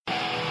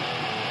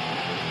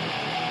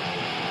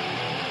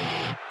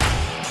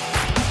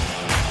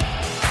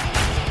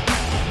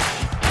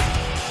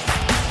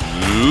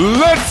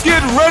Let's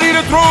get ready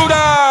to throw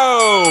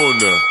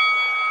down.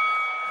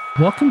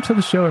 Welcome to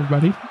the show,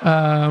 everybody.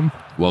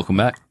 Welcome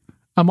back.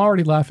 I'm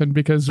already laughing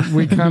because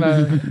we kind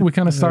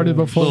of started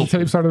before the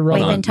tape started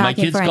rolling. We've been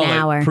talking for an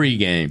hour.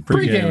 Pre-game.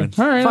 Pre-game.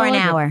 All right. For an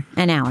hour.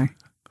 An hour.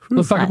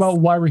 Let's talk about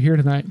why we're here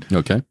tonight.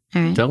 Okay.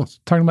 All right. Tell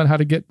us. Talking about how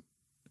to get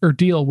or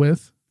deal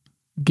with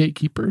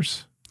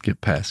gatekeepers. Get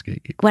past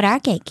gatekeepers. What are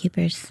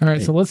gatekeepers? All right,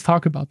 so let's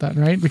talk about that,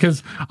 right?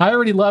 Because I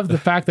already love the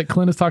fact that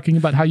Clint is talking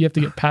about how you have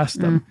to get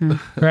past them,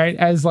 right?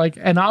 As like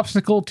an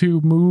obstacle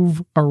to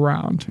move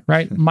around,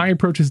 right? My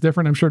approach is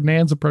different. I'm sure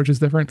Nan's approach is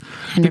different.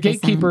 100%. The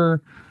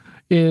gatekeeper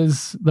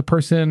is the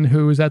person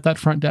who is at that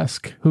front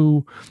desk,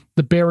 who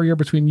the barrier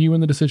between you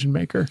and the decision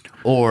maker.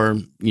 Or,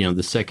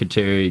 the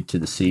secretary to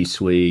the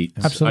C-suite.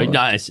 Absolutely.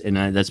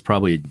 That's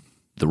probably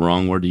the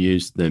wrong word to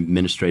use, the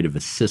administrative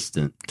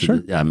assistant.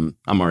 Sure. I'm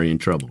already in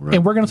trouble, right?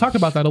 And we're going to talk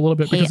about that a little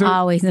bit. He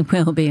always will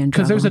be in trouble.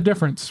 Because there's a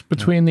difference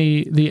between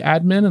the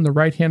admin and the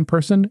right-hand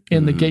person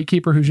and the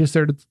gatekeeper who's just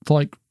there to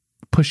like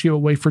push you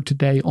away for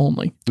today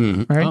only,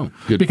 right? Oh,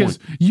 good because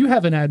point. you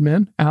have an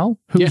admin, Al,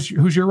 who's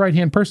your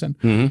right-hand person.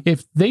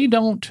 If they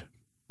don't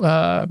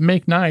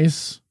make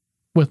nice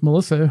with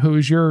Melissa,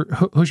 who's your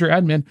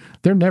admin,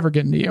 they're never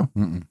getting to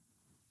you.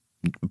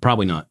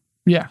 Probably not.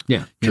 Yeah.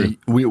 Yeah, true.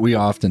 We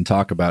often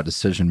talk about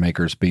decision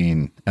makers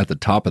being at the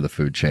top of the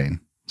food chain.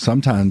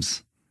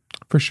 Sometimes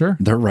For sure.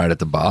 they're right at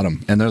the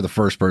bottom, and they're the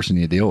first person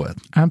you deal with.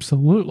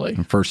 Absolutely.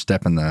 First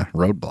step in the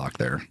roadblock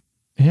there.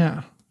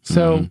 Yeah.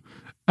 So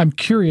I'm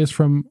curious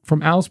from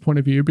Al's point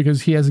of view,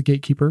 because he has a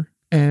gatekeeper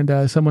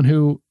and someone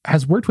who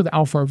has worked with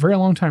Al for a very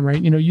long time,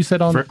 right? You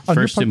said on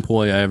First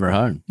employee I ever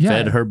hired. Yeah.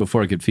 Fed her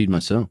before I could feed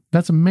myself.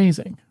 That's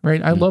amazing,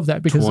 right? I love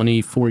that because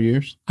 24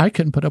 years. I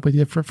couldn't put up with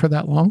you for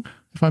that long,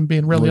 if I'm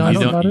being really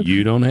honest about it.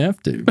 You don't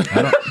have to.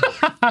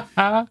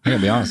 I gotta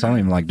be honest, I don't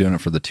even like doing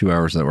it for the 2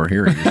 hours that we're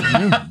here.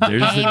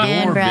 There's the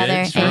Amen, door, brother.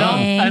 bitch.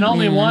 And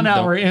only 1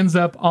 hour ends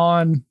up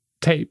on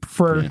tape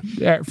for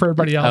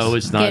everybody else. Oh,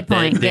 it's not Good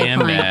point, that good damn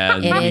point. bad.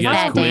 It You is guys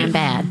that damn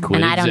bad. quit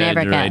And I don't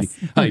ever exaggerating.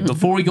 cuss. Hey,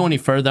 before we go any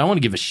further, I want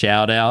to give a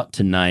shout out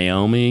to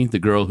Naomi, the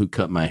girl who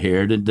cut my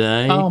hair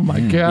today. Oh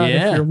my God.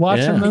 Yeah, If you're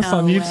watching yeah. this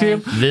on No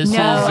YouTube, This No is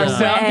our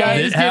sound guy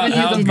is how, giving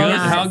you how the good, most.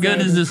 how good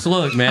does this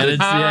look, man?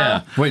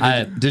 It's Wait,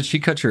 I- did she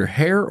cut your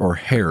hair or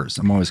hairs?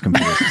 I'm always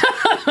confused.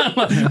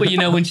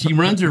 well, when she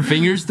runs her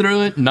fingers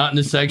through it, not in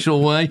a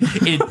sexual way,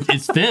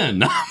 it's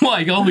thin. I'm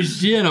like, oh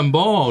shit, I'm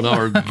bald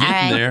or getting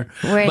right. there.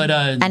 But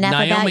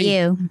enough about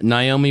you.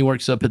 Naomi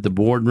works up at the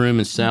boardroom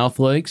in South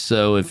Lake,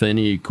 so if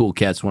any cool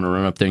cats want to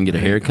run up there and get a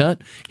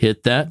haircut,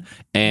 hit that.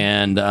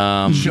 And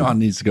Sean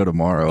needs to go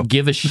tomorrow.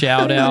 give a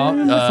shout out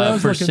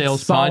Sounds for looking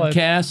Sales solid.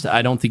 Podcast.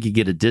 I don't think you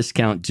get a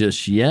discount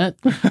just yet,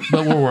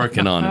 but we're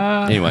working on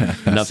it. Anyway,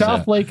 enough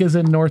South said. Lake is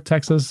in North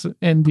Texas,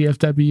 in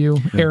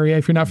DFW area.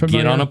 If you're not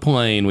familiar, Get on a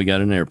plane. We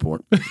got an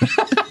airport.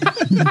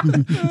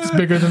 it's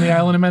bigger than the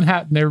island of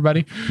Manhattan,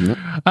 everybody.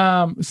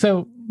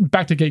 So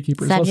back to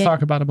gatekeepers. Let's Subject.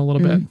 talk about them a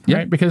little bit,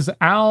 right? Because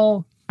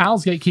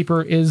Al's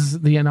gatekeeper is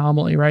the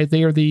anomaly, right?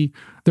 They're the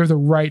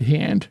right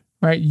hand,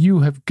 right? You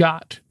have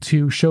got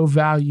to show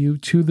value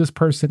to this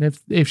person.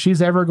 If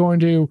she's ever going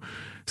to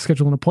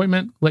schedule an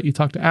appointment, let you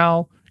talk to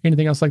Al,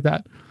 anything else like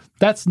that.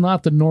 That's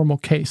not the normal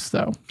case,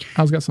 though.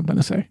 Al's got something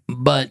to say.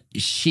 But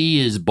she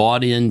is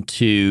bought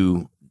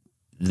into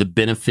the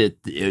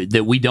benefit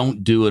that we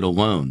don't do it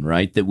alone,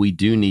 right? That we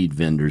do need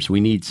vendors.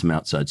 We need some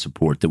outside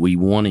support, that we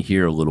want to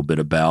hear a little bit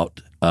about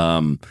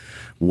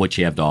what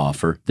you have to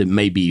offer that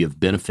may be of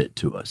benefit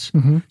to us.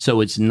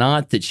 So it's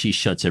not that she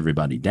shuts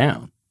everybody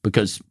down,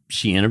 because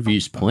she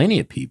interviews plenty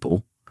of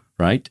people,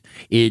 right?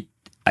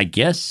 I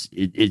guess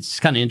it's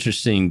kind of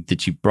interesting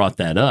that you brought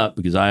that up,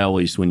 because I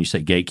always, when you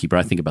say gatekeeper,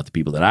 I think about the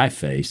people that I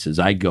face as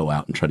I go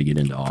out and try to get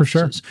into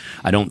offices.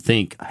 sure. I don't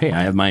think, hey,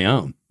 I have my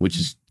own, which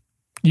is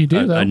You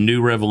do, though. a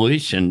new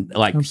revolution,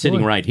 like Absolutely.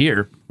 sitting right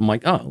here. I'm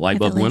like, oh, light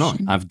bulb went on.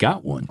 Revolution. I've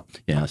got one.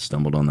 Yeah, I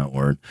stumbled on that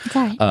word. It's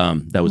all right.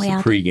 That was We the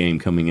all pregame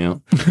coming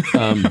out.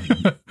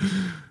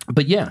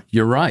 But yeah,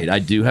 you're right. I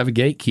do have a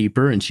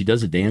gatekeeper, and she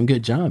does a damn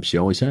good job. She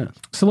always has.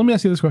 So let me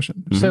ask you this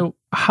question. So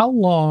how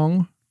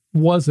long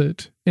was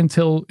it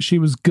until she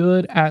was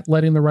good at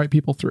letting the right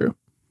people through?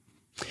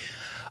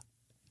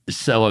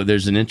 So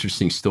there's an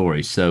interesting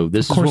story. So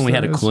this Of is course when we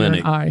had there a is. You're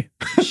an clinic. eye.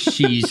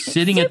 She's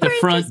sitting at the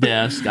front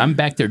desk. I'm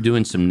back there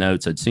doing some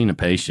notes. I'd seen a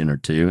patient or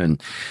two,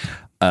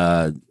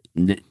 and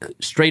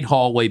straight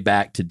hallway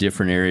back to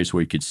different areas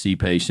where you could see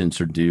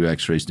patients or do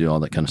x-rays, do all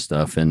that kind of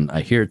stuff. And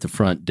I hear at the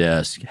front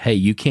desk, hey,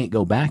 you can't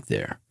go back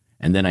there.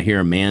 And then I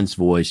hear a man's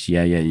voice,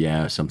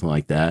 yeah, something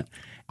like that.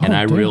 And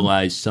I damn.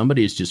 realize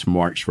somebody has just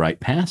marched right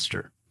past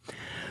her.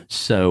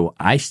 So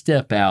I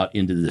step out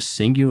into the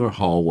singular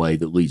hallway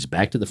that leads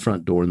back to the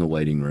front door in the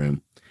waiting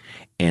room.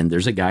 And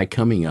there's a guy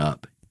coming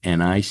up,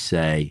 and I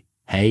say,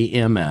 hey,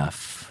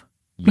 MF,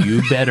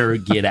 you better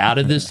get out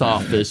of this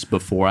office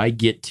before I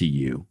get to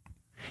you.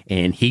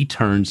 and he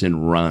turns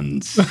and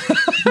runs.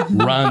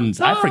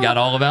 Runs. I forgot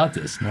all about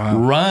this. Wow.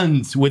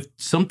 Runs with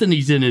something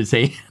he's in his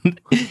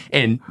hand.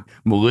 And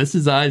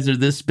Melissa's eyes are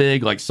this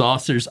big, like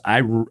saucers.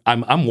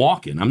 I'm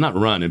walking. I'm not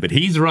running, but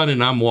he's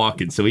running. I'm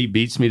walking. So he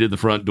beats me to the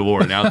front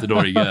door, and out the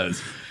door he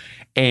goes.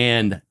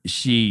 And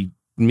she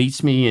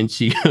meets me, and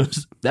she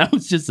goes, "That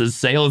was just a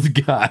sales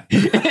guy."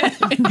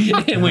 And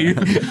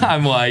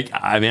I'm like,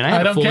 I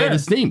had a full head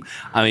of steam.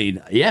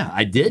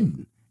 I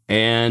didn't.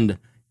 And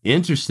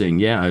interesting.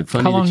 Yeah.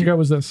 Funny. How long ago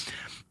was this?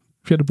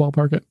 If you had to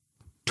ballpark it.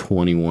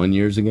 21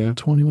 years ago.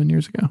 21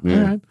 years ago. Yeah.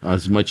 All right. I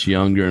was much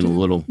younger and a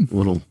little.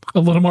 A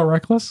little more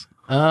reckless?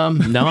 No,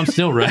 I'm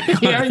still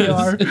reckless. Yeah, you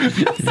are.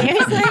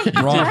 Seriously?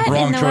 What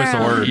wrong in the choice of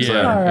world? words.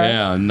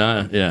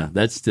 Yeah.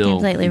 That's still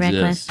Completely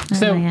exists.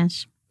 reckless. Oh my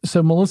gosh.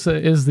 So Melissa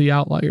is the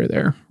outlier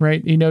there,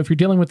 right? You know, if you're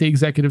dealing with the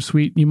executive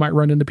suite, you might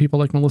run into people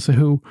like Melissa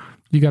who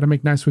you got to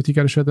make nice with, you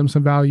got to show them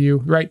some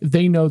value, right?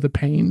 They know the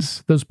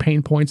pains, those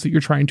pain points that you're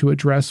trying to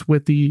address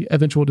with the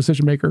eventual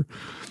decision maker.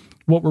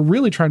 What we're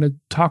really trying to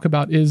talk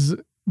about is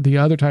the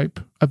other type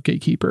of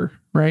gatekeeper,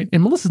 right?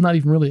 And Melissa's not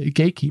even really a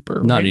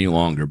gatekeeper. Not right? any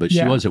longer, but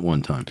she was at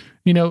one time.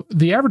 You know,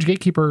 the average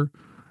gatekeeper,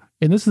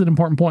 and this is an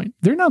important point,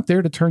 they're not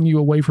there to turn you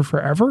away for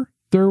forever.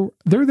 They're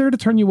there to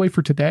turn you away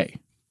for today.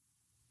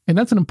 And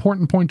that's an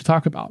important point to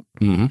talk about.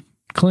 Mm-hmm.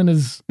 Clint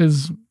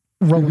is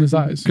rolling his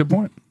eyes. Good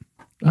point.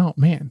 Oh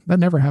man, that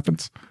never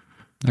happens.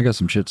 I got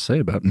some shit to say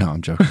about it. No,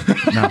 I'm joking.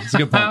 No, it's a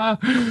good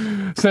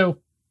point. So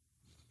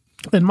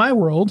in my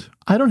world,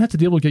 I don't have to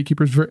deal with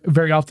gatekeepers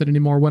very often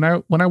anymore. When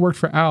I worked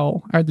for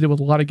Al, I had to deal with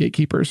a lot of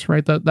gatekeepers,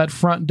 right? That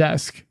front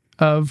desk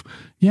of,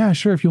 yeah,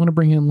 sure, if you want to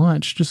bring in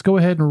lunch, just go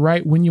ahead and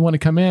write when you want to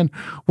come in.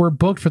 We're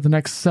booked for the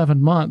next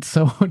 7 months.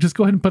 So just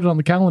go ahead and put it on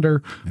the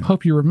calendar. Yeah.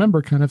 Hope you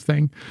remember, kind of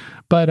thing.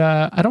 But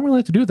I don't really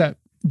have to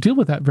deal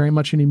with that very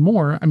much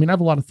anymore. I mean, I have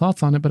a lot of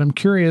thoughts on it, but I'm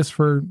curious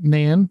for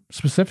Nan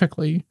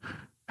specifically,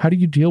 how do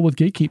you deal with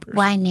gatekeepers?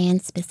 Why Nan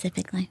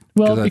specifically?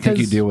 Well, I think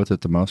you deal with it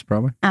the most,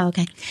 probably. Oh,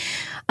 okay.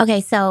 Okay,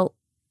 so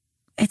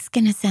it's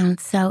going to sound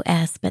so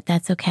but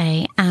that's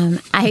okay.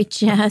 I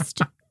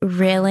just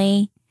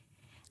really,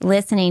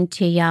 listening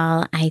to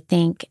y'all, I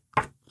think,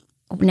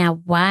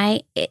 now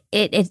why,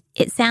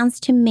 it sounds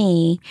to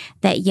me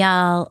that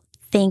y'all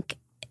think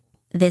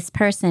this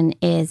person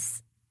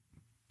is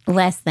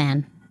less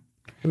than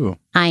Ooh.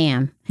 I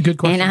am. Good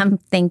question. And I'm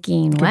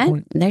thinking, Good what?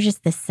 point. They're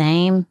just the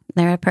same.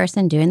 They're a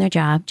person doing their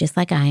job just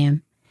like I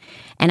am.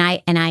 And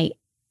I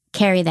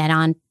carry that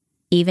on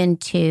even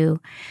to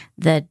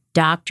the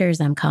doctors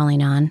I'm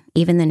calling on,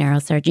 even the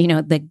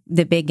neurosurgeon,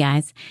 the big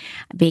guys,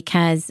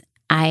 because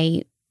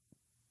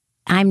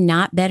I'm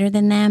not better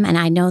than them. And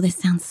I know this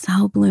sounds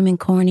so blooming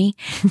corny,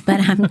 but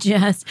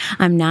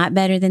I'm not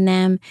better than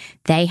them.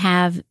 They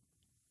have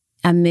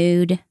a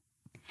mood.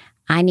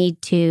 I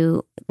need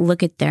to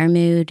look at their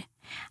mood.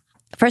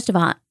 First of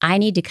all, I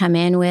need to come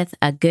in with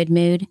a good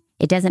mood.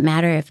 It doesn't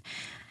matter if,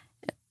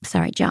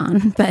 sorry,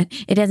 John, but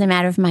it doesn't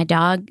matter if my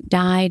dog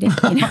died.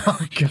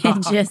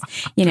 It just,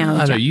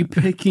 Are you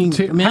picking?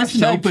 That's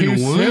an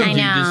open wound. I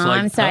know.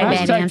 I'm sorry,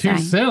 baby. I'm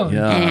sorry. Soon.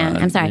 Yeah. I know.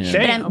 I'm sorry.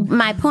 Yeah. But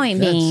my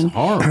point being,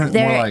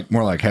 Horrible.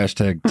 More like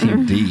hashtag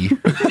Team D.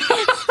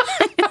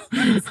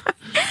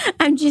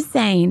 I'm just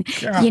saying,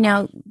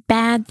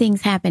 bad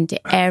things happen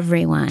to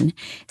everyone.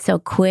 So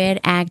quit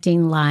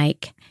acting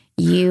like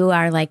you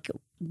are like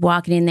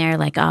walking in there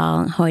like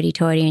all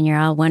hoity-toity and you're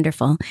all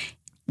wonderful.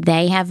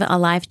 They have a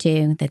life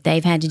too that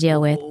they've had to deal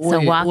with.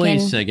 Wait a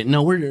second.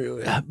 No,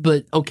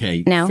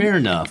 okay, No. Fair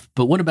enough.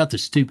 But what about the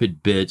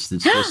stupid bitch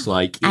that's just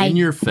like in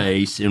your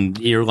face and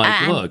you're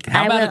like, look,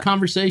 how about a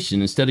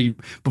conversation instead of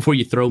before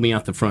you throw me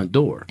out the front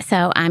door?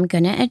 So I'm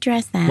going to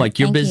address that. Like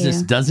your Thank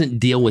business you. doesn't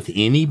deal with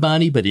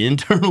anybody but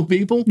internal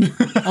people?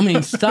 I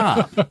mean,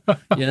 stop.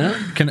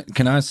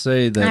 Can I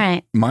say that All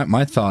right.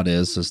 my thought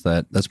is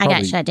that that's I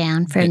probably got shut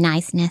down for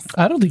niceness.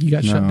 I don't think you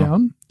got shut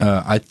down.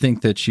 I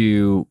think that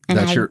And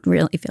I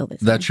really feel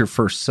this. that's your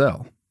first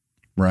sell,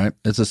 right?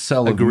 It's a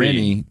sell Agreed. of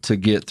many to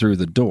get through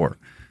the door.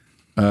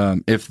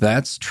 If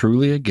that's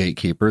truly a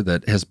gatekeeper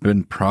that has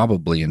been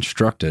probably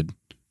instructed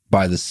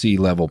by the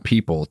C-level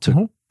people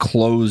to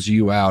close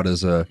you out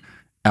as a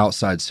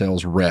outside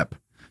sales rep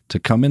to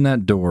come in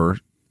that door,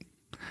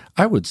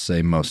 I would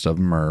say most of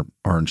them are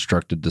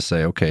instructed to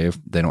say, okay, if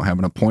they don't have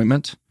an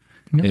appointment,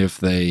 if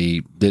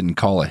they didn't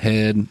call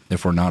ahead,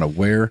 if we're not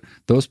aware,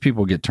 those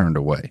people get turned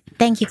away.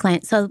 Thank you,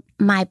 Clint. So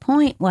my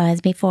point was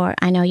before,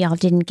 I know y'all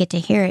didn't get to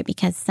hear it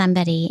because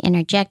somebody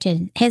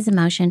interjected his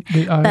emotion,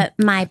 but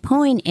my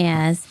point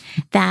is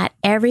that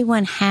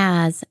everyone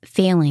has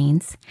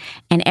feelings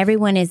and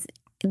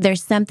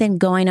there's something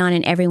going on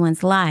in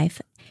everyone's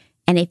life.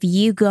 And if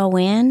you go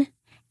in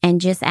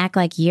and just act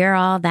like you're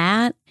all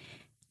that,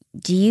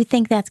 do you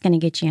think that's going to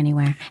get you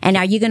anywhere? And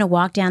are you going to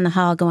walk down the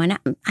hall going, I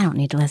don't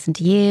need to listen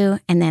to you?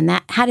 And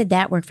then how did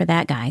that work for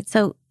that guy?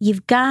 So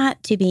you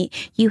have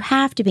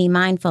to be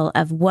mindful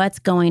of what's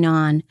going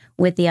on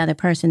with the other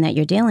person that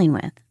you're dealing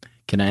with.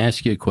 Can I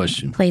ask you a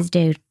question? Please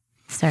do,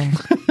 sir.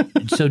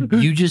 So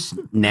you just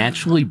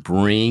naturally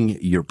bring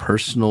your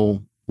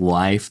personal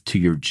life to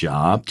your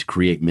job to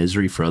create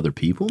misery for other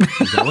people?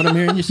 Is that what I'm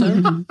hearing you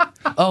say?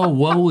 Oh,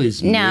 woe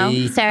is No,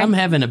 me. sir. I'm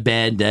having a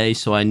bad day,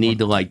 so I need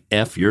to like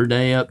F your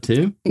day up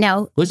too?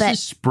 No, Let's but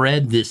just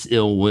spread this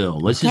ill will.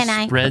 Let's just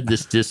Can I- spread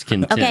this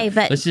discontent. Okay,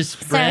 but, let's just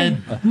sir,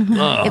 spread. if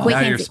we Now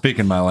can, you're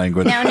speaking my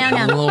language.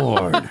 no.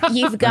 Lord.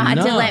 You've got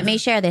to Enough. let me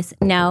share this.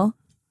 No,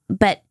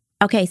 but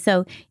okay.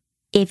 So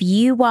if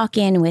you walk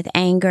in with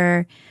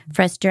anger,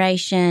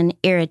 frustration,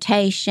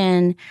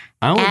 irritation,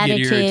 I only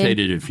attitude, get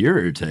irritated if you're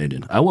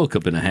irritated. I woke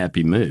up in a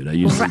happy mood. I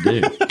usually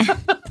do.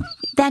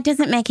 that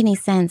doesn't make any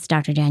sense,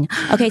 Dr. Daniel.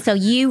 Okay, so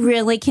you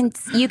really can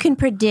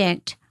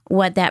predict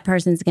what that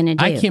person's going to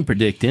do. I can't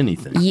predict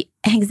anything.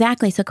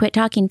 Exactly. So quit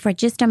talking for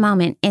just a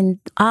moment. And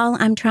all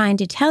I'm trying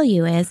to tell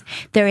you is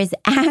there is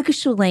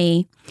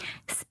actually,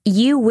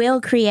 you will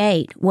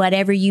create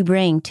whatever you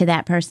bring to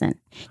that person.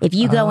 If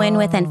you go in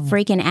with a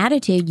freaking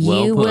attitude,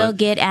 Well you put. will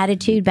get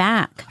attitude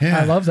back.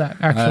 I love that,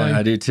 actually.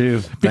 I do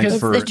too. Because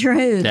It's the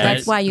truth.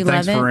 That's why you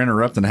Thanks love for it.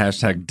 interrupting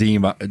hashtag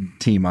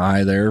Team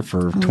I there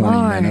for 20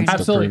 Lord. minutes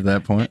Absolutely. to prove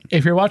that point.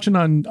 If you're watching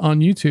on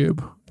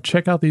YouTube,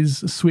 check out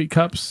these sweet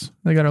cups.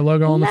 They got our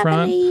logo on the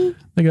front. Lovely.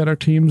 They got our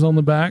teams on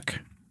the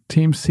back.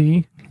 Team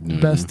C,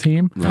 best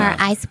team. Our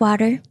ice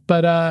water.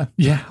 But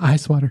yeah,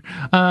 ice water.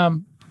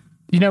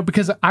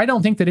 Because I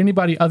don't think that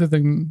anybody other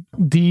than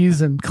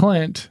Dees and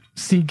Clint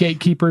see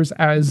gatekeepers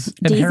as Dees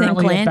and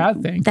inherently a Clint.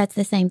 bad thing. That's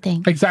the same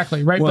thing.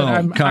 Exactly, right? Well, but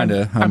I'm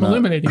kinda. I'm not-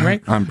 illuminating,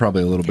 right? I'm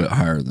probably a little bit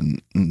higher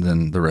than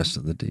the rest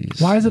of the Ds.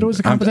 Why is it always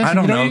a competition? I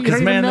don't You know you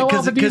don't even know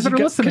all the Ds that are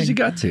listening. because you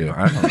got to.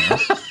 I don't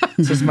know.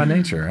 It's just my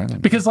nature. I don't know.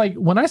 Because like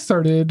when I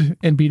started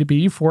in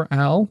B2B for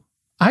Al,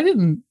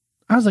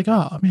 I was like,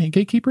 oh man,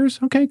 gatekeepers.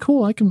 Okay,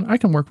 cool. I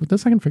can work with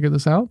this. I can figure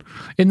this out.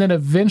 And then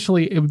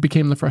eventually it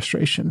became the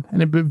frustration,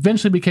 and it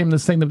eventually became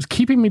this thing that was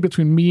keeping me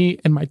between me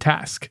and my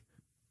task.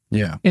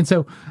 Yeah. And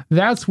so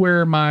that's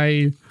where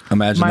my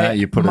Imagine that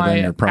you put it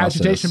in your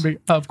process. agitation.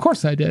 Of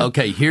course I did.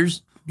 Okay,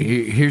 here's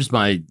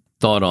my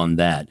thought on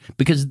that,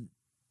 because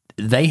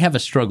they have a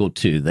struggle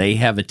too. They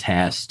have a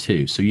task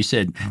too. So you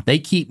said they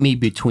keep me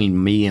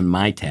between me and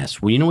my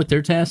task. Well, you know what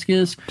their task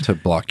is? To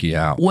block you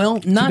out. Well,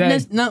 Today.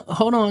 no,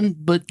 hold on,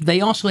 but they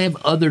also have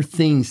other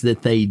things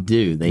that they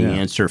do. They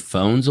answer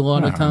phones a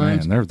lot of Oh,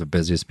 times. man, they're the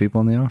busiest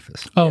people in the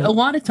office. A Oh,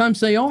 lot of times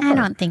they are. I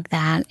don't think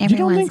that. don't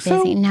Everyone's think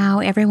so? busy. No,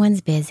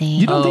 everyone's busy.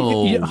 you don't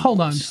Oh, think?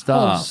 Hold on.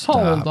 stop,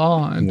 Hold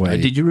on.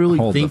 Wait, Did you really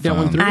hold think the that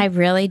one phone. through? I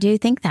really do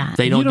think that.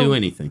 They don't You do don't-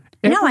 anything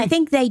No, I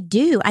think they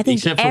do. I think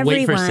except for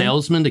wait for everyone.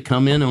 salesmen to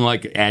come in and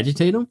like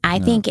agitate them. I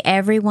think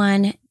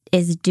everyone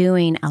is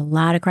doing a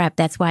lot of crap.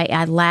 That's why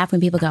I laugh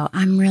when people go,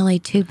 "I'm really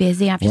too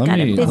busy. I've just Let got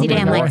a me- busy oh day."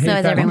 my I'm God, like, I so hate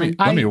is that. everyone.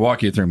 Let me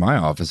walk you through my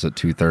office at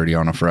 2:30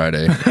 on a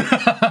Friday.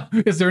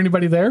 Is there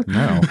anybody there?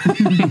 No.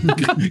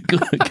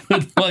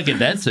 Good luck at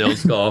that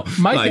sales call.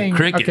 My like thing-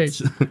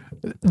 crickets.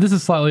 This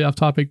is slightly off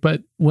topic,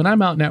 but when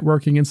I'm out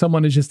networking and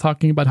someone is just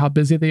talking about how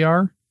busy they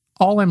are,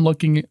 all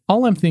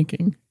I'm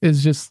thinking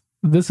is just,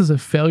 this is a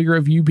failure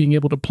of you being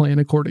able to plan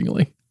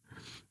accordingly.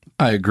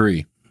 I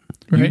agree.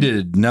 You Right?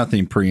 did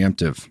nothing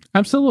preemptive.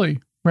 Absolutely.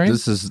 Right.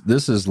 This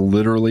is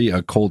literally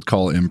a cold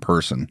call in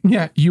person.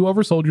 Yeah. You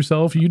oversold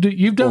yourself.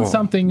 You've done Oh,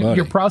 something. buddy.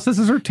 Your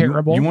processes are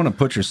terrible. You want to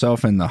put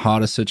yourself in the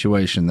hottest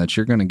situation that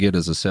you're going to get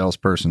as a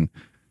salesperson.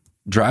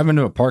 Drive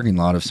into a parking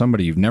lot of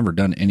somebody you've never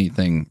done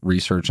anything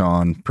research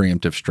on,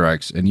 preemptive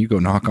strikes, and you go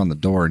knock on the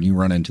door and you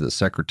run into the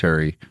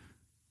secretary.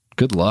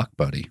 Good luck,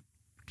 buddy.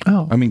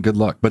 oh, I mean, good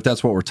luck. But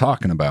that's what we're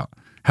talking about.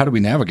 How do we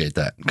navigate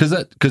that?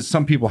 Because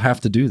some people have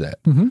to do that.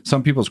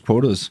 Some people's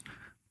quotas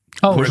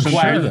push them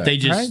Required through that that. they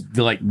just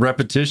they're like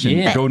repetition.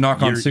 Yeah. Go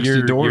knock on You're- 60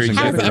 you're- doors you're and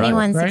How's get it right.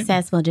 anyone Right.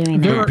 successful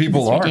doing There that? are-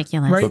 people It's are.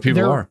 ridiculous. Right. But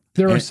people There- are.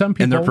 there are And- some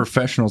and they're people-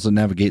 professionals at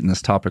navigating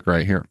this topic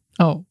right here.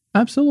 oh,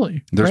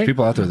 absolutely. There's right?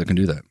 people out there that can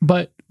do that.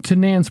 But to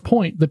Nan's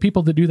point, the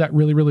people that do that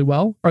really, really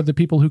well are the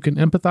people who can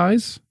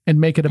empathize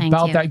and make it Thank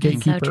about you. that That's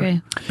so gatekeeper.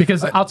 true.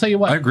 Because I'll tell you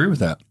what, I agree with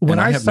that. When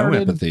and I I have started-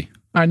 no empathy.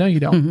 I know you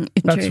don't.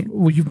 That's True.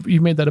 well,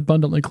 you've made that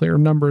abundantly clear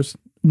numerous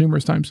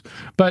times.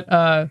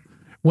 But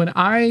when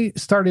I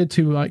started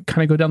to like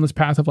kind of go down this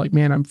path of like,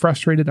 man, I'm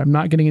frustrated. I'm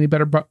not getting any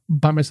better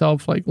by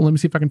myself. Like, let me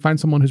see if I can find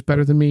someone who's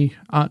better than me,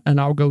 and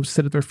I'll go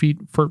sit at their feet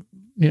for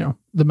the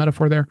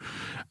metaphor there.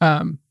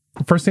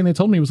 The first thing they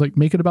told me was like,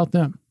 make it about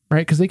them, right?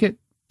 Because they get,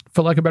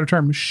 for lack of a better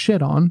term,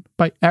 shit on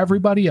by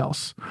everybody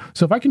else.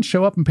 So if I can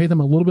show up and pay them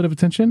a little bit of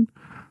attention,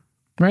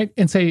 right,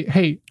 and say,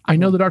 hey, I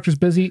know the doctor's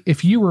busy.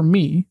 If you were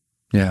me,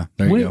 Yeah,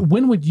 there you go.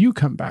 when would you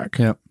come back?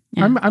 Yep.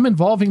 I'm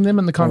involving them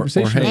in the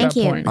conversation hey, at Thank that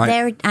you. point.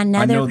 They're I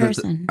another know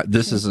person. that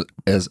this is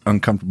as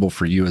uncomfortable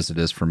for you as it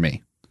is for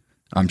me.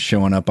 I'm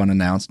showing up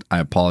unannounced. I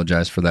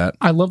apologize for that.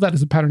 I love that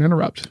as a pattern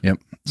interrupt. Yep.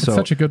 So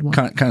such a good one.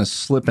 Kind of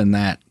slipping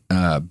that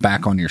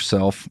back on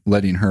yourself,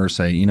 letting her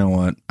say, you know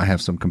what, I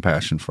have some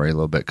compassion for you a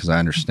little bit because I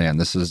understand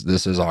this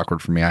is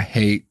awkward for me. I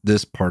hate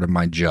this part of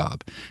my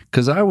job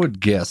because I would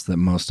guess that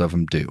most of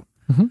them do.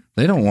 Mm-hmm.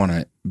 They don't want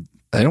to.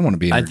 They don't want to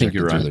be I think interjected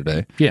you're through right.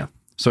 their day. yeah.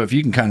 So if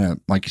you can kind of,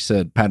 like you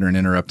said, pattern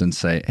interrupt and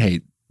say,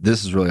 hey,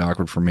 this is really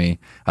awkward for me.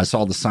 I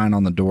saw the sign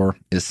on the door.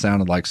 It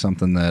sounded like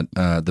something that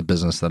the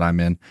business that I'm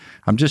in.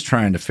 I'm just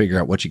trying to figure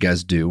out what you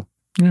guys do,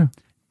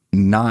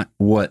 not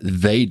what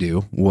they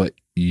do, what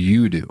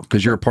you do,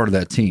 because you're a part of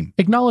that team.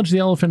 Acknowledge the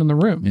elephant in the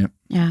room. Yep.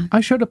 Yeah.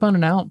 I showed up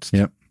unannounced.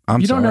 Yep.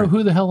 You don't know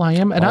who the hell I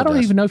am, and I don't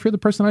Apologize. even know if you're the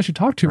person I should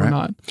talk to or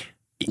not.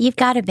 You've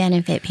got to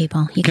benefit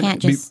people. You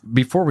can't just.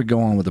 Before we go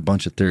on with a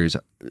bunch of theories,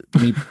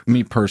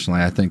 me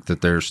personally, I think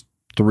that there's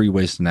 3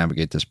 ways to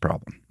navigate this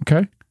problem.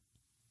 Okay.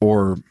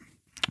 Or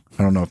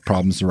I don't know if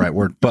problem's the right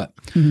word, but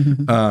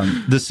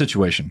this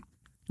situation,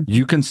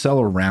 you can sell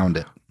around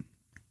it.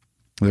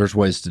 There's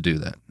ways to do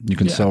that. You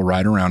can sell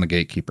right around a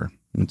gatekeeper.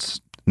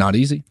 It's not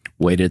easy.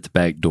 Wait at the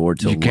back door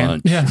till You can't-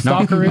 lunch. Yeah,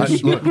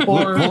 stalkerish. look,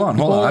 or hold on.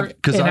 Or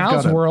 'Cause in I've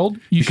Al's got a- world,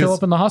 you show because-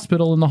 up in the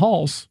hospital in the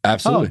halls.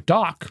 Absolutely. Oh,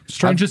 Doc,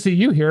 strange to see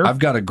you here. I've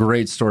got a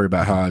great story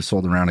about how I've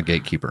sold around a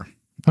gatekeeper.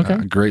 Okay.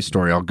 Great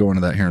story. I'll go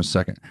into that here in a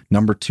second.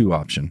 Number 2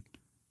 option,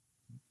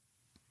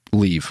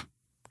 leave.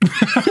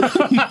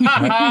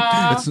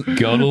 It's-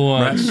 Go to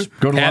lunch.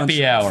 Go to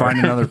Happy lunch, hour. find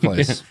another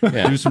place.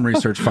 Do some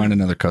research, find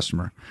another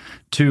customer.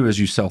 2 is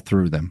you sell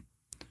through them.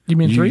 You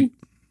mean 3?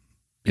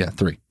 Yeah,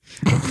 3.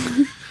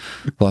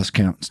 Lost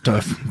count. It's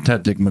tough.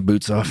 Had to take my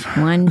boots off.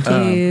 1, 2,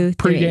 3.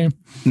 Pre-game.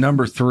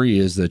 Number 3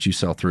 is that you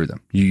sell through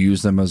them. You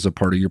use them as a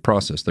part of your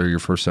process. They're your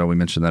first sale. We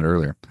mentioned that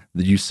earlier.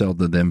 That you sell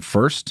to them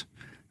first.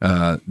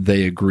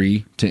 They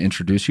agree to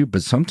introduce you.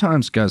 But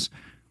sometimes, guys,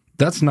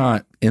 that's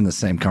not in the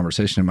same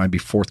conversation. It might be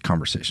 4th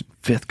conversation,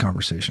 5th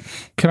conversation.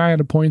 Can I add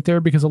a point there?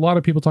 Because a lot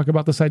of people talk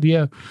about this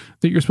idea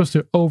that you're supposed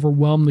to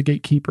overwhelm the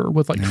gatekeeper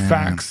with like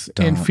facts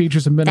and don't.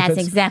 features and benefits.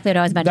 That's exactly what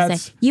I was about to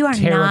That's say. You are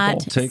terrible. not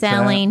Take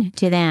selling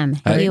to them.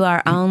 Hey, you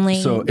are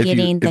only So if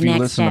getting the if you next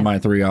listen to step. my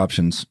 3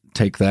 options,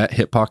 take that,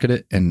 hip pocket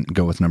it, and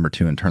go with number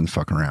 2 and turn the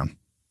fuck around.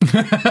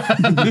 Oh,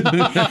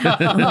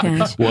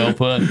 gosh. Well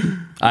put.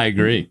 I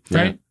agree.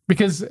 Right?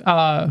 Because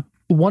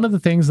one of the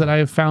things that I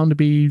have found to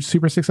be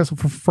super successful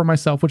for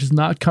myself, which is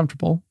not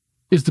comfortable,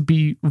 is to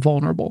be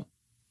vulnerable,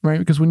 right?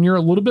 Because when you're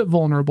a little bit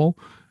vulnerable,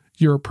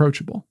 you're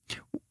approachable.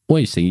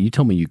 Wait a second. You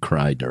told me you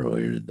cried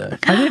earlier today.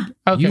 I did.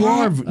 Okay. You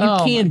are. You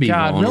Oh can my be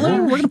God, vulnerable.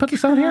 really? We're going to put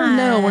this out here?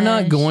 No, we're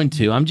not going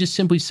to. I'm just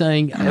simply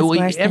saying That's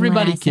worse than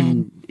everybody what I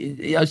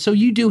can. So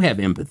you do have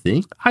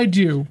empathy. I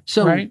do.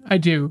 So- right? I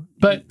do.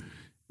 But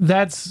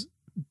that's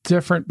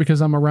different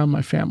because I'm around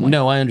my family.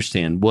 No, I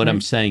understand. What I'm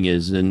saying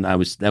is, and that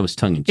was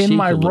tongue in cheek. In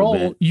my a little role,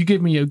 bit. you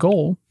give me a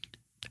goal.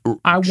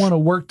 I want to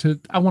work to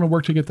get that. I want to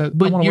work to get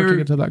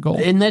to that goal.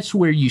 and that's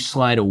where you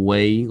slide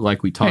away,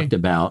 like we talked Hey.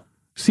 about.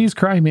 Seas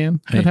cry,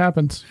 man. It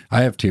happens.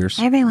 I have tears.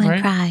 Everyone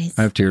Right? cries.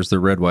 I have tears. They're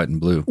red, white,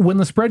 and blue. When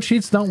the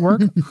spreadsheets don't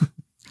work,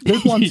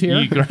 there's ones here.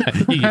 You're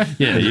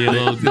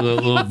a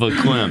little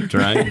verklempt,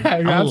 right? Yeah,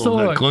 I'm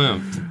absolutely. A little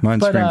verklempt. Mine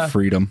But, scream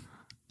freedom.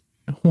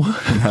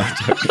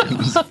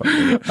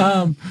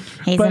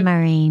 He's but- a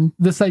Marine.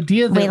 This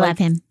idea that We love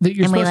him, that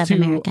you're and we supposed love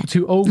America.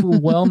 to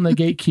overwhelm the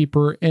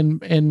gatekeeper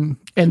and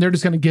they're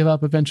just going to give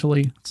up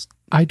eventually.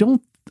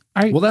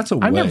 Well, that's a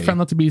I've never way.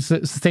 found that to be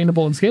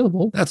sustainable and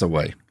scalable. That's a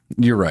way.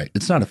 You're right.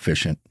 It's not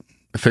efficient.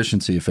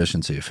 Efficiency.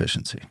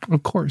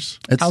 Of course.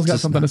 It's Al's got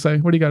just something to say.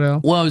 What do you got,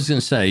 Al? Well, I was going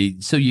to say,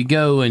 so you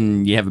go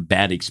and you have a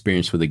bad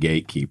experience with a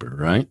gatekeeper,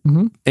 right?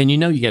 Mm-hmm. And you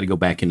know you got to go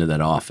back into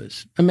that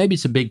office. And maybe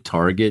it's a big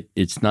target.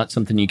 It's not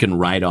something you can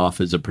write off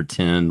as a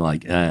pretend,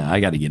 like, I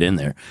got to get in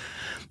there.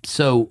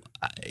 So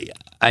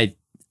I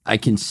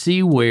can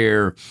see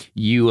where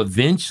you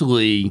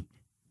eventually,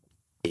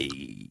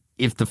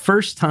 if the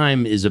first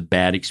time is a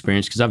bad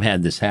experience, because I've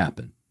had this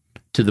happen,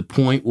 to the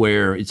point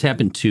where it's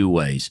happened 2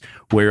 ways,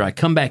 where I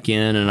come back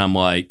in and I'm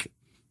like,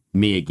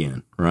 me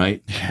again,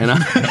 right? And I,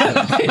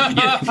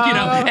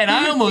 and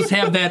I almost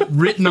have that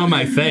written on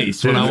my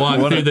face when I walk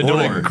through the door.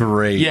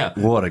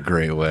 What a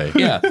great way.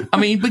 Yeah, I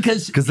mean,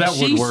 because That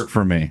would work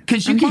for me.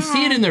 because you can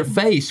see it in their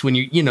face when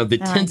the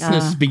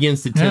tenseness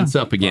begins to tense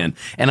up again,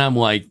 and I'm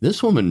like,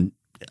 this woman,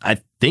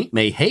 I think,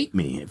 may hate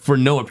me for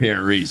no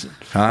apparent reason,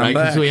 right?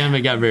 Because we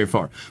haven't got very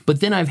far. But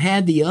then I've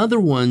had the other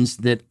ones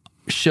that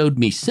showed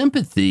me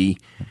sympathy,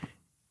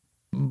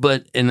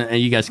 but and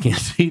you guys can't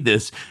see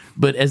this,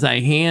 but as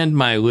I hand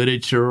my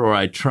literature or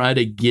I try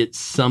to get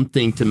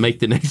something to make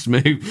the next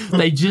move,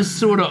 they just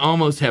sort of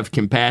almost have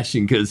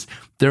compassion because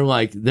they're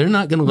like, they're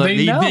not going to let They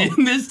me know.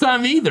 in this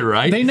time either,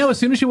 right? They know as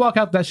soon as you walk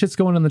out, that shit's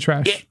going in the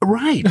trash.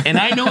 Right. And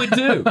I know it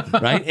too,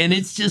 right? And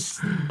it's just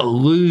a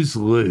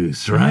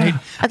lose-lose, right?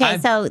 Okay,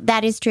 so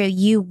that is true.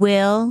 You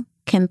will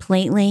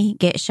completely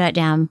get shut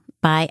down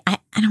by, I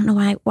don't know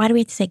why do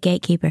we have to say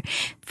gatekeeper?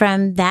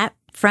 From that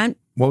front,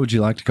 What would you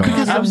like to call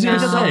it? I was going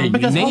to say,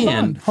 Because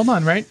man, hold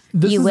on, right?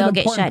 This You is will an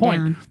get important shut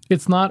point. down.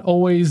 It's not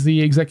always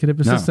the executive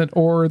assistant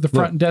or the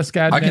front desk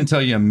admin. I can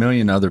tell you a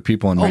million other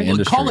people in my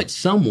industry. call it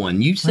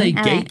someone. You say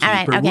All right, gatekeeper.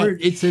 all right,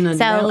 okay. It's an So,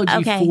 analogy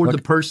okay. for the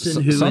Look,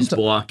 person who is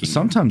blocking.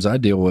 Sometimes I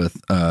deal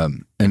with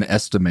an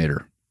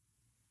estimator,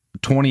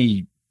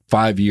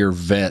 25-year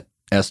vet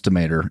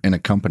estimator in a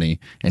company,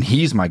 and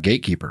he's my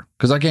gatekeeper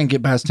because I can't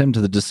get past him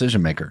to the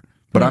decision maker.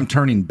 But I'm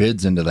turning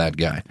bids into that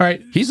guy. All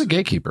right. He's a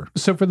gatekeeper.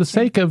 So, for the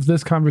sake of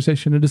this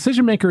conversation, a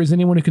decision maker is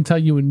anyone who can tell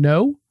you a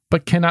no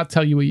but cannot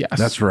tell you a yes.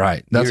 That's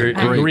right. That's You're a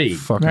great agreed.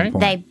 fucking Right?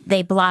 point.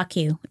 They block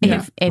you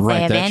Yeah. if Write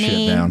they have that shit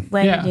any down.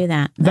 way to do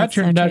that. That's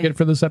your so nugget true.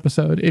 for this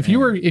episode. If you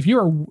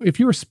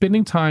were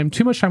spending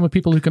too much time with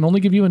people who can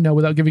only give you a no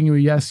without giving you a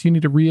yes, you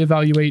need to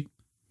reevaluate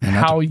And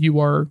not how you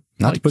are.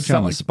 Not to like, put you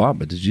on the selling. spot,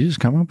 but did you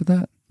just come up with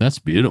that? That's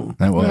beautiful.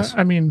 That was.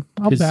 I mean,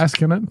 I'll It's- bask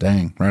in it.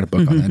 Dang, write a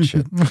book on that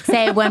shit.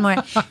 Say it one more,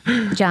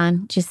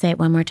 John. Just say it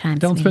one more time.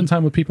 Don't to me. spend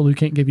time with people who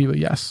can't give you a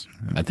yes.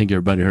 I think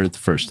everybody heard it the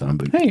first time,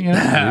 but Hey, we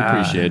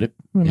appreciate it.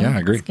 Yeah, I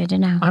agree. It's good to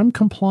know. I'm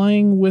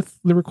complying with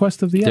the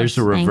request of the yes. There's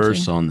a Thank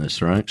reverse you. on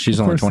this, right? She's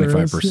Of only course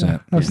there is. 25%.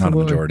 Yeah, He's not a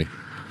absolutely. majority.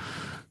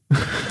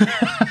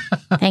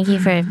 Thank you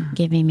for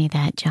giving me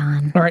that,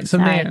 John. All right, so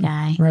Sorry, Nan,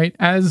 guy. right?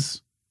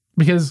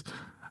 Because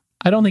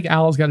I don't think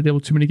Al's got to deal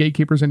with too many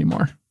gatekeepers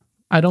anymore.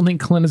 I don't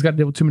think Clint has got to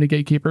deal with too many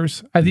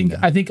gatekeepers. I think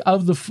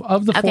of the four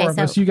of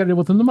us, you got to deal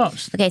with them the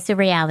most. Okay, so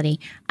reality.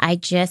 I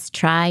just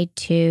tried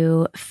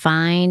to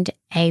find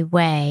a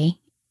way,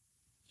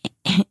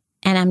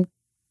 and I'm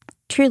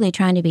truly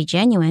trying to be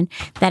genuine,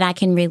 that I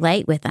can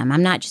relate with them.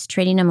 I'm not just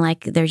treating them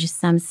like they're just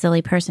some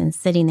silly person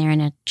sitting there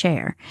in a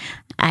chair.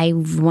 I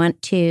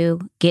want to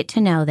get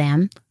to know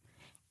them,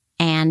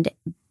 and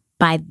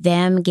by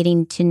them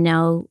getting to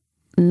know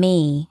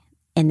me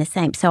in the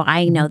same. So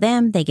I know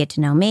them, they get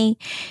to know me,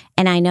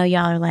 and I know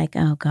y'all are like,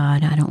 oh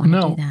God, I don't want to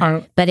No, do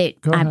that.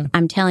 But Go ahead.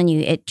 I'm telling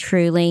you, it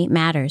truly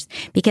matters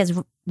because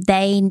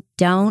they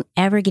don't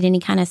ever get any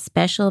kind of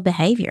special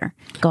behavior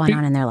going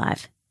on in their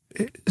life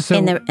So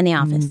in the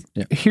office.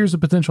 here's a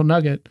potential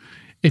nugget.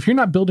 If you're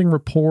not building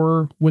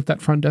rapport with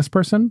that front desk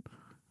person,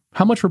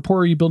 how much rapport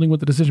are you building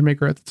with the decision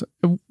maker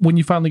when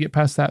you finally get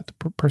past that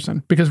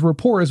person? Because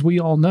rapport, as we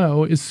all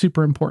know, is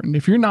super important.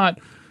 If you're not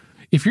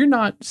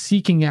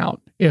seeking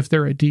out if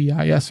they're a D,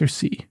 I, S, or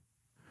C,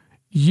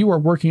 you are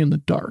working in the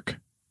dark.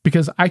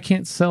 Because I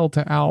can't sell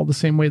to Al the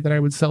same way that I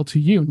would sell to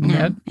you,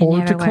 Ned, it or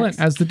to never Clint works.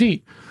 as the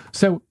D.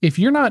 So if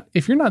you're not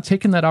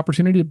taking that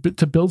opportunity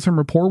to build some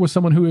rapport with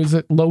someone who is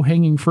at low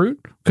hanging fruit,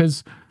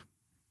 because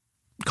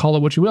call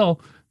it what you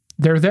will,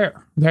 they're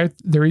there.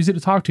 They're easy to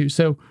talk to.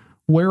 So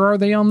where are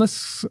they on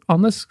this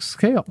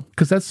scale?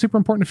 Because that's super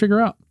important to figure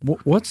out.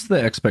 What's the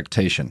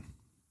expectation?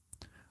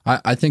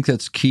 I think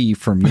that's key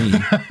for me.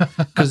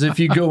 Because if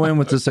you go in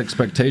with this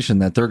expectation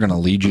that they're going to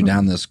lead you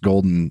down this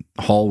golden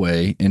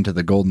hallway into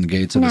the golden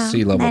gates of a No,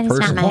 C-level that is not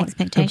person, my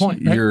expectation. Good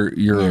point. Right?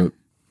 you're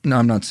no,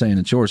 I'm not saying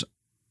it's yours.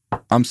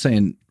 I'm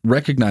saying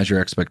recognize your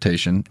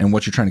expectation and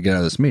what you're trying to get out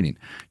of this meeting.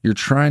 You're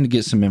trying to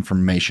get some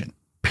information,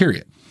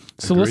 period.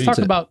 So let's talk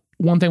about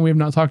one thing we have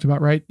not talked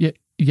about, right?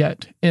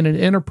 Yet in an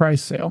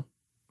enterprise sale,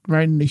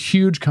 right? In a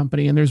huge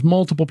company, and there's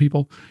multiple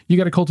people, you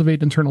got to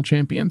cultivate internal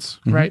champions,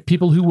 right?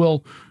 People who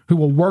will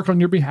work on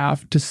your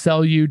behalf to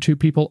sell you to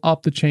people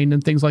up the chain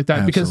and things like that.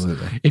 Absolutely.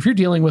 Because if you're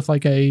dealing with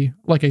like a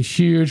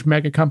huge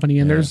mega company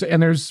and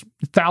there's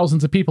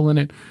thousands of people in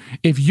it,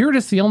 if you're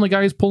just the only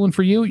guy who's pulling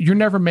for you, you're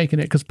never making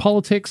it because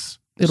politics,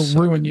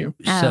 it'll ruin you.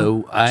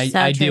 So I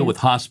so deal true. with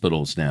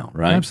hospitals now,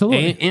 right?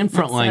 Absolutely. And That's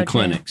frontline so true.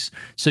 clinics.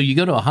 So you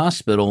go to a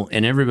hospital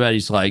and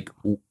everybody's like,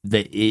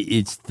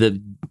 it's the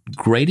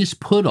greatest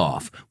put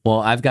off. Well,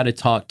 I've got to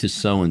talk to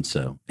so and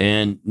so,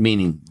 and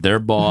meaning their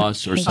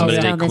boss or I think somebody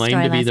you they told this claim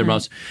story to be last their night.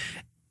 boss.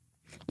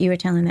 You were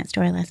telling that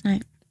story last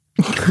night.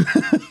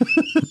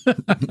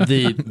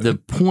 The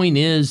point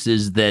is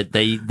that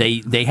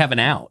they have an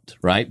out,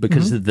 right?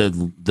 Because of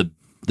the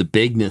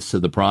bigness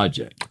of the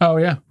project, Oh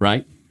yeah,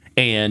 right?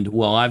 And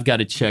well, I've got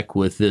to check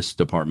with this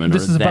department.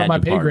 this or is that about my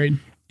pay department.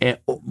 grade.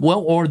 Well,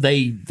 or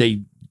they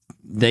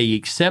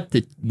accept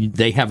that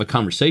they have a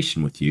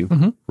conversation with you,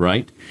 Mm-hmm.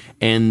 right?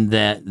 And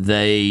that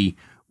they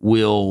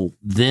will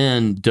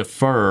then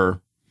defer.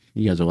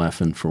 You guys are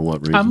laughing for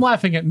what reason? I'm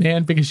laughing at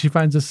Nan because she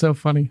finds this so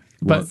funny.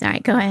 But Sorry,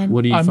 go ahead.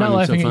 What do you I'm find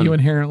not it so laughing at funny? you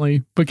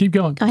inherently. But keep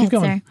going. Go keep ahead,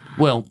 going. sir.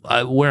 Well,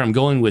 where I'm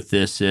going with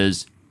this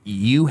is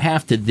you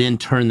have to then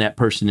turn that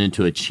person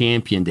into a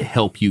champion to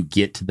help you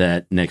get to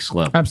that next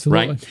level.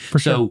 Absolutely. Right? For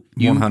sure. So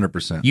you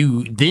 100%.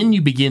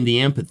 you begin the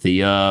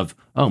empathy of,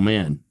 oh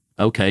man,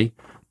 okay.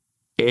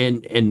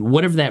 And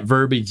whatever that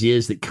verbiage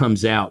is that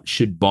comes out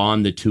should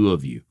bond the two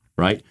of you,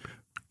 right?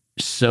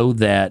 So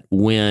that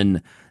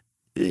when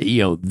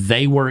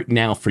they work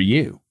now for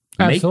you.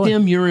 Absolutely. Make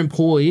them your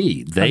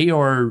employee. They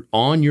are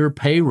on your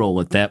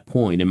payroll at that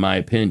point, in my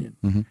opinion.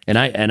 Mm-hmm. And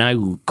I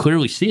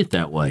clearly see it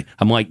that way.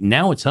 I'm like,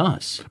 now it's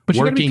us. But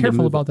you got to be working careful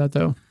move- about that,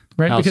 though,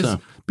 right? How Because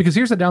so? because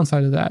here's the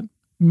downside of that.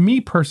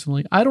 Me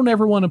personally, I don't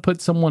ever want to put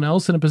someone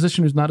else in a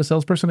position who's not a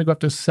salesperson to go have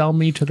to sell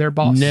me to their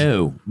boss.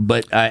 No,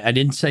 but I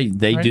didn't say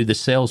they Right. do the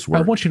sales I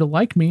work. want you to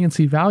like me and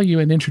see value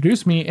and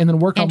introduce me, and then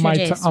work on my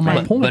Introduce,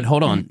 right. point. But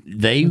hold on,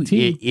 The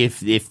team.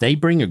 if they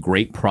bring a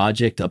great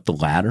project up the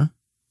ladder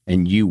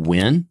and you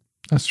win,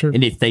 That's true.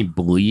 and if they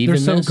believe They're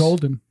in so this,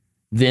 golden.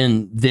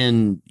 then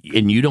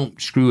and you don't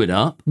screw it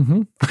up,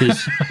 Mm-hmm.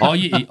 because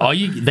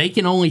they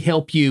can only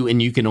help you and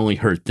you can only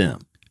hurt them.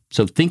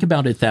 So think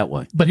about it that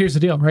way. But here's the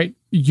deal, right?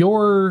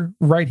 Your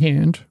right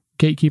hand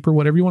gatekeeper,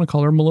 whatever you want to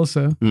call her,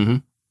 Melissa,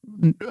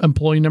 Mm-hmm.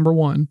 employee number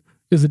one,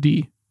 is a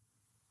D.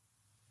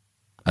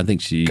 I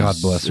think she's God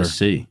bless her. a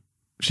C.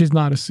 She's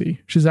not a C.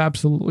 She's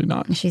absolutely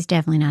not. She's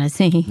definitely not a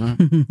C.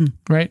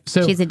 Right.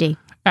 So She's a D.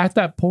 at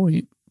that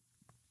point,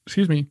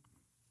 excuse me,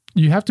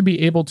 you have to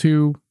be able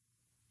to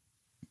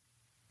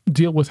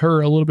deal with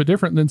her a little bit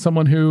different than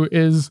someone who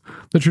is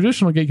the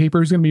traditional gatekeeper,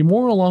 who's going to be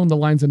more along the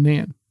lines of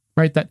Nan,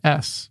 right? That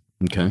S,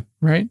 Okay.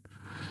 right?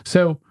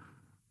 So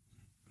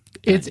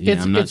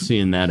I'm not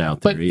seeing that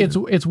out there but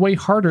either. it's way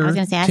harder I was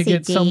going to say, I to see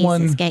get D's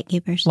someone as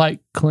gatekeepers. like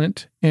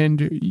Clint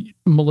and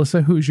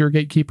Melissa, who's your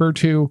gatekeeper,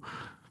 to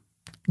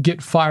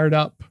get fired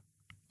up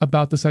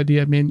about this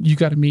idea. Man, you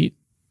got to meet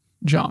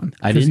John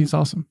because he's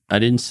awesome. I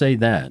didn't say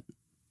that.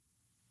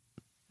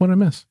 What did I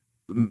miss?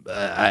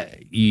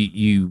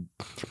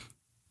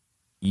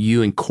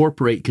 You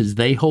incorporate, because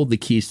they hold the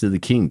keys to the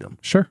kingdom,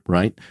 Sure.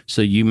 right?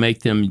 So you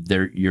make them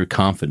your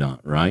confidant,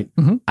 right?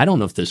 Mhm. I don't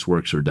know if this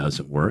works or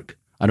doesn't work.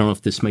 I don't know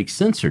if this makes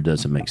sense or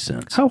doesn't make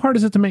sense. How hard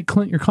is it to make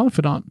Clint your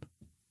confidant?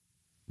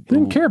 They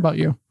didn't care about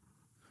you.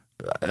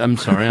 I'm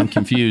sorry, I'm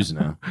confused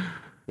now.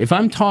 If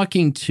I'm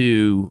talking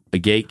to a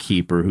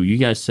gatekeeper who you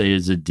guys say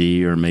is a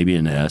D or maybe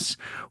an S,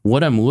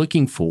 what I'm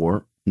looking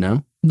for,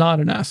 no?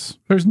 Not an S.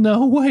 There's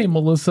no way,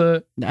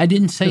 Melissa. I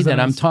didn't say Is that. an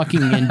I'm S.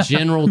 talking in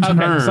general Okay,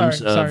 terms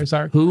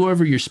sorry. of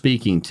whoever you're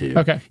speaking to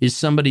Okay. is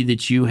somebody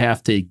that you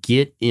have to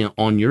get in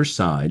on your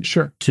side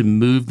Sure. to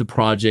move the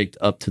project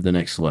up to the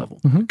next level.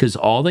 Because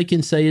all they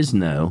can say is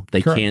no.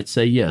 They Correct. can't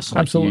say yes,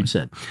 like Absolutely. you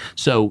said.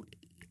 So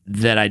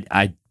that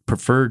I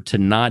prefer to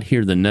not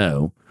hear the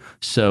no.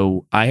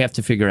 So I have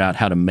to figure out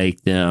how to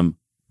make them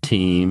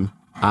team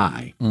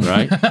I,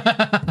 right?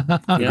 Yeah.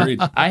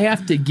 Agreed. I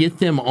have to get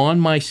them on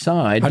my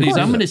side How do you because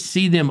do I'm that? going to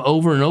see them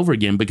over and over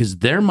again because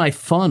they're my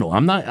funnel.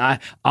 I'm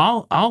not.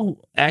 I'll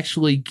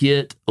actually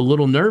get a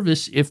little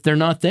nervous if they're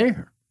not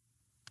there.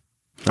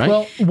 Right?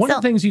 Well, one of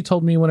So- the things you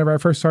told me whenever I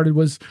first started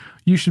was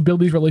you should build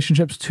these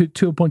relationships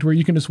to a point where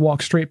you can just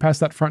walk straight past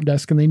that front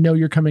desk and they know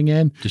you're coming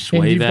in. Just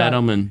and wave you've at got-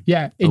 them and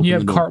Yeah, and open you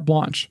have the door. carte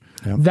blanche.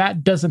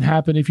 That doesn't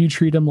happen if you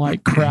treat them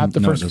like crap the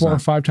No, it first does 4 or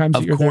not. 5 times that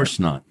Of you're course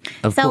not.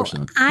 Of So course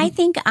not. I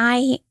think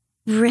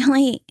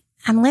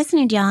I'm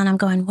listening to y'all and I'm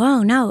going,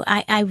 whoa, no,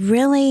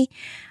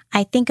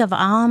 I think of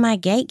all my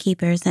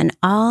gatekeepers and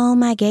all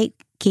my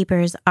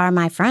gatekeepers are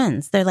my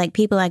friends. They're like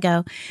people I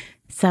go,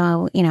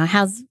 so,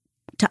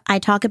 I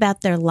talk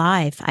about their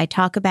life. I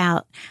talk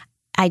about,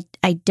 I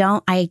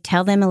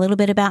tell them a little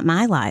bit about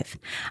my life.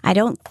 I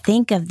don't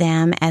think of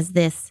them as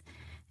this,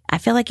 I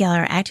feel like y'all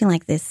are acting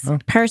like this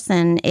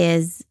person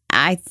is,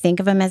 I think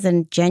of them as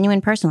a genuine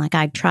person. Like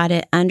I try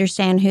to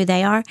understand who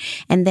they are.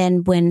 And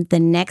then when the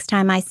next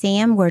time I see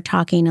them, we're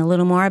talking a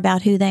little more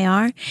about who they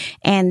are.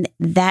 And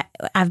that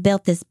I've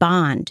built this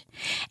bond.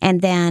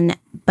 And then,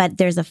 but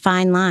there's a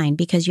fine line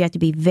because you have to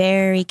be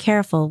very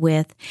careful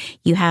with,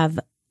 you have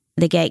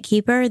the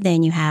gatekeeper,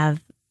 then you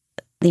have,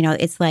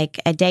 it's like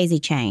a daisy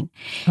chain.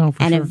 Oh,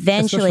 for And sure.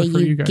 eventually Especially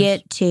for you guys.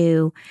 get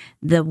to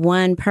the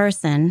one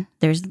person.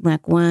 There's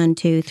like 1,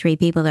 2, 3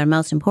 people that are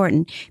most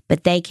important,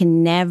 but they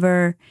can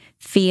never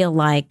feel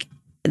like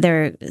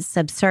they're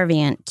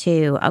subservient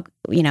to,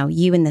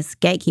 you and this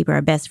gatekeeper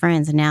are best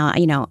friends. And now,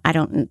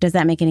 does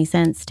that make any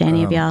sense to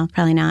any of y'all?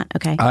 Probably not.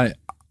 Okay. I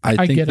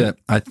think get that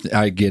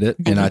I get it,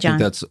 and you, I John.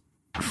 think that's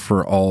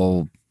for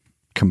all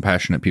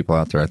compassionate people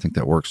out there. I think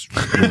that works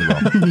really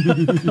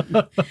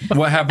well.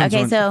 What happens?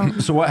 Okay,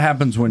 so what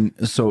happens when?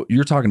 So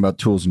you're talking about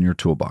tools in your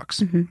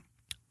toolbox. Mm-hmm.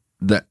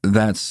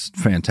 That's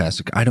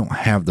fantastic. I don't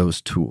have those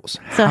tools.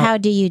 So how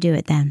do you do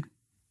it then?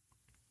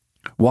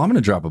 Well, I'm going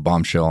to drop a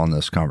bombshell on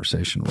this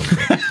conversation a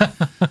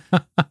little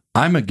bit.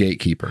 I'm a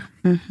gatekeeper.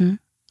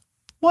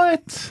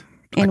 What?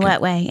 In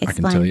what way? I can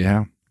Explain. tell you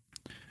how.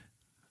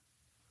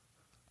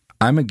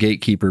 I'm a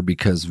gatekeeper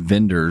because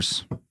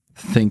vendors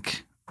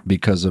think,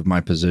 because of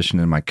my position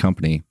in my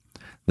company,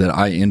 that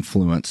I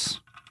influence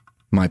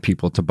my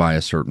people to buy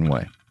a certain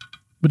way.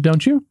 But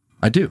don't you?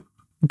 I do.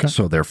 Okay.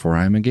 So therefore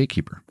I am a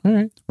gatekeeper, All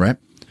right. right?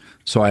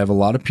 So I have a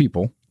lot of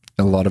people,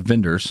 a lot of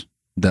vendors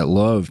that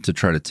love to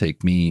try to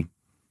take me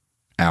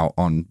out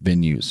on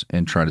venues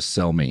and try to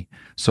sell me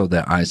so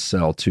that I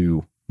sell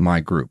to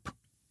my group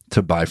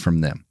to buy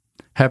from them.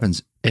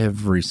 Happens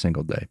every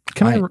single day.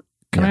 Can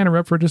I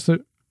interrupt for just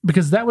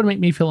because that would make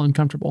me feel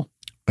uncomfortable.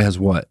 As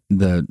what?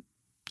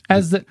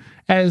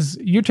 As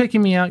you're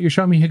taking me out, you're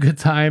showing me a good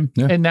time,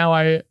 Yeah. and now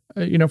I,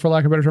 for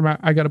lack of a better term,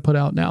 I got to put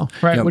out now,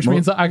 right? Yeah, Which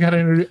means I got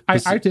to I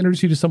have to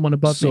introduce you to someone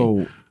above me.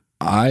 So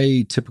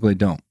I typically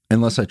don't,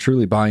 unless I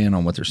truly buy in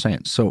on what they're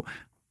saying. So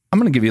I'm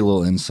going to give you a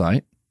little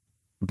insight,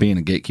 being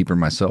a gatekeeper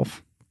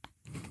myself,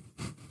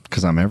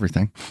 because I'm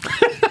everything.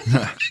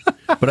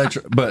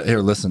 But here,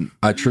 listen.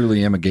 I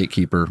truly am a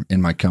gatekeeper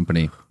in my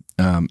company.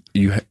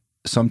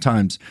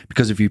 Sometimes,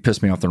 because if you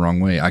piss me off the wrong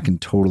way, I can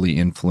totally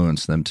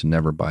influence them to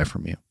never buy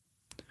from you.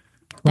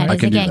 That I is a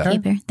can do that.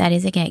 gatekeeper. That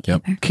is a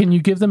gatekeeper. Can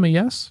you give them a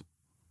yes?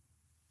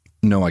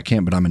 No, I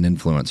can't. But I'm an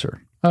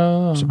influencer.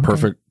 Oh, It's a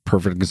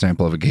perfect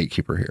example of a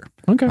gatekeeper here.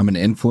 okay. I'm an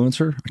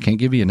influencer. I can't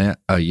give you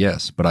a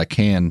yes, but I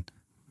can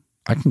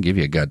give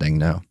you a goddamn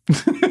no.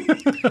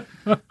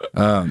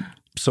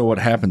 So what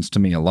happens to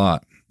me a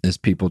lot is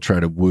people try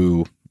to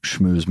woo,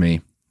 schmooze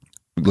me,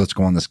 let's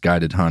go on this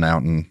guided hunt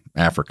out in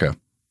Africa.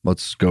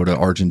 Let's go to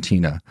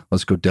Argentina.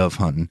 Let's go dove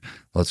hunting.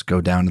 Let's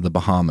go down to the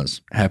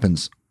Bahamas.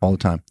 Happens all the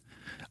time.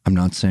 I'm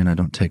not saying I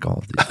don't take all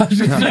of these.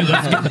 Dude,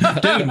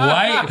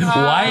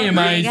 why am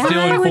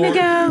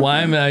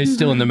I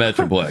still in the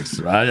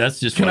Metroplex? That's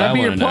just Can what I I be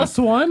want your to know. plus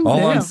one?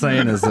 All I'm Damn.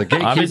 saying is the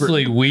gatekeeper.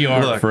 Obviously, we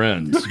are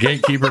friends.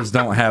 Gatekeepers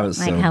don't have it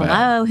Like, so bad.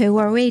 hello, who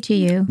are we to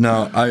you?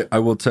 No, I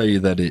will tell you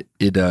that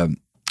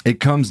it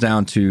comes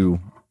down to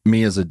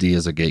me as a D,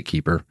 as a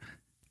gatekeeper.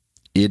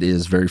 It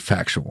is very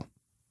factual.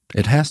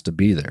 It has to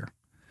be there.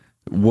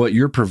 What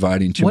you're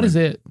providing to What me. is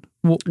it?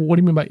 What do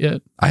you mean by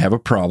it? I have a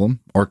problem.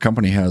 Our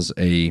company has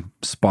a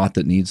spot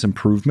that needs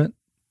improvement.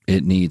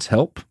 It needs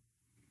help.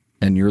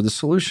 And you're the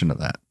solution to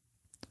that.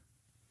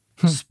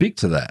 Speak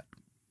to that.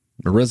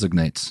 It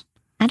resonates.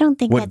 I don't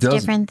think What that's doesn't-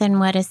 different than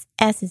what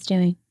S is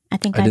doing. I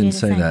think I I do didn't the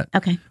say same. that.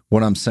 Okay.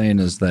 What I'm saying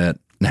is that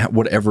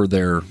whatever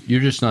their,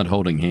 You're just not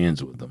holding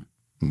hands with them.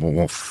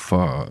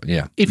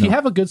 yeah. If No, you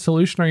have a good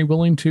solution, are you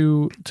willing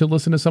to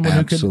listen to someone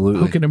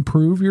Absolutely. who can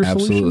improve your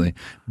solution? absolutely.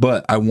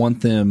 But I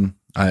want them,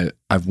 I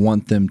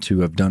want them to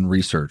have done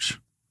research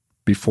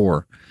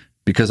before,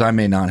 because I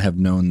may not have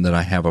known that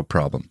I have a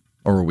problem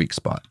or a weak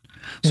spot.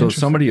 So if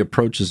somebody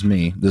approaches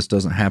me, this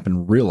doesn't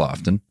happen real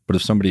often, but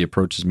if somebody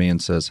approaches me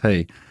and says,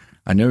 "Hey,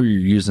 I know you're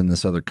using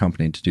this other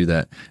company to do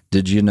that.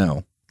 Did you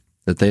know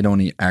that they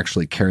don't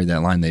actually carry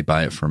that line? They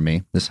buy it from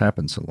me." This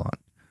happens a lot.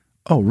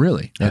 Oh,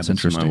 really? That's Happens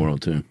interesting. in my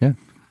world too.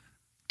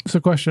 So,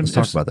 question: Let's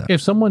talk about that.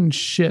 If someone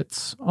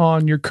shits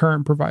on your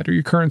current provider,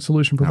 your current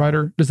solution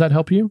provider, does that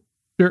help you,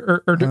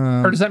 or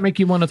does that make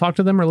you want to talk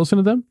to them or listen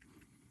to them?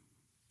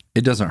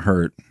 It doesn't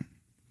hurt.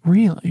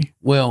 Really?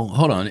 Well,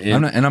 hold on.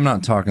 I'm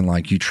not talking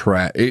like you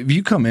trash. If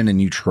you come in and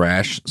you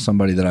trash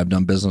somebody that I've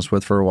done business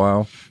with for a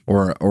while,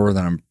 or that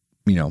I'm,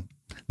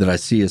 that I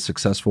see as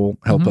successful,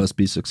 help us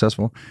be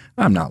successful,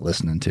 I'm not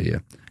listening to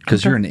you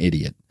because you're an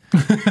idiot.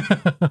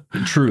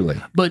 Truly.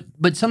 But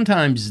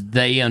sometimes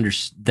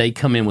they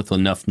come in with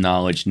enough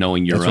knowledge,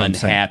 knowing you're That's what I'm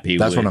saying. unhappy.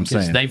 That's what with- I'm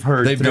 'cause saying. They've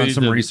heard. They've through done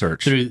some the-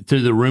 research. through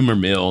the rumor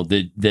mill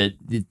that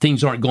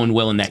things aren't going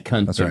well in that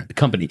That's right.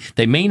 company.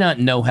 They may not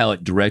know how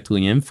it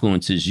directly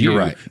influences you, You're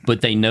right.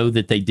 but they know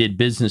that they did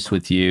business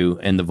with you,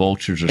 and the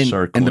vultures are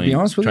circling. And to be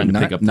honest with you, trying to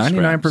pick up the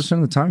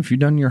 99% of the time, if you've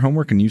done your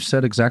homework and you've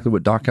said exactly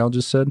what Doc Al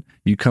just said,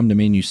 you come to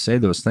me and you say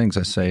those things.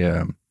 I say,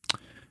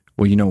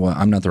 well, you know what?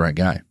 I'm not the right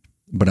guy,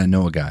 but I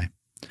know a guy.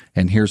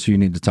 And here's who you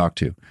need to talk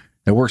to.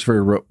 It works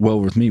very well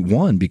with me.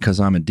 One, because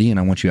I'm a D and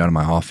I want you out of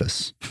my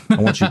office. I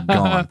want you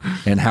gone.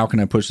 And how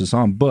can I push this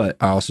on? But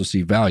I also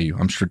see value.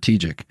 I'm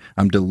strategic.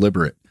 I'm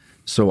deliberate.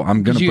 So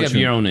I'm going to You put have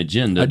your own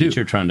agenda I do. that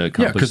you're trying to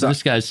accomplish. because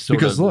This guy's sort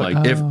because of look,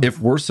 like if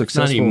we're not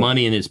successful, any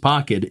money in his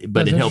pocket,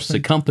 but That's it helps the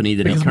interesting. company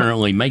that he Because-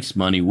 currently makes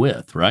money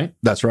with, right?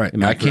 that's right.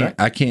 Am I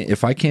I can't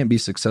if I can't be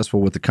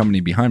successful with the company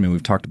behind me.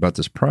 We've talked about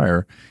this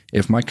prior.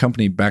 If my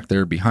company back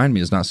there behind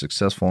me is not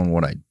successful in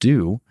what I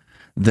do,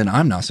 then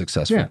I'm not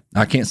successful. Yeah.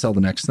 I can't sell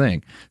the next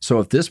thing. So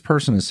if this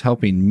person is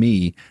helping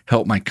me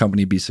help my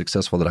company be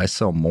successful, that I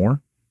sell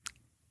more,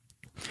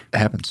 it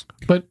happens.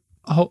 But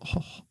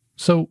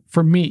so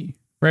for me,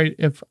 right?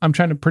 If I'm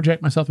trying to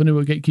project myself into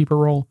a gatekeeper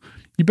role,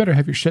 you better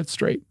have your shit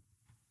straight,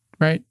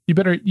 right? You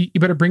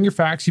better bring your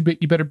facts. You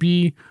better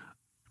be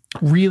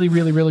really,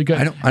 really, really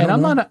good.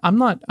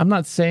 I'm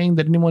not saying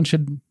that anyone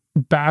should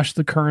bash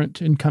the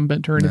current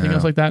incumbent or anything No.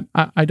 else like that.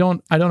 I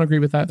don't agree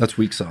with that. That's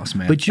weak sauce,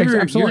 man. But you're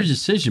a Absolutely.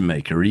 decision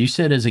maker. You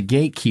said as a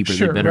gatekeeper,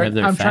 Sure, they better right. have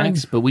their I'm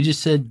facts. But we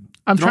just said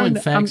throwing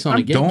facts on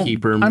a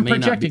gatekeeper I'm may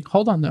projecting.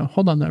 Hold on though,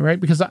 right?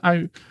 Because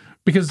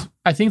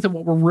I think that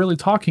what we're really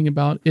talking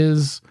about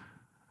is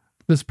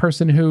this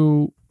person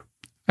who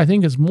I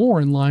think is more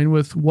in line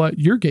with what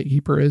your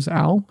gatekeeper is,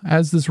 Al,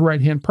 as this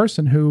right hand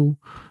person who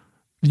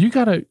you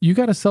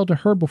gotta sell to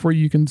her before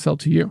you can sell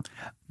to you.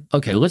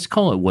 Okay, let's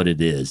call it what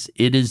it is.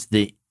 It is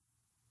the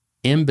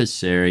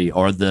emissary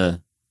or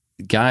the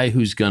guy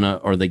who's gonna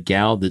or the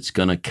gal that's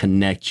gonna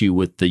connect you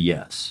with the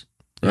yes,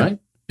 right?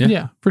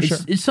 Yeah, for sure.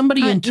 It's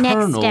somebody Next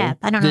internal. step.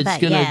 I don't know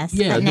that's about gonna, yes,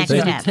 yeah, but that's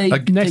next gonna step.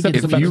 take Next step it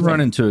is if the you best run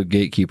thing. into a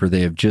gatekeeper,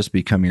 they have just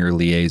become your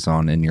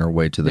liaison in your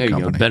way to the there you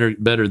company. go.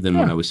 Better than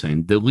what I was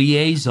saying. The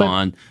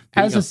liaison.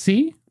 As a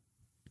C,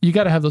 you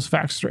got to have those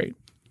facts straight,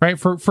 right?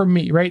 For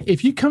me, right?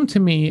 If you come to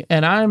me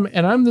and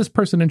I'm this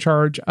person in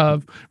charge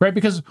of, right?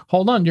 Because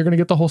hold on, you're going to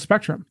get the whole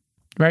spectrum,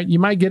 right? You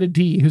might get a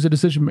D who's a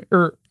decision,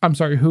 or I'm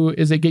sorry, who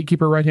is a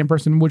gatekeeper right hand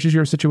person, which is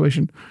your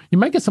situation. You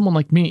might get someone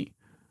like me,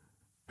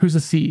 who's a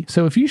C.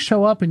 So if you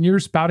show up and you're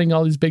spouting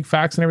all these big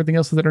facts and everything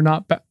else that are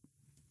not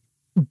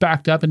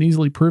backed up and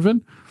easily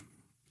proven,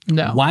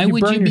 no. Why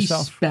would burn you be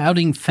yourself.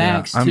 spouting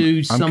facts I'm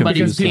to somebody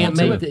who confused. can't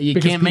People make do it. you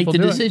Because can't make people the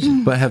do it.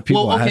 decision? But have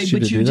people Well, okay, asked you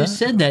but to you do just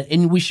that? said that,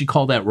 and we should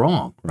call that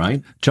wrong,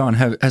 right? John,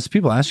 has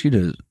people asked you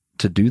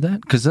to do that?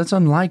 Because that's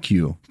unlike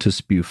you to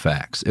spew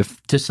facts.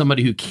 If To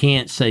somebody who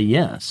can't say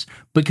yes,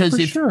 because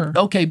For if sure.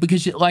 okay,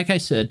 because like I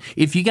said,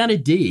 if you got a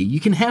D, you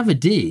can have a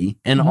D,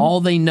 and Mm-hmm.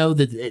 all they know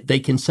that they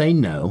can say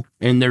no,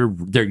 and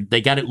they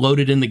got it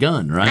loaded in the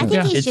gun, right? I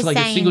think he's It's just like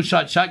a saying- single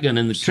shot shotgun,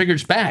 and the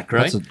trigger's back,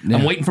 right? That's a- yeah.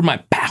 I'm waiting for my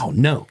pow.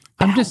 No,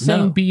 I'm just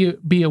saying,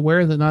 be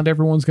aware that not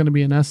everyone's going to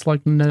be an S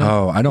like Nanette.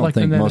 Oh, I don't like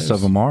think Nanette most is.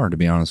 of them are, to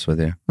be honest with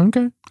you.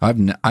 Okay. What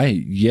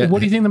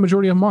do you think the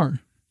majority of them are?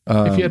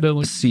 If you had to,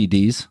 like,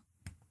 CDs.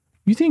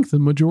 you think the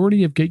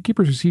majority of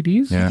gatekeepers are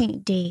CDs? Yeah. I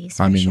think D's.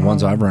 I for mean, sure. the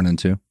ones I've run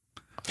into,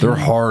 they're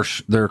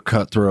harsh, they're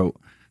cutthroat.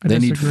 They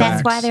need disagree. facts.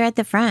 That's why they're at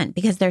the front,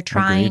 because they're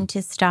trying Agreed.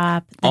 to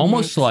stop. the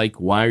Almost next- like,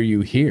 why are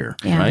you here?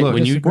 Yeah. Right? Look,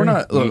 When you we're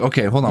not. Look,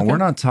 okay, hold on. Okay. We're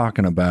not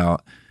talking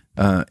about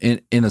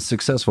in a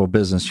successful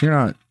business. You're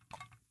not.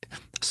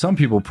 Some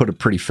people put a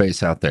pretty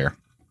face out there.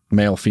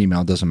 Male,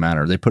 female, doesn't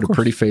matter. They put a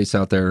pretty face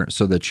out there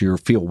so that you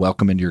feel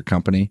welcome into your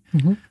company.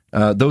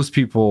 Those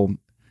people.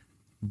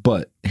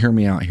 But hear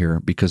me out here,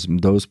 because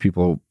those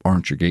people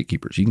aren't your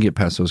gatekeepers. You can get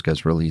past those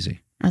guys real easy.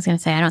 I was going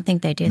to say, I don't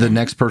think they do The that.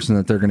 next person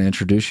that they're going to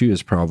introduce you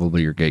is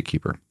probably your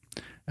gatekeeper.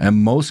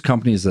 And most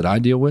companies that I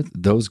deal with,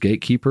 those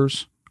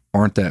gatekeepers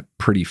aren't that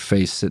pretty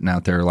face sitting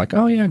out there like,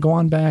 oh yeah, go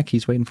on back.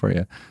 He's waiting for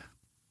you.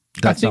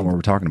 That's not what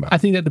we're talking about. I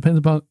think that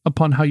depends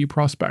upon how you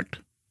prospect.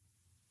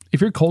 If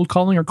you're cold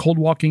calling or cold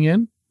walking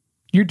in,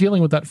 you're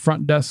dealing with that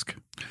front desk.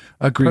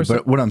 Agreed. person.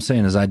 But what I'm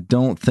saying is I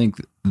don't think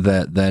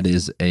that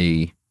is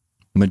a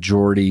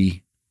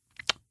majority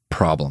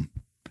problem,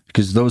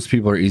 because those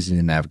people are easy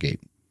to navigate.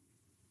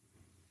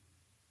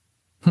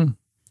 Okay,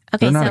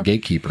 They're not so a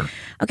gatekeeper.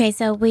 okay,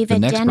 so we've The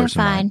next person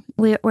identified.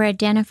 We're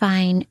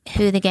identifying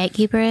who the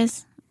gatekeeper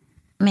is.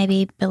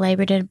 Maybe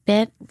belabored it a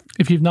bit,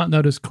 If you've not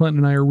noticed, Clint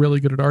and I are really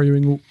good at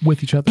arguing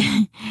with each other.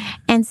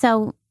 and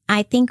so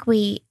I think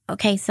we.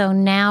 Okay, so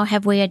now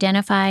have we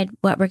identified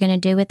what we're going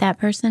to do with that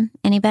person?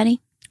 Anybody?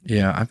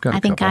 Yeah, I've got. I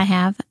think I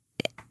have.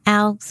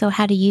 Al, so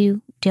how do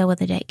you deal with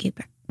a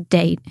gatekeeper?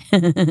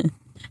 Gatekeeper.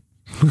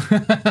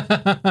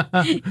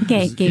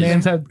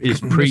 Dan's had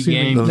Is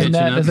pregame catching Nanette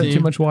up has to had you? too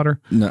much water.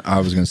 No, I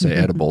was going to say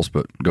edibles,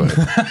 but go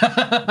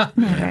ahead.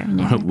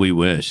 Never. We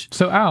wish.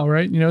 So Al,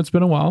 right? You know, it's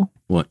been a while,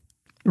 What?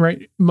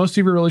 right? Most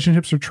of your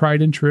relationships are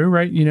tried and true,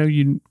 right? You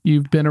know,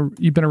 you've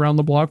been around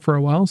the block for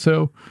a while,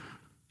 so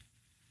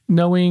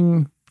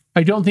knowing.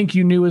 I don't think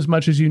you knew as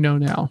much as you know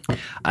now.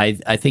 I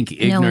think one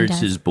ignorance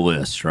does. is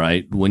bliss,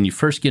 right? When you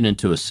first get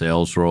into a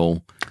sales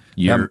role,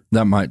 you're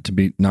That might, to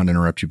be not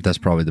interrupt you, but that's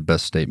probably the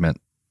best statement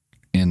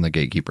in the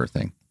gatekeeper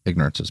thing.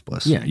 Ignorance is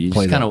bliss. yeah, you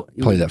play just that, kind of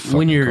play that fucking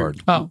when you're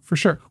card. Oh, for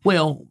sure.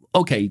 well,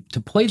 okay, to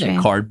play that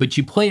True. card, but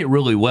you play it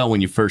really well when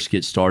you first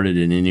get started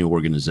in any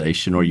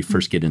organization or you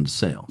first get into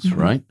sales,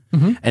 right?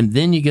 And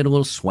then you get a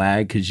little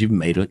swag because you've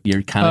made it.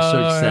 You're kind of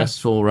Yeah.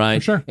 successful, right?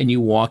 For sure. And you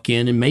walk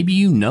in, and maybe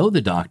you know the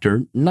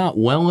doctor not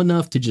well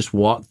enough to just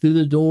walk through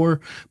the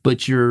door,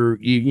 but you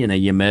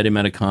met him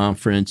at a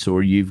conference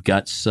or you've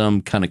got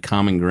some kind of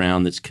common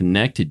ground that's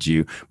connected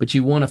you, but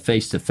you want a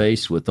face to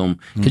face with them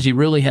because you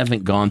really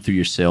haven't gone through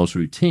your sales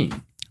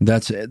routine.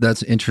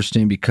 That's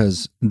interesting,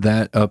 because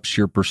that ups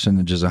your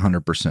percentages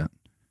 100%.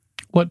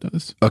 What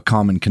does? A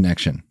common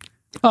connection.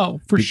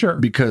 Oh, for sure.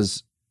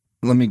 Because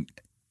I'm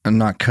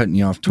not cutting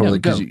you off totally,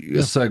 go. because you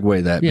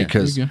segue that, Yeah,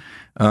 because there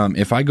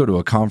if I go to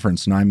a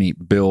conference and I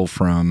meet Bill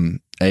from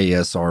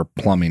ASR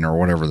Plumbing or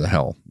whatever the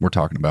hell we're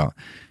talking about,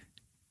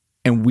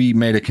 and we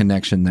made a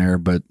connection there,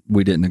 but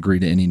we didn't agree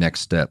to any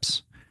next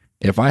steps.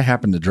 If I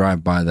happen to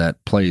drive by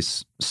that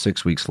place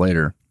 6 weeks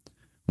later,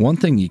 one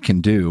thing you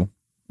can do,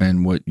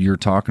 and what you're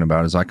talking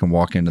about, is I can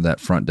walk into that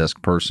front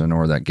desk person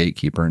or that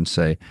gatekeeper and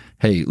say,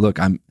 hey, look,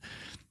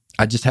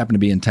 I just happen to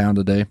be in town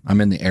today.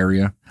 I'm in the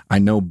area. I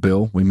know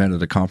Bill. We met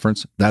at a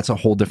conference. That's a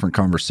whole different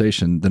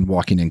conversation than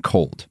walking in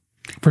cold.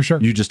 For sure.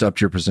 You just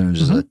upped your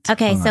percentages.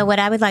 Okay, so what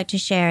I would like to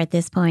share at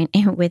this point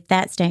with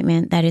that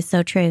statement, that is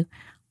so true.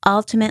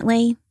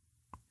 Ultimately,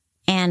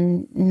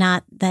 and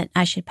not that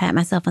I should pat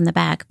myself on the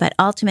back, but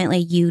ultimately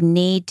you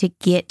need to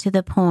get to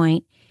the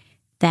point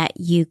that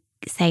you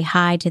say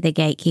hi to the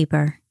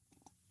gatekeeper.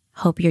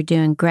 Hope you're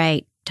doing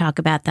great. Talk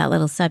about that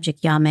little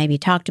subject y'all maybe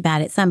talked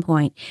about at some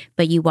point,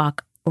 but you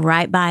walk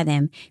right by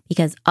them,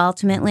 because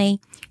ultimately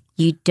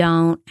you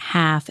don't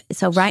have.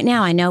 So right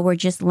now I know we're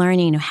just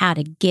learning how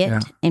to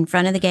get in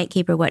front of the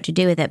gatekeeper, what to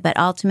do with it, but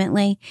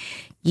ultimately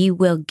you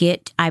will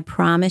get, I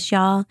promise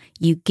y'all,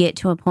 you get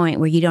to a point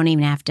where you don't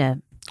even have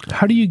to.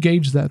 How do you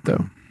gauge that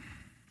though?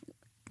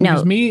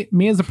 Because me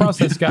as a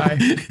process guy,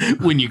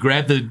 When you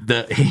grab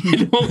the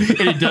handle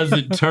and it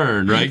doesn't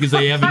turn, right? Because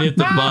they haven't hit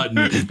the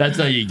button. That's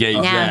how you gauge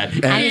No, that.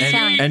 I'm just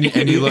telling you.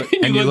 And you look,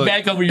 You look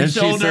back over your and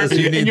shoulder She says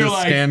you and need you're the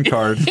like- scan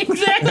card.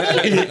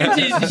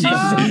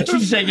 Exactly.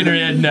 She's shaking her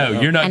head. No,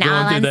 you're not And going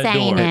all through I'm that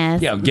saying door.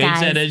 is, Yeah, gauge guys,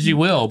 that as you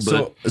will.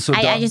 But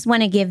I just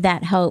want to give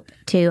that hope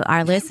to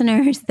our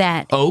listeners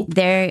that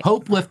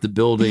Hope left the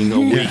building a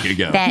week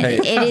ago. that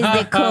it is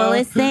the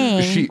coolest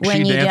thing She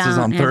when you dances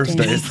don't on have to.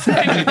 Thursdays.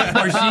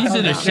 Or she's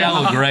in a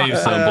shallow grave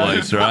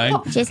someplace, right?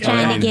 Just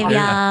trying to give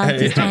y'all.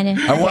 Just trying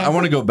to. I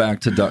want to go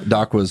back to Doc.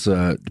 Doc was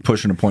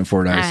pushing a point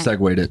forward. I All right.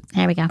 segued it.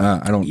 There we go.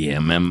 I don't. Yeah,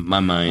 man, my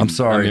mind. I'm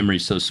sorry. My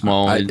memory's so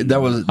small.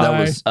 That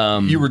was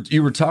Um, you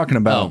were talking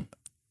about.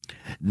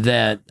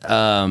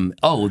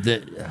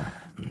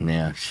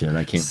 Yeah, shit,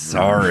 I can't.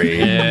 Sorry.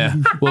 Yeah,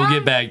 we'll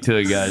get back to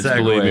it, guys.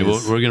 Believe me,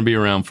 Segues. we're going to be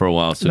around for a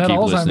while, so that keep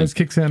Alzheimer's listening.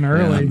 kicks in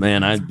early.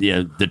 Man,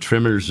 the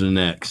trimmers are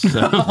next.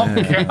 So.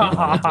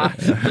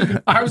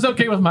 God. I was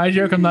okay with my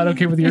joke. I'm not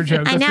okay with your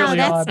joke. I That's know, really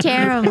that's odd.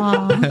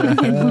 terrible.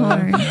 Good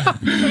Lord.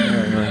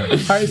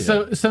 All right,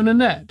 so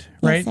Nanette,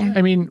 right? sir.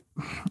 I mean,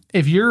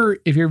 if you're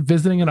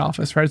visiting an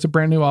office, right? It's a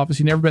brand new office.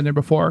 You've never been there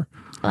before.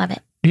 Love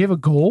it. Do you have a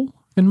goal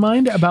in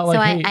mind about like?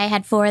 So hey, I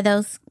had 4 of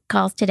those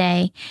calls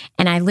today,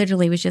 and I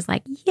literally was just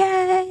like,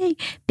 yay,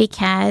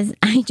 because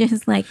I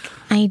just like,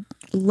 I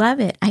love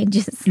it. I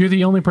just, you're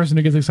the only person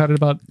who gets excited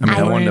about. I mean,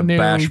 I wanted to brand new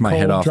bash my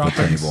head cold off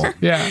the droppings. table.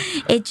 Yeah,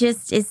 it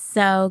just is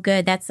so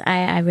good.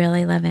 I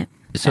really love it.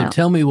 So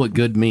tell me what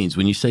good means.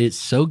 When you say it's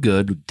so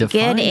good,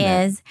 define Good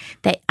that. is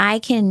that I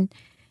can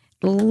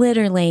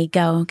literally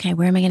go, okay,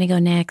 where am I going to go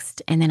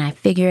next? And then I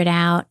figure it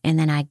out. And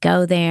then I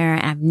go there.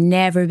 I've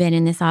never been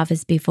in this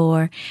office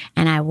before.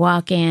 And I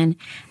walk in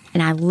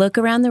and I look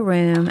around the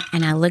room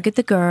and I look at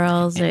the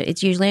girls.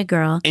 It's usually a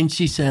girl. And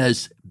she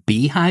says,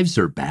 beehives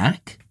are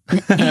back?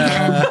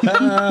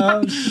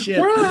 Oh, shit.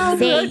 where did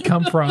See? that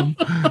come from?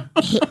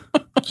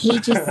 He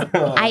just,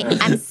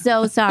 I'm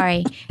so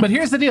sorry. But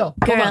here's the deal,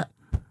 Hold Girl, on.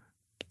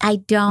 I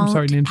don't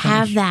sorry, didn't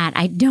have finish. that.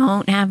 I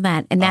don't have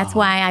that. And that's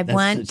why I That's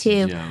want such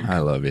a to, joke. I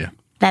love you.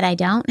 that I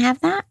don't have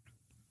that.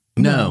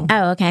 No.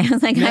 Oh, okay. I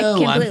was like, I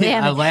completely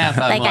have I it. laugh.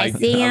 I'm Like, I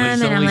see I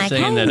was him and I'm only like,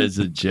 saying hey. that as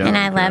a joke. And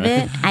I love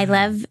right?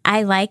 it.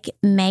 I like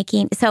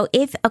making. So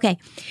okay,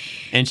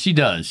 And she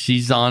does.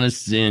 She's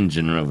honest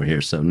engine over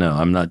here. So no,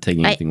 I'm not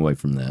taking anything away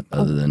from that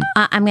other than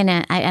I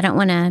don't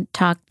want to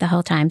talk the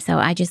whole time. So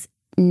I just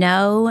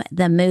know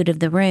the mood of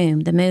the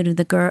room, the mood of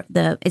the girl.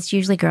 It's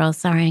usually girls.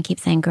 Sorry, I keep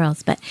saying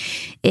girls, but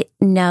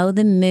know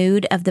the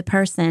mood of the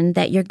person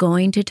that you're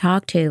going to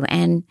talk to.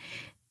 And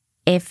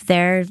if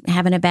they're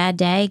having a bad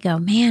day, go,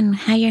 man,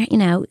 how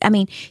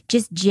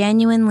just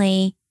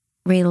genuinely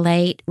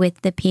relate with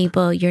the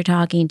people you're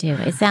talking to.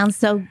 It sounds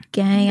so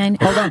gay. I know.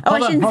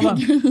 Hold on.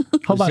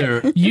 Is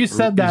there- You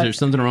said Is that. there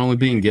something wrong with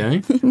being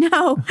gay?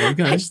 No,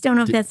 Okay. I just don't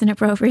know if that's an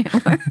appropriate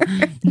word.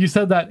 You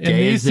said that. And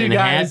Gay these as two in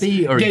guys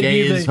happy or gave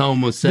gay you as the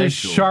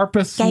homosexual?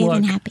 sharpest Gay look.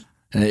 and happy.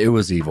 It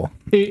was evil.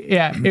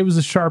 It was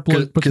a sharp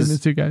look between the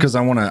two guys. Because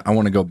I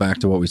want to go back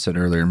to what we said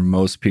earlier.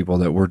 Most people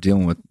that we're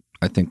dealing with,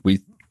 I think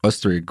us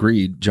 3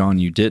 agreed. John,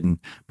 you didn't,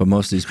 but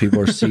most of these people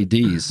are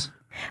CDs.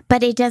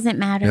 But it doesn't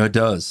matter. No, it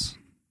does.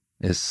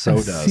 It so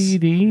A does.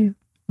 CD.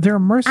 They're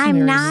mercenaries.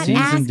 I'm not C's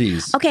ask- and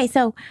D's. Okay,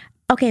 so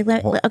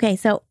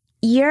so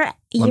you're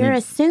me-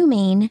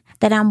 assuming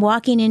that I'm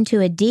walking into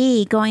a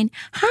D going,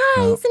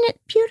 "Hi, No. isn't it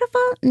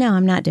beautiful?" No,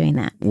 I'm not doing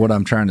that. What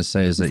I'm trying to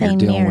say is that Say you're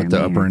dealing mirror, with the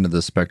mirror. upper end of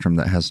the spectrum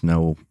that has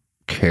no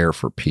care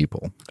for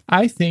people.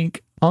 I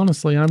think,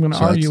 honestly, and I'm going to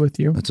So argue with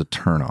you. It's a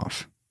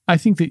turnoff. I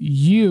think that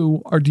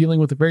you are dealing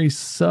with a very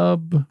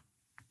sub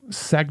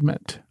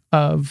segment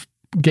of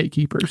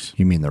gatekeepers.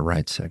 You mean the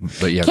right segment?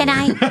 But yeah, Can go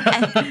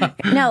ahead.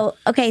 I? No.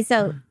 Okay,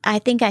 so I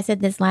think I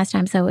said this last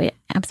time, so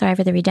I'm sorry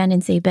for the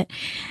redundancy, but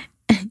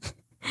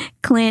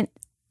Clint,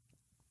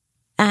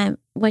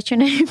 what's your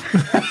name?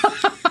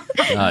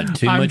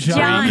 Too I'm much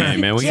John. free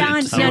game, man. We John,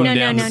 gotta tone no,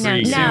 down no, the no,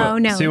 free no,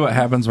 game. no. See what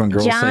happens when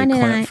girls John say and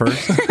Clint I-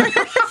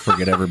 first?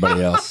 Forget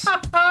everybody else.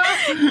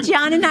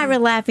 John and I were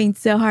laughing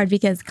so hard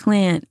because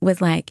Clint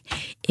was like,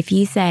 if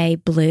you say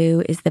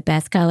blue is the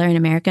best color in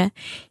America,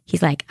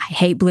 he's like, I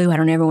hate blue. I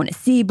don't ever want to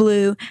see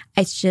blue.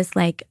 It's just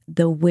like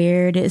the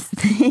weirdest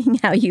thing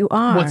how you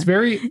are. What's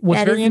very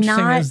That is interesting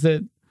not- is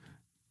that,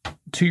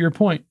 to your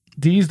point,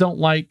 D's don't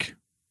like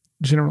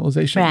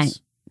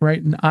generalizations,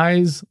 right? And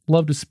I's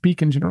love to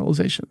speak in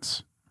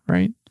generalizations,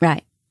 right?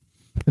 right.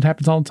 It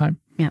happens all the time.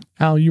 Yeah.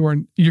 Al, you're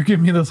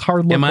giving me this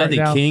hard look Am I right the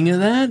now. king of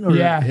that? Or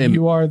Yeah, am-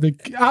 you are the.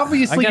 I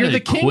Obviously, gotta you're the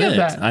king quit. of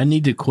that. I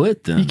need to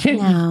quit then. You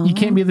can't. No. You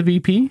can't be the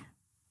VP,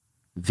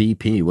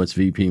 VP. What's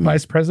VP mean?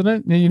 vice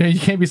president. You know, you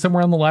can't be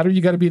somewhere on the ladder.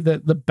 You got to be the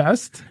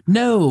best.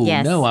 No,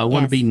 Yes, no. I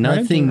want to yes. be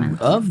nothing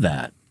Right. of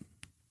that.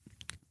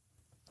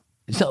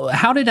 So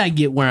how did I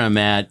get where I'm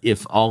at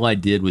if all I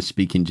did was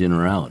speak in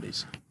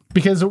generalities?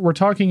 Because we're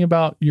talking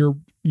about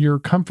your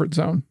comfort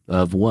zone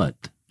Of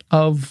what?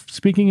 of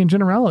speaking in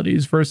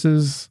generalities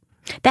versus.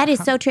 That is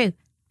so true.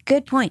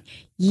 Good point.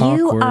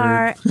 You Awkward.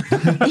 are.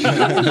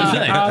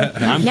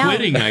 I'm No.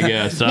 quitting, I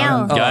guess.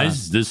 No.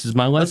 Guys, this is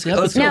my last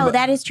episode. No,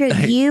 that is true.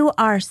 You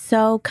are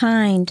so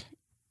kind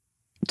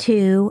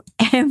to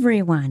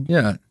everyone.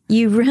 Yeah.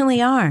 You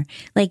really are.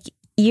 Like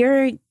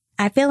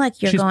I feel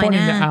like you're She's going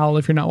pointing to Al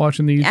if you're not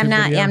watching the YouTube I'm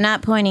not. video. I'm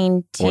not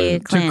pointing to To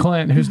Clint.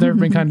 Clint, who's never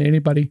been kind to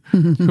anybody,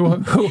 who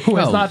has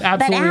Oh. not But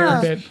absolutely Al,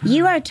 earned it.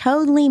 you are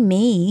totally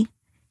me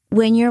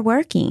when you're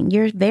working.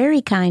 You're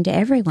very kind to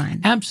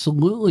everyone,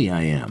 Absolutely,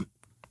 I am.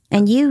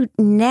 and you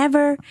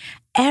never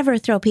ever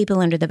throw people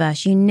under the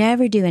bus. You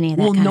never do any of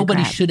that. Well, kind nobody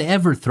of crap. should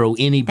ever throw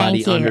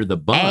anybody Thank you. under the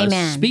bus.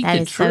 Amen. Speak That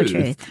the is so truth.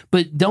 truth.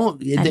 But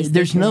don't, is the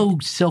there's no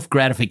self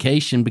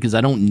gratification because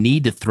I don't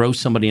need to throw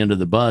somebody under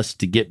the bus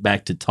to get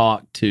back to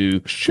talk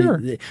to.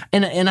 Sure.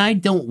 And I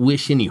don't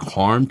wish any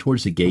harm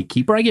towards the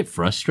gatekeeper. I get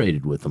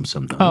frustrated with them Oh,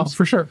 sometimes.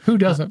 for sure. Who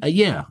doesn't?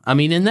 Yeah. I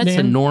mean, and that's a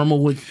Dan?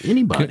 normal with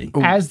anybody.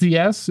 As the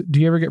S, do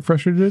you ever get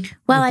frustrated?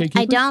 Well, with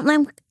I gatekeepers? don't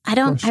like.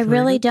 I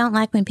really don't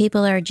like when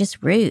people are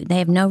just rude. They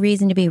have no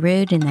reason to be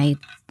rude, and they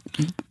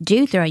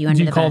do throw you under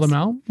Do you the call bus. them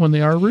out when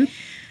they are rude?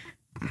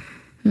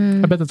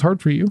 I bet that's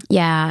hard for you.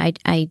 Yeah,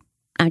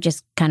 I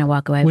just kind of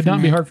walk away. Would from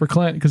not be that. hard for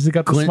Clint because he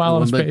got the smile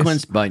on his but face.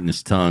 Clint's biting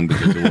his tongue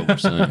because of what we're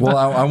saying. Well,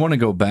 I want to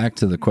go back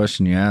to the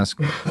question you asked,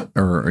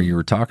 or you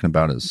were talking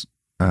about is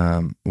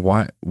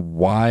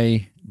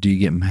why do you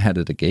get mad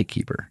at a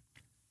gatekeeper?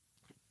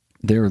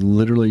 They're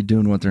literally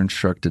doing what they're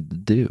instructed to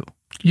do.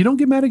 You don't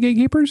get mad at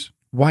gatekeepers,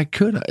 Why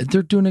could I?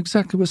 They're doing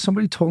exactly what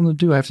somebody told them to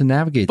do. I have to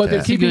navigate but they're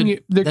that. keeping you.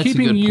 They're that's a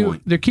keeping good you.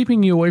 point. They're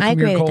keeping you away I from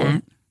your agree with goal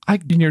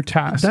that. in your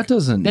task. That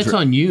doesn't. That's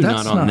on you,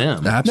 that's not on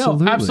them.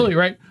 Absolutely. No, absolutely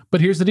right.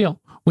 But here's the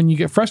deal: when you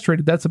get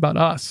frustrated, that's about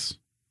us.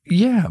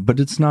 Yeah,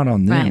 but it's not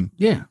on them. Right.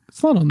 Yeah.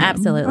 It's not on them.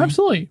 Absolutely.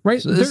 Absolutely.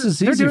 Right. So this is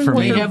They're easy doing for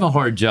what me. They they're- have a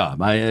hard job.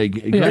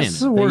 Granted,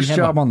 It's the worst they have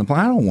job on the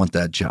planet. I don't want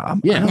that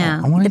job. Yeah. I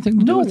don't No. want anything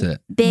to do No. with it.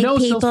 Big No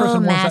people salesperson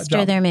wants that master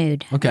job. their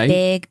mood. Okay.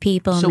 Big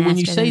people. So when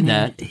you master say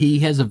their mood. that, he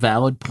has a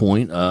valid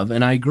point of,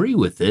 and I agree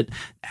with it.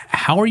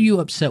 How are you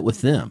upset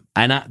with them?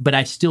 But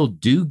I still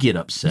do get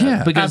upset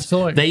Yeah, because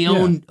absolutely. they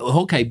own.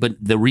 Okay, but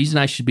the reason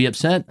I should be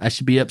upset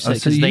So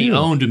because they you.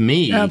 owned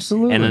me,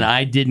 Absolutely. and then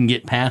I didn't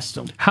get past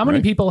them. How many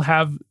right? people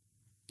have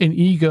an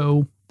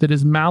ego that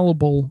is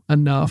malleable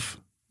enough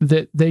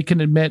that they can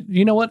admit,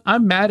 you know what,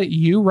 I'm mad at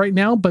you right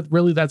now, but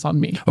really that's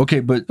on me. Okay,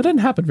 but That doesn't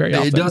happen very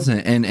often. it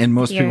doesn't, and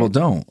most You're- people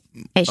don't.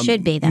 It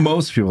should be though.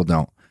 Most people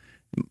don't.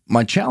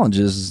 My challenge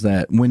is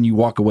that when you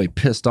walk away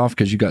pissed off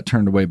because you got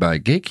turned away by a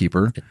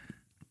gatekeeper,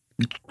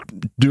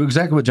 do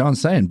exactly what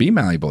John's saying. Be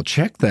malleable.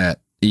 Check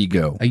that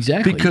ego.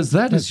 Exactly. Because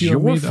that That's is you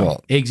and your me, though.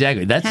 fault.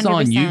 Exactly. That's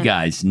on you 100%.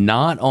 guys,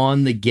 not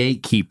on the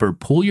gatekeeper.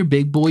 Pull your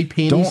big boy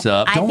panties Don't-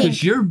 up I because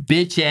think- your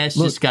bitch ass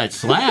just got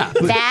slapped.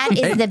 That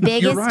is the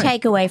biggest right.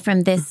 takeaway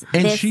from this.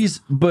 And this,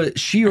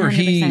 she or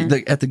he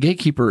 100%. at the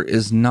gatekeeper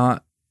is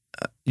not.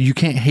 You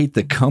can't hate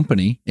the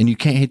company, and you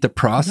can't hate the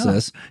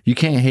process. You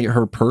can't hate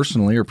her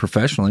personally or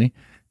professionally.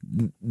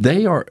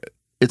 They are.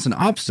 It's an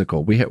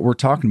obstacle. We're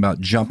talking about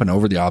jumping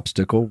over the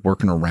obstacle,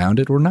 working around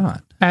it, or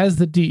not. As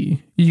the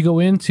D, you go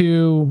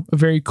into a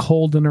very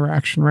cold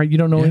interaction, right? You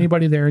don't know Yeah.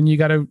 anybody there, and you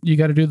gotta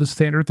do the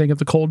standard thing of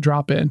the cold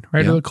drop in,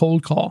 right? Yeah. Or the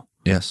cold call.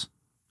 Yes.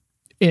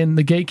 And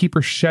the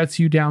gatekeeper shuts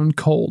you down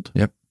cold.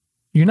 Yep.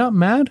 You're not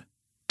mad.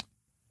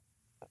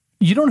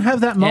 You don't have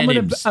that moment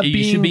And of you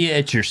being should be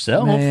at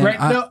yourself. Man, right.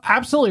 No,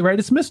 absolutely right.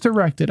 It's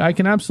misdirected. I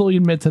can absolutely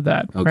admit to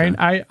that. Okay.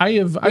 Right. I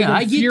Yeah,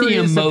 I get the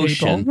furious at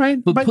emotion, people,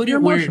 right? but put you're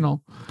it where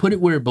emotional. put it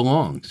where it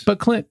belongs. But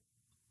Clint,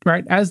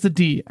 right, as the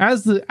D,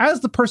 as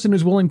the person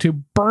who's willing to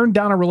burn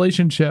down a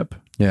relationship,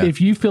 Yeah. if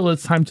you feel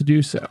it's time to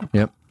do so,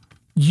 Yep.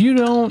 you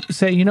don't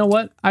say, you know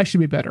what, I should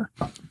be better.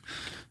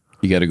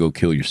 You got to go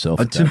kill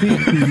yourself. To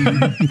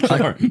be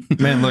Sorry.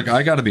 man, look,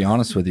 I got to be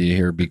honest with you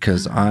here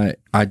because I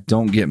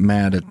don't get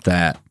mad at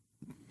that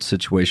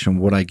situation.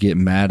 What I get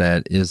mad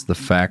at is the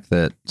fact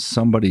that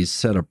somebody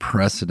set a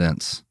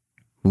precedence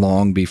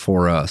long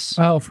before us.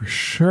 Oh, for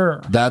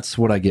sure. That's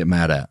what I get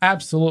mad at.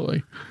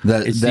 Absolutely.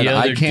 That It's that the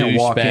other I can't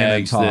walk in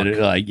and douchebags talk. that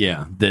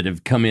are, that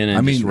have come in and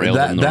I mean, just railed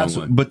in the that's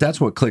wrong way. but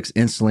that's what clicks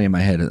instantly in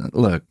my head.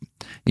 Look,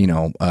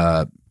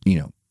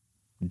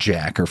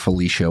 Jack or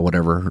Felicia,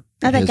 whatever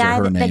Oh, the his or guy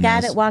her that name the guy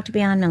is. that walked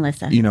beyond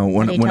Melissa.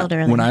 When that he told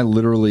earlier. when I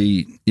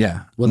literally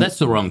Well, that's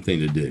the wrong thing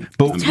to do.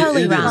 But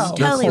Totally it is. wrong. That's-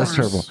 Totally that's wrong.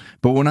 terrible.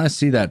 But when I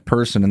see that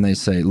person and they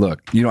say,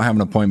 "Look, you don't have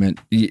an appointment.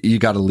 You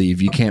got to leave.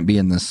 You can't be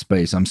in this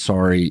space. I'm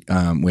sorry.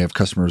 We have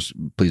customers.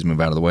 Please move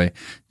out of the way."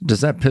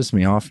 Does that piss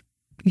me off?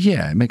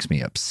 Yeah, it makes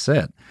me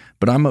upset.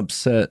 But I'm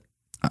upset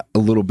a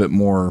little bit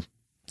more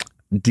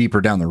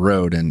deeper down the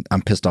road, and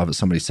I'm pissed off that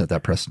somebody set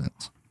that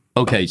precedence.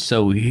 Okay,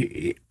 so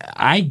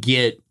I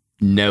get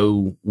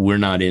no, we're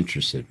not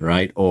interested,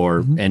 right?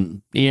 Or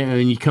and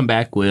you come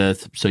back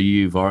with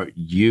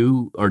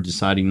you are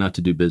deciding not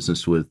to do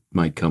business with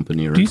my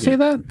company. Or Do you say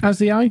that as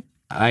the I?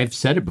 I've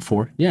said it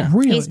before. Yeah.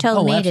 Really? He's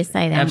told me to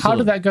say that. absolutely. How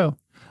did that go?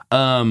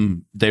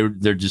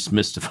 They're just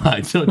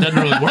mystified, so it doesn't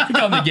really work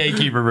on the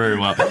gatekeeper very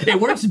well.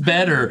 It works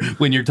better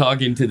when you're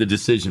talking to the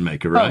decision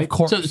maker, right? of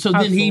course. So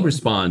then he Absolutely.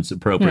 responds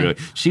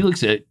appropriately. She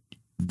looks at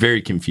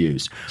very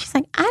confused. She's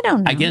like, I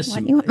don't know. I guess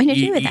What do you want me to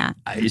do with that?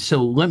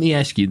 So let me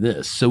ask you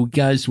this. So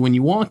guys, when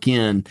you walk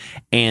in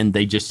and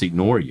they just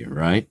ignore you,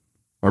 right?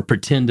 Or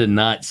pretend to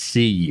not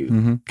see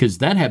you, because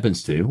that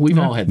happens too. We've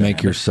all had that. Make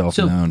happen. yourself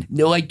so, known.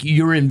 like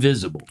you're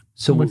invisible.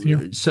 So, with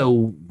you.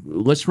 so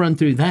let's run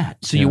through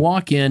that. So you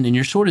walk in and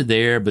you're sort of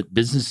there, but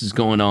business is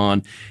going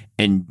on,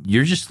 and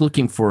you're just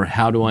looking for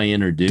how do I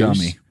introduce?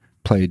 Dummy,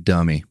 play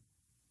dummy.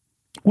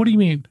 What do you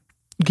mean?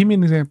 Give me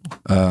an example.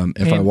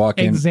 If I walk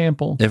in,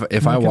 example.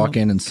 if I walk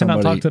in and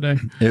Cannot somebody, talk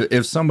today.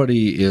 if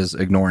somebody is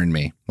ignoring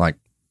me, like,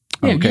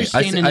 Yeah, okay, you're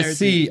standing I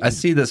there-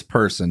 see this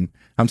person.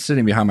 I'm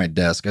sitting behind my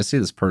desk. I see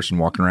this person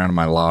walking around in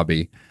my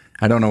lobby.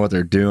 I don't know what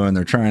they're doing.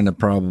 They're trying to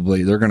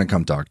they're going to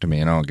come talk to me.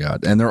 And oh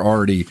God, and they're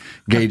already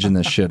gauging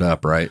this shit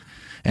up, right?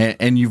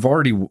 And you've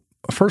already,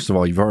 first of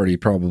all, you've already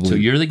probably. So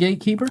you're the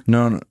gatekeeper?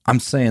 No, I'm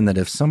saying that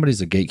if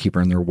somebody's a gatekeeper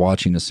and they're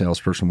watching a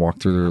salesperson walk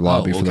through their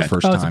lobby for the okay.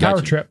 first Oh, it's a time,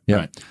 power trip. yeah.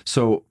 Right.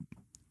 So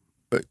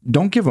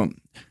don't give them.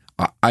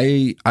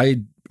 I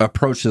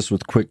approach this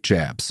with quick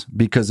jabs,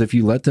 because if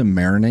you let them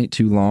marinate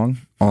too long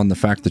on the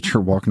fact that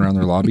you're walking around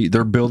their lobby,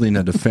 they're building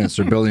a defense.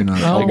 They're building a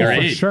Oh, for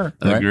Agreed. sure.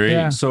 Right? Agreed.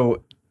 Yeah.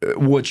 So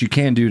what you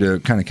can do to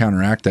kind of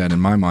counteract that, in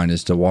my mind,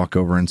 is to walk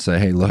over and say,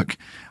 "Hey, look,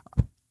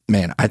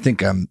 man, I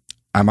think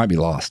I might be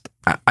lost.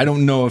 I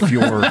don't know if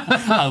you're."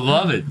 I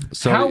love it.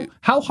 So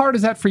How hard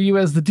is that for you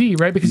as the D,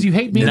 right? Because you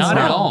hate being Not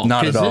at around. all.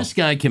 Not at Because all. this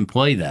guy can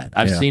play that.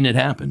 I've Yeah. seen it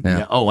happen. Yeah.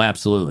 Yeah. Oh,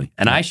 absolutely.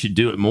 And I should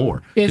do it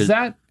more. Is 'Cause-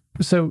 that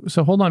so?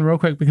 So hold on real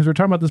quick, because we're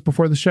talking about this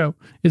before the show.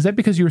 Is that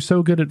because you were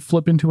so good at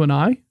flip into an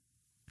eye?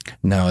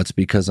 no, it's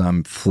because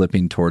I'm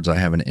flipping towards. I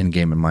have an end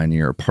game in mind.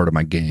 You're a part of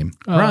my game.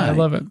 Oh, I Right.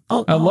 love it.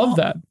 Oh, I love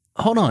that.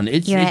 Hold on.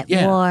 It's You're at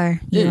yeah. war.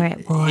 You're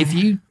at war. If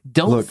you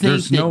don't Look, think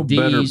there's that no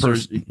better D's are-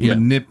 person.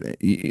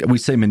 yeah. We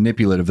say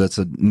manipulative. That's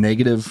a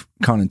negative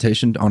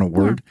connotation on a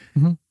word.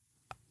 Mhm.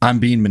 I'm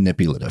being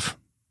manipulative.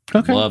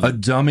 Okay. Love A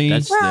it. dummy.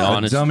 That's the Well, a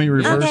honest. dummy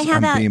reverse. Okay, how I'm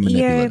about being you're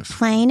manipulative.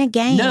 playing a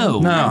game? No,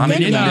 I'm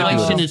manipulation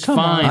manipulative. is Come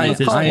on. fine. At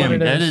this I am- point.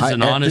 That is I-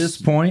 an at honest. this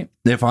point,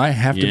 if I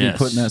have to be Yes.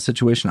 put in that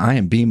situation, I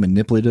am being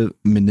manipulative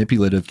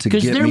to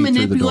Because get they're me through the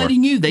door.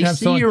 manipulating you. They Yeah,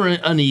 see so- your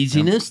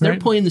uneasiness. They're Right.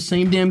 playing the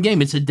same damn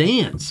game. It's a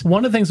dance.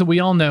 One of the things that we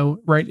all know,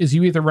 right, is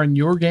you either run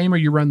your game or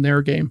you run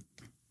their game,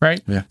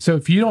 right? Yeah. So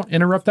if you don't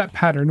interrupt that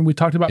pattern, we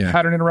talked about Yeah.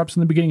 pattern interrupts in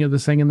the beginning of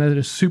this thing, and that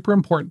is super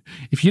important.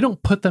 If you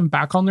don't put them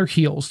back on their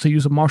heels, to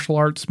use a martial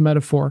arts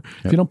metaphor,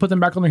 if you don't put them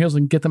back on their heels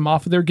and get them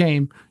off of their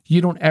game,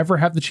 you don't ever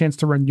have the chance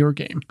to run your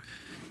game.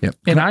 Yep.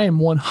 And I am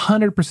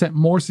 100%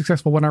 more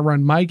successful when I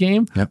run my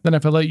game Yep. than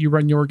if I let you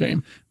run your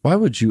game. Why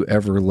would you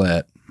ever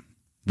let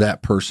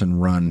that person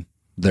run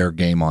their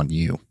game on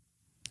you?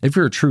 If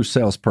you're a true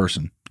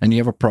salesperson and you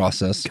have a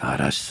process,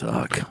 God, I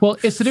suck. Well,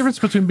 it's the difference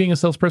between being a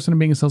salesperson and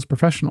being a sales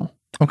professional.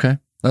 okay,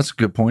 that's a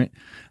good point.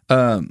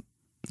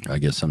 I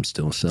guess I'm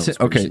still a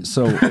salesperson. Okay,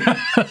 so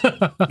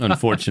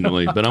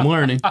Unfortunately, but I'm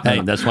learning.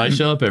 Hey, that's why I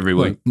show up every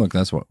week. look,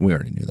 that's what we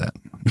already knew that.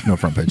 No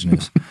front page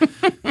news.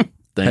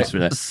 Thanks for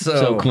that. so-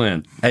 So,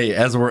 Clint, Hey,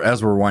 as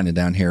we're winding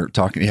down here,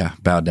 talking,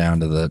 bow down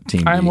to the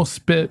team. I D. almost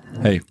spit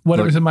hey,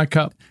 whatever's look, in my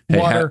cup. hey,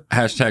 Water.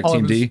 hashtag all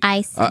Team of this. D.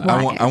 Ice,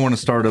 I water. want to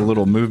start a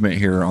little movement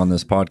here on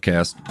this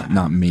podcast.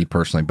 Not me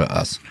personally, but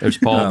us. there's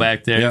Paul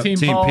back there. Yep, Team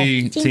Team Paul.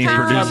 P, Team team Paul.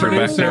 producer back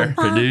Producer. there.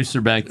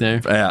 Producer back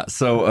there. Yeah.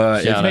 So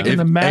Shout out. Making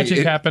the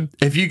magic happen.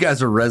 If you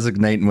guys are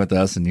resonating with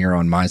us and you're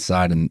on my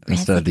side and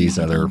instead of these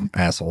other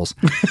assholes,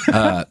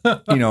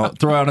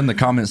 throw out in the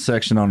comments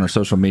section on our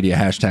social media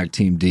hashtag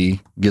Team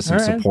D. Get some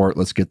All right. support.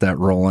 Let's get that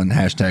rolling.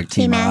 Hashtag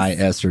Team Team I,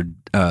 S. S, or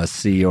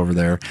C over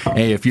there.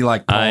 Hey, if you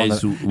like Paul,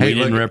 Eyes, we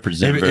didn't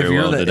represent very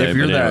well today, if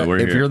you're but that, anyway, we're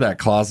if here. you're that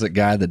closet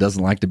guy that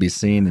doesn't like to be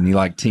seen and you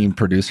like team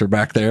producer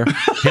back there,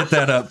 hit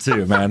that up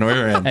too, man.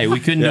 We're in. Hey, we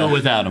couldn't do it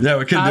without him. Yeah,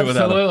 we couldn't do it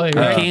without him. Absolutely.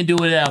 We Right. can't do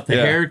it without the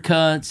yeah.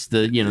 haircuts,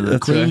 the That's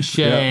clean right.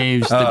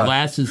 shaves, Yeah. the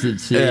glasses that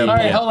see. Yeah, All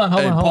right, hold on.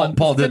 Hey,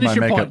 Paul did Finish my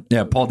your makeup. point.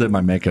 Yeah, Paul did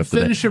my makeup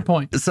today. Finish your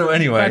point. So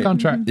anyway, Back on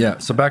track. Yeah,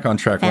 so back on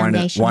track,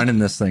 Foundation. winding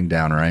this thing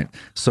down, right?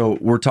 So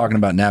we're talking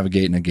about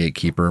navigating a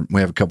gatekeeper.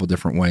 We have a couple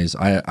different ways.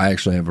 I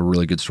actually have a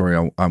really good story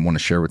I want to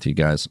share with you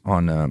guys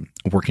on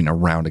working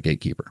around a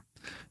gatekeeper.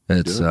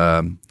 It's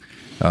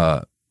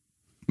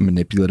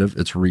manipulative.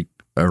 It's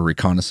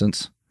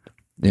reconnaissance.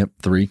 Yep,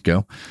 3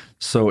 go.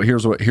 So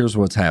here's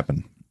what's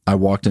happened. I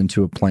walked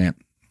into a plant.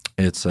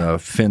 It's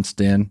fenced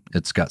in.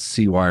 It's got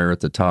C-wire at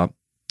the top.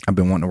 I've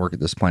been wanting to work at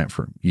this plant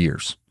for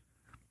years.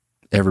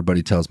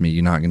 Everybody tells me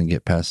you're not going to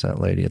get past that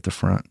lady at the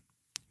front.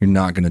 You're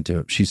not going to do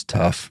it. She's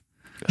tough.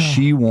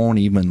 She won't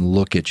even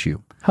look at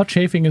you. How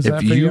chafing is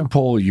that If for you you?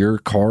 pull your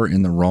car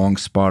in the wrong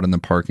spot in the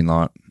parking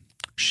lot,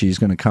 she's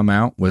going to come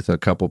out with a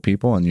couple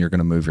people and you're going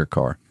to move your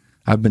car.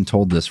 I've been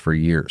told this for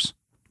years.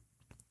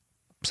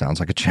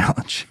 Sounds like a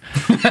challenge.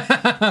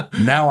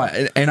 Now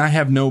I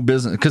have no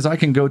business because I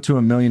can go to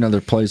a million other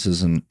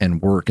places and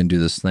work and do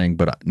this thing,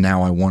 but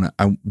now I want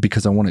to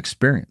because I want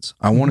experience.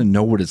 I want to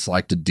know what it's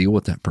like to deal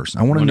with that person.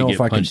 I want to know get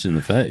if I can punched in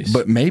the face.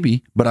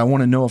 but I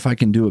want to know if I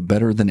can do it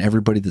better than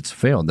everybody that's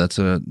failed. That's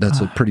a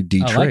pretty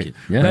D I trait. like it.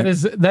 Yeah.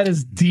 That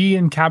is D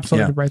encapsulated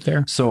Yeah. right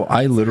there. So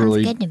I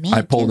literally good to me,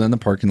 I pulled too. in the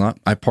parking lot.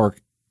 I park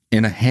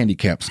in a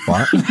handicap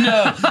spot.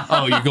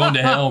 Oh, you're going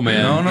to hell,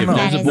 man. No, If no.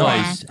 there's a That is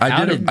place, I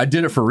how did it. I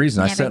did it for a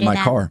reason. I Never sat in do my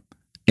that. car.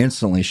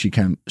 Instantly, she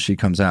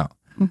comes out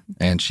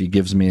and she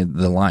gives me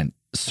the line,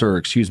 "Sir,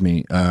 excuse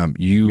me,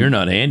 You're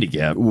not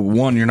handicapped.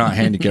 one, you're not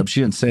handicapped."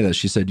 She didn't say that.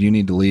 She said, "You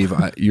need to leave.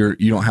 You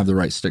don't have the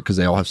right stick because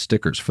they all have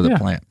stickers for the Yeah.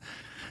 plant."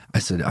 I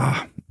said,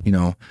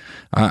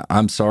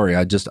 I'm sorry.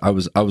 I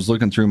was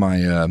looking through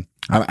my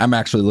I'm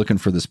actually looking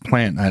for this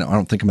plant. I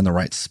don't think I'm in the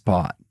right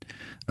spot.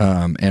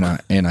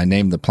 And I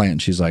named the plant.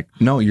 And she's like,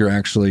 no, you're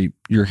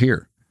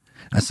here.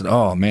 I said,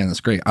 oh man, that's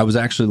great. I was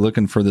actually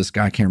looking for this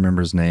guy. I can't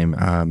remember his name.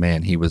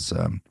 Man, he was,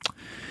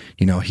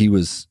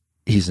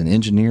 he's an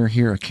engineer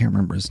here. I can't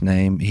remember his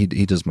name. He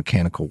does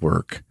mechanical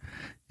work.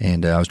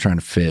 And I was trying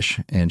to fish.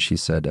 And she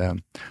said,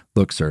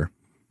 look, sir,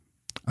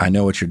 I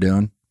know what you're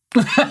doing.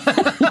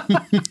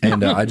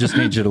 And I just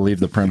need you to leave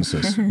the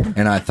premises.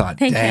 And I thought,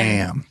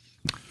 damn,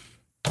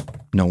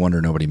 no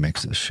wonder nobody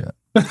makes this shit.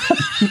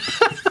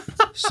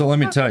 So let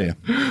me tell you,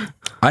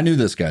 I knew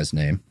this guy's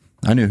name.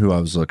 I knew who I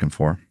was looking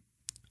for.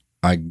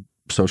 I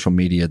social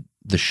media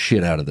the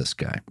shit out of this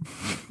guy.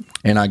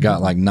 And I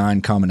got like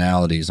 9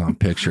 commonalities on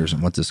pictures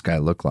and what this guy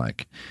looked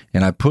like.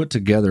 And I put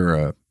together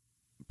a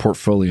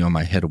portfolio in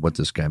my head of what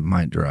this guy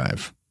might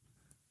drive,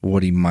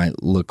 what he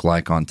might look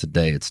like on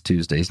today. It's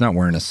Tuesday. He's not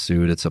wearing a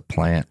suit. It's a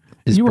plant.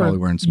 He's probably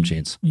wearing some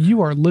jeans.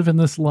 You are living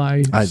this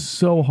life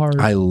so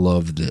hard. I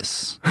love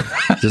this.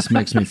 This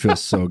makes me feel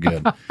so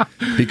good.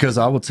 Because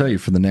I will tell you,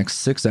 for the next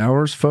 6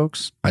 hours,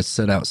 folks, I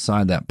sat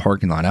outside that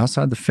parking lot,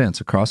 outside the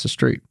fence across the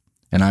street,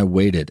 and I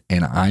waited.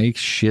 And I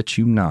shit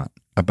you not,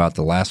 about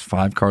the last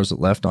 5 cars that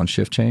left on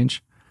shift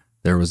change,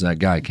 there was that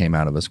guy came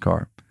out of his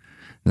car.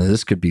 Now,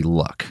 this could be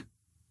luck.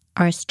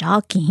 Or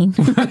stalking.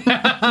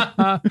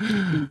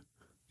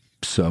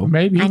 So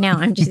maybe. I know,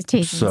 I'm just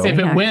teasing. So- If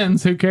it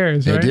wins, who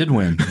cares? they Right? did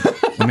win.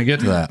 Let me get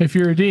to that. If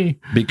you're a D,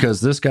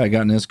 Because this guy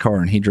got in his car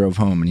and he drove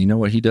home. And you know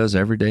what he does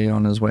every day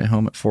on his way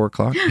home at 4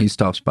 o'clock? He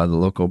stops by the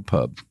local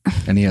pub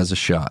and he has a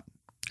shot.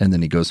 And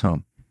then he goes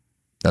home.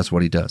 That's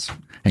what he does.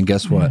 And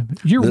guess what?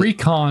 your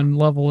recon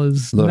level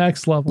is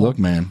next level. Look,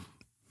 man,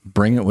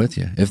 bring it with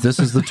you. If this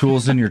is the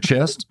tools in your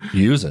chest,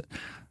 use it.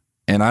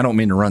 And I don't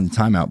mean to run the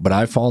timeout, but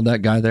I followed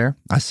that guy there.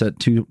 I set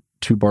two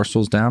bar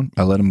stools down.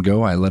 I let him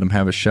go. I let him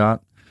have a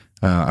shot.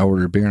 I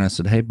ordered a beer and I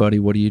said, hey, buddy,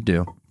 what do you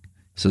do?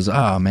 He says,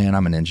 oh, man,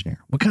 I'm an engineer.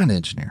 What kind of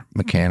engineer?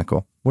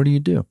 Mechanical. What do you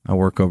do? I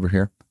work over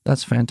here.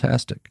 That's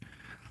fantastic.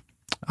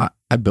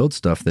 I build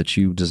stuff that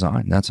you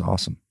design. That's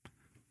awesome.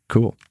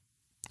 Cool.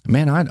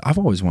 Man, I've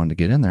always wanted to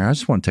get in there. I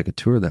just want to take a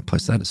tour of that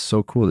place. That is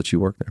so cool that you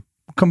work there.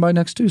 Come by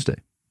next Tuesday.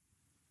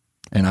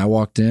 And I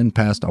walked in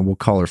past, I will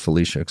call her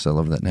Felicia because I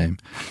love that name.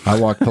 I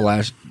walked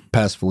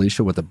past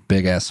Felicia with a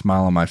big ass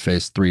smile on my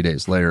face 3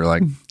 days later,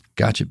 like,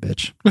 gotcha,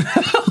 bitch.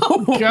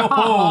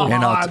 God.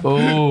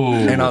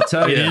 And I'll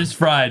tell you, It is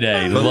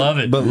Friday. Love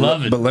it.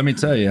 Love it. But let me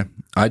tell you,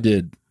 I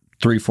did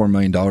 $3-4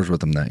 million with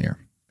them that year.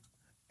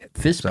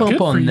 Fist Good pump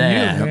for on you,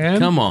 that. man.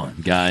 Come on,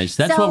 guys.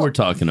 That's So- what we're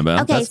talking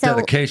about. Okay, That's so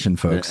dedication,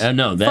 folks.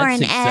 No, for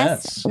that's an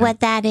success. S, what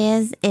that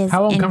is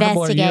How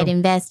uncomfortable are you?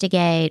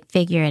 investigate,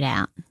 figure it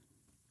out.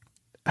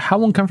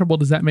 How uncomfortable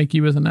does that make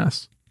you as an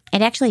S?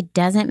 It actually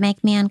doesn't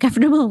make me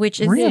uncomfortable,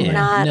 which is Really?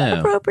 not No.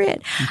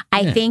 appropriate.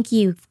 I think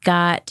you've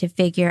got to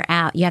figure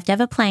out, you have to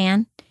have a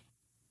plan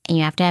and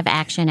you have to have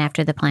action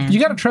after the plan. You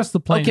got to trust the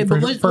plan. Okay, but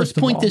first let's of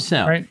point all, this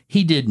out. Right?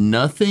 He did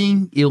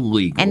nothing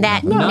illegal. And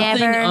that nothing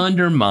never-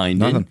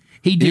 undermined it. Nothing.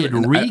 He did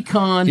Even-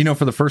 recon. You know,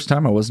 for the first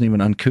time, I wasn't even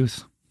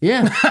uncouth.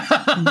 Yeah.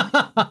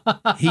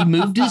 He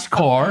moved his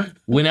car,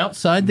 went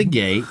outside the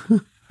gate,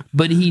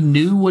 but he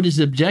knew what his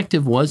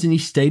objective was and he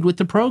stayed with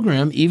the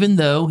program, even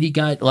though he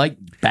got like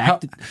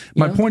back.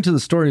 My point to the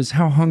story is,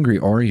 how hungry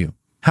are you?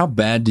 How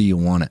bad do you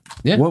want it?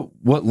 Yeah.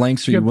 What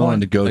lengths are you Good willing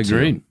point. to go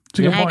Agreed. It's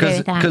a good I point. agree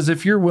with that. Because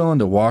if you're willing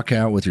to walk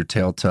out with your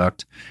tail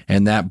tucked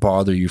and that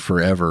bother you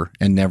forever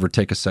and never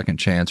take a second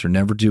chance or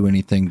never do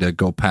anything to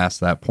go past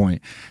that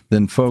point,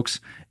 then folks,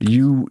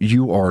 you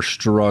are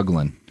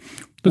struggling.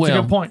 That's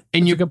a good point.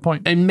 And That's a good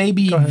point. And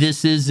maybe Go ahead.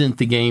 this isn't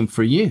the game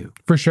for you.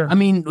 For sure. I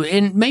mean,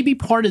 and maybe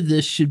part of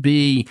this should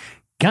be,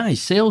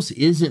 guys, sales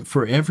isn't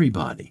for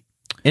everybody.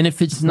 And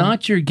if it's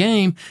not your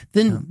game,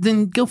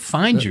 then go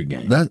find your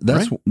game.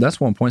 That's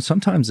one point.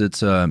 Sometimes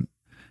it's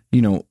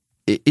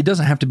it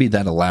doesn't have to be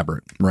that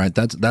elaborate, right?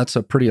 That's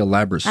a pretty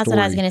elaborate story. That's what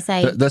I was gonna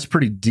say. That's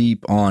pretty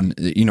deep on,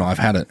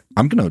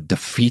 I'm going to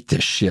defeat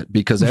this shit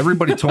because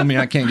everybody told me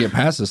I can't get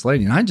past this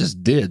lady and I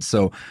just did.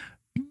 So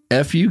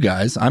F you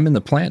guys, I'm in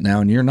the plant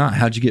now and you're not.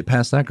 How'd you get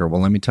past that girl?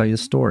 Well, let me tell you a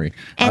story.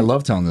 I And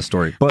love telling this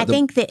story. But I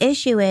think the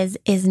issue is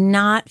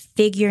not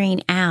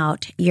figuring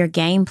out your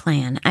game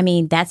plan. I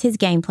mean, that's his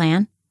game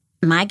plan.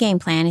 My game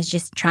plan is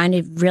just trying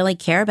to really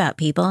care about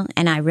people,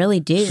 and I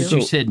really do. But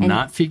you said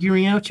not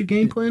figuring out your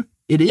game plan?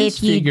 It is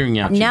figuring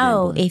out your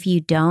game plan. if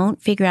you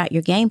don't figure out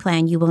your game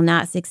plan, you will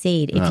not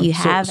succeed. If you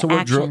have so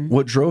action.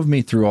 what drove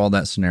me through all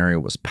that scenario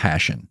was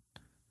passion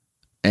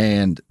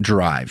and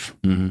drive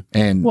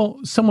and well,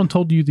 someone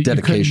told you that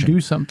dedication. you couldn't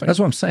do something. That's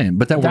what I'm saying.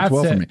 But that worked That's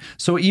well for it. me.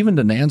 So even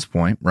to Nan's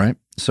point, right?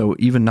 So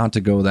even not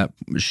to go that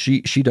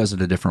she does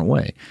it a different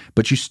way,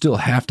 but you still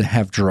have to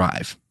have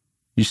drive.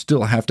 You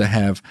still have to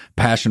have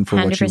passion for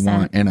what you 100%.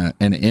 want and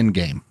an end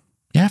game.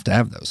 You have to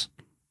have those.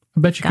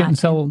 I bet you couldn't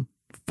Gotcha. sell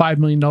 $5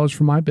 million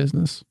for my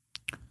business.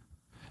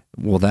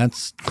 Well,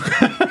 that's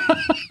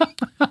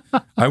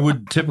I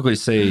would typically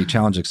say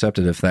challenge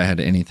accepted if that had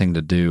anything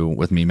to do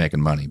with me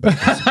making money. But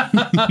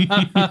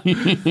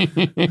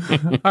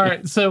All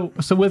right. So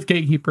with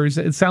gatekeepers,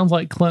 it sounds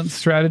like Clint's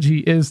strategy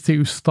is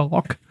to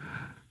stalk,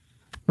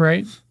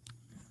 right?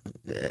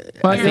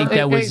 I think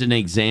that was an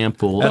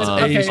example That's of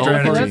a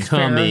strategy.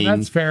 overcoming.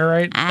 That's fair,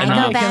 right? I And go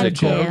I'm back making a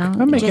joke. to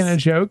I'm making a just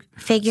joke.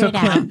 figure it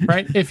out. Clint,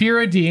 right? If you're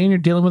a D and you're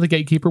dealing with a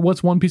gatekeeper,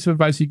 what's one piece of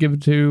advice you give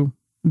to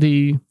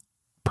the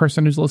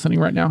person who's listening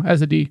right now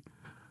as a D?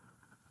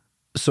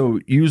 so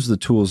use the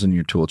tools in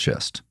your tool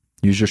chest.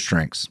 Use your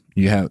strengths.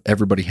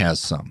 Everybody has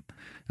some.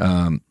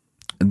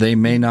 They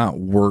may not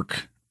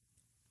work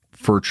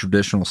for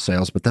traditional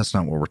sales, but that's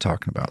not what we're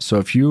talking about. So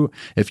if you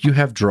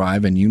have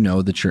drive and you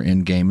know that your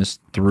end game is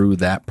through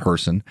that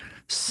person,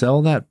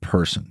 sell that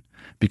person,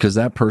 because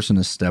that person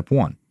is step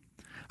one.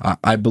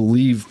 I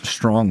believe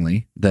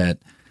strongly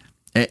that,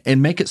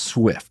 and make it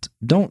swift.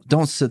 Don't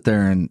sit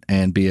there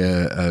and be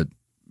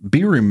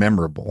be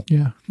rememberable.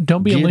 Yeah.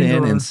 Don't be a Get in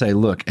lingerer. and say,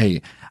 look,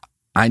 hey,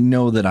 I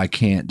know that I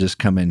can't just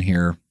come in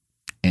here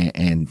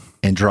and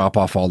drop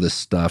off all this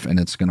stuff and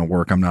it's going to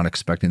work. I'm not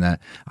expecting that.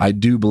 I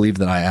do believe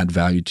that I add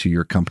value to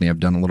your company. I've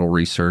done a little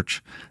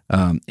research.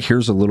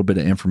 Here's a little bit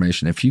of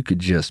information. If you could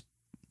just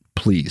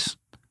please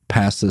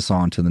pass this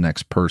on to the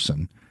next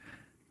person,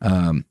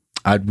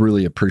 I'd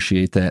really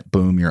appreciate that.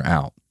 Boom, you're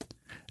out.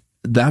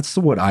 That's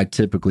what I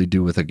typically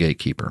do with a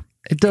gatekeeper.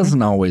 It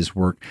doesn't always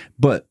work,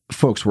 but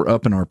folks, we're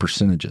upping our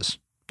percentages.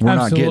 We're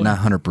Absolutely.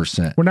 not getting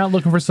 100%. We're not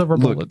looking for silver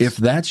Look, bullets. if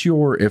that's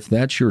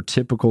your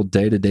typical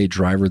day-to-day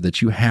driver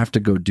that you have to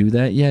go do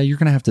that, yeah, you're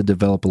going to have to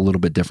develop a little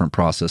bit different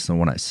process than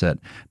what I said.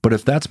 But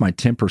if that's my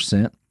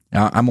 10%,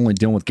 I'm only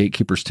dealing with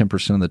gatekeepers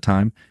 10% of the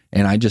time,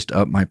 and I just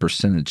up my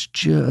percentage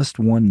just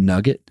one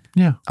nugget,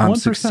 yeah, I'm 1%.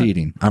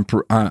 succeeding.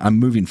 I'm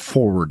moving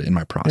forward in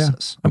my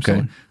process. Okay.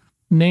 Absolutely.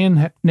 Nan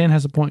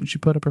has a point. She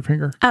put up her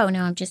finger. Oh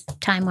no, I'm just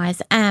time wise.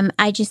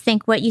 I just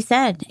think what you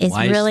said is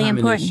Why is really time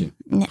an important.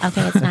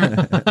 Okay, it's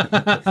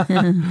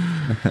not.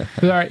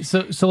 All right,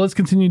 so let's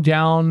continue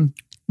down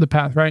the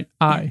path, right?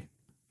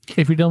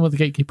 If you're dealing with a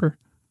gatekeeper,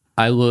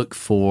 I look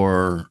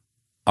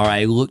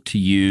to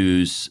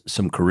use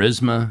some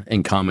charisma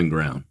and common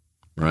ground,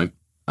 right?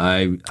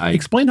 I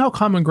explain how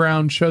common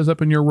ground shows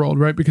up in your world,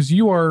 right? Because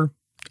you are,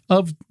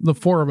 of the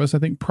four of us, I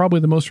think probably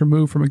the most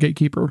removed from a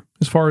gatekeeper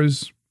as far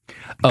as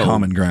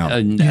Common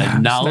ground.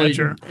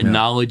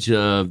 knowledge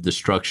of the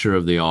structure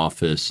of the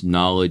office,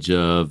 knowledge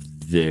of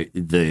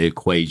the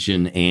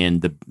equation,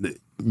 and the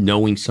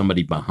knowing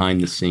somebody behind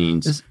the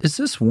scenes. Is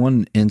this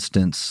one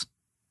instance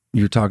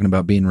you're talking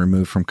about being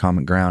removed from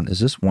common ground? Is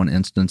this one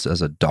instance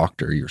as a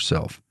doctor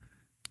yourself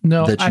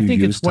no, that you I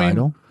think use it's way.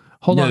 title?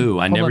 Hold on, No,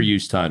 I hold never on.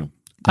 use title.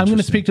 I'm going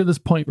to speak to this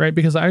point, right?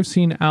 Because I've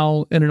seen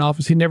Al in an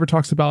office. He never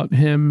talks about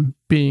him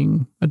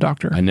being a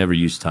doctor. I never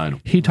use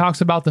title. He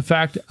talks about the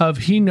fact of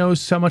he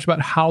knows so much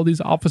about how these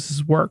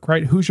offices work,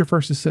 right? Who's your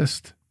first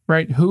assist,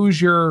 right?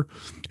 Who's your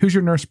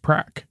nurse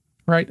prac,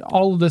 right?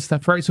 All of this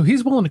stuff, right? So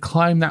he's willing to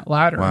climb that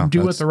ladder Wow, and do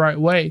it that's- the right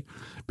way,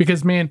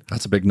 because man,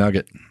 That's a big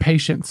nugget.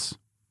 patience,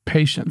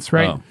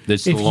 right? Oh,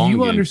 that's the if long you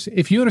game.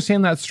 if you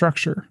understand that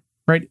structure,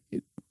 right?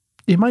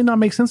 It might not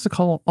make sense to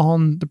call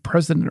on the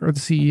president or the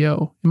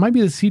CEO. It might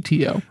be the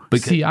CTO,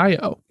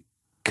 CIO.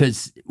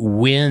 Because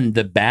when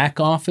the back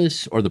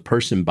office or the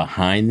person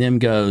behind them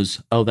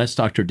goes, oh, that's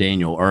Dr.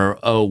 Daniel, or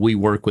oh, we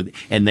work with,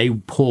 and they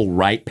pull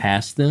right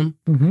past them,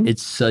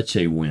 it's such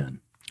a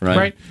win,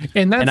 right?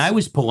 And that's And I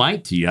was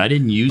polite to you. I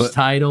didn't use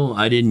title.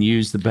 I didn't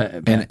use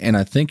the And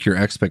I think your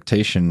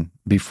expectation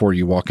before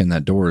you walk in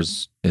that door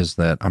is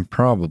that I'm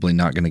probably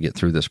not going to get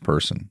through this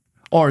person.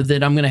 or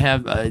that I'm going to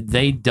have.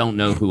 They don't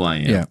know who I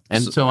am, Yeah.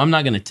 and so I'm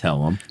not going to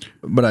tell them.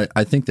 But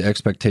I think the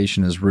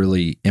expectation is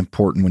really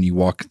important when you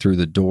walk through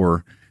the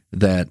door,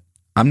 that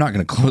I'm not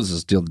going to close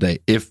this deal today.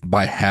 If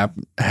by that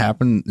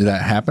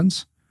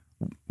happens,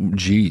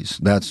 geez,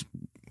 that's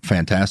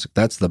fantastic.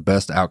 That's the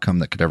best outcome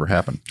that could ever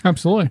happen.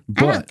 Absolutely. I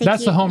don't But think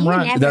that's the home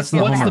run. never That's the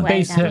feel home that run. way,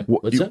 Base though. hit.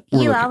 What's that?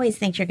 You always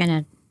think you're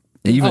gonna.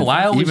 Even, Oh,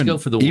 I always go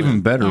for the win.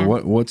 even better. Yeah.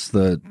 What's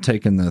the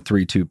taking the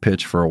 3-2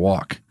 pitch for a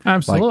walk?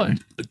 Absolutely.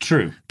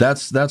 True.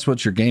 That's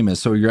what your game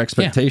is. So your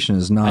expectation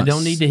is not. I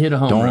don't need to hit a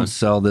home Don't run.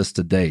 sell this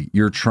today.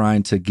 You're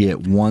trying to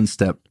get one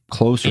step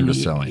closer And to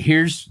selling.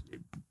 here's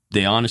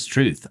the honest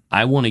truth.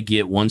 I want to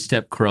get one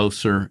step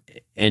closer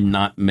and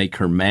not make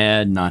her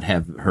mad, not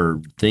have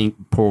her think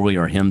poorly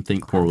or him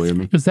think poorly of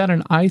me. Is that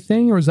an eye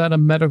thing or is that a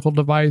medical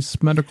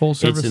device, medical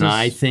services? It's an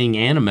eye thing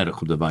and a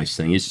medical device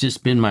thing. It's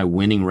just been my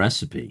winning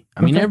recipe.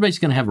 I mean, Okay. everybody's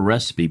going to have a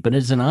recipe, but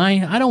as an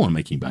eye, I don't want to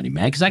make anybody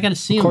mad because I got to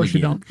see them course you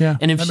again. don't. Yeah,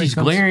 And if that makes she's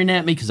sense. glaring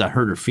at me because I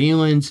hurt her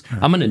feelings,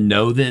 I'm going to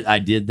know that I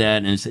did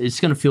that, and it's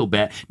going to feel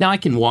bad. Now I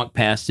can walk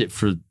past it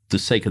for the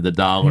sake of the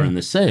dollar and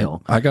the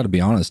sale. I got to be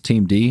honest,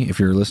 Team D, if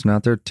you're listening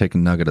out there, take a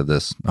nugget of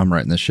this. I'm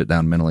writing this shit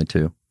down mentally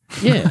too.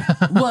 Yeah,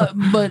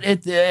 but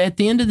at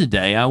the end of the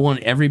day, I want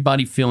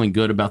everybody feeling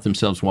good about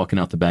themselves walking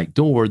out the back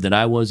door, that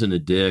I wasn't a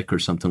dick or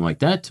something like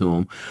that to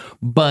them.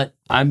 But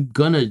I'm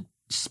going to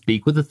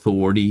speak with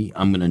authority.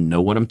 I'm going to know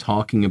what I'm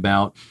talking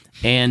about.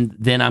 And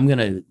then I'm going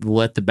to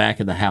let the back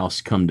of the house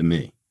come to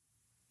me.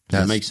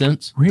 Does that make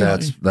sense?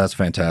 Really? That's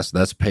fantastic.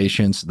 That's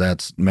patience.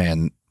 That's,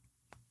 man,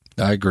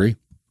 I agree.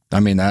 I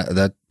mean,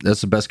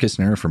 that's the best case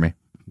scenario for me.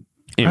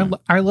 Anyway.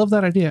 I love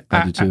that idea.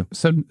 I do too.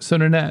 So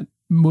Nanette,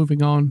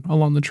 moving on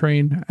along the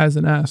train as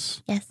an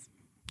S, Yes.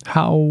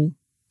 how,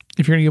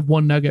 if you're going to give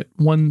one nugget,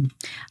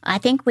 I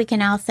think we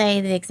can all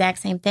say the exact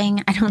same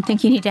thing. I don't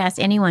think you need to ask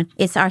anyone.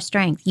 It's our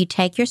strength. You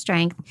take your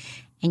strength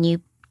and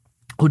you.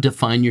 Oh,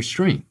 define your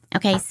strength.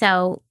 Okay,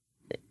 so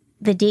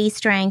the D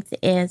strength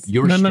is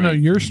Your No,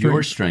 strength. your strength.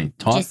 Your strength.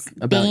 Talk just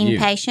about being you.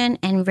 patient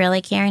and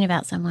really caring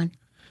about someone.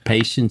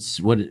 Patience.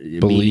 What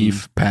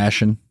Belief,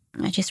 passion.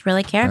 I just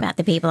really care about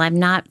the people. I'm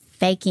not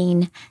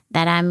faking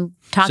that I'm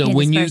talking So to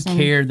when this you person.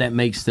 care, that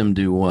makes them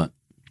do what?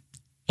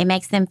 It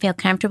makes them feel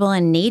comfortable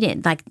and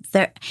needed. Like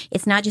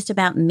it's not just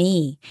about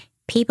me.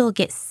 People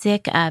get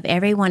sick of,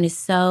 everyone is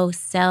so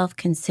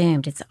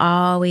self-consumed. It's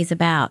always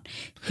about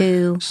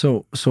who.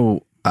 So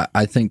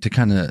I think to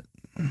kind of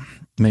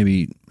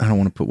maybe, I don't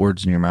want to put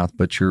words in your mouth,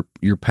 but you're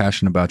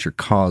passionate about your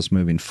cause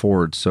moving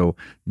forward. So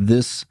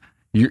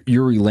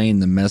you're relaying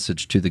the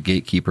message to the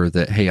gatekeeper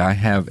that, hey, I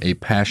have a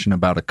passion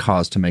about a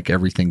cause to make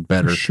everything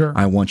better. Sure.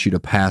 I want you to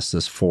pass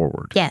this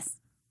forward. Yes.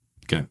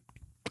 Okay.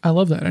 I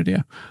love that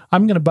idea.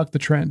 I'm going to buck the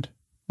trend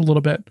a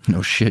little bit.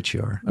 No shit,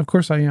 you are. Of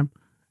course I am.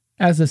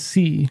 As a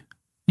C,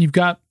 you've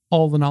got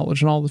all the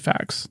knowledge and all the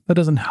facts. That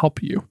doesn't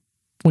help you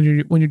when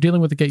you're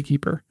dealing with a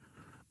gatekeeper.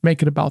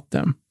 Make it about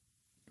them,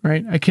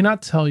 right? I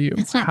cannot tell you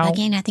That's not how.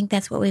 bugging. I think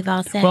that's what we've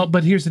all said. Well,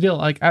 but here's the deal.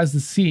 Like as the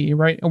C,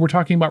 right? And we're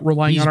talking about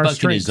relying He's on our bucking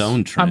strengths. his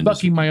own trend. I'm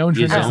bucking my own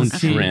His trend. own as a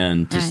C.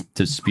 trend Right.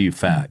 to spew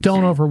facts.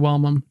 Don't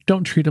overwhelm them.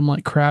 Don't treat them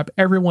like crap.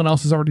 Everyone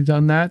else has already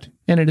done that,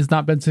 and it has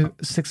not been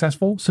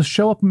successful. So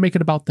show up and make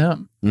it about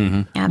them.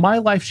 Mm-hmm. Yeah. My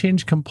life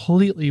changed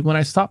completely when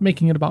I stopped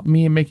making it about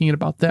me and making it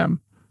about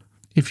them.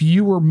 If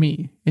you were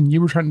me and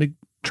you were trying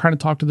to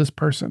talk to this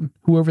person,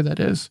 whoever that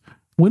is,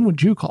 when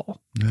would you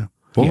call? Yeah.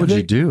 What would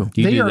you do?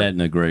 You They do are- that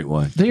in a great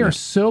way. They are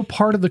so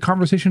part of the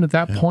conversation at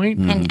that point,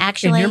 Mm-hmm. and and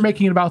actually, you're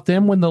making it about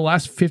them when the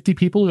last 50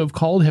 people who have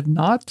called have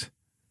not.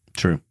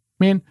 True.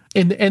 Man,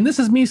 and this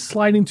is me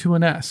sliding to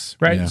an S,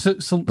 right? Yeah,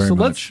 so very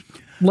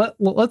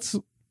let's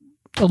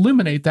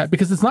illuminate that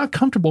because it's not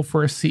comfortable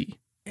for a C.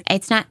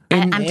 it's not,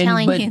 And- I'm and-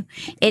 telling but you,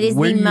 it is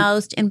where the you-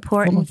 most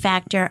important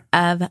factor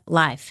of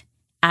life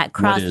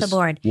across What the is?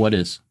 board. What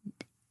is?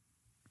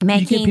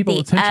 Making people the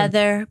attention.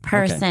 other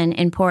person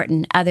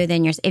important other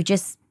than yours. If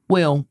just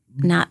Well,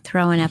 not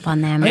throwing up on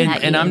them.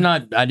 and I'm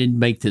not. I didn't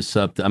make this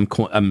up.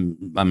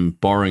 I'm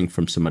borrowing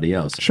from somebody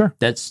else. Sure.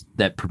 That's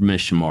that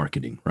permission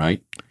marketing,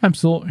 right?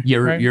 Absolutely.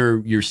 You're right?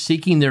 you're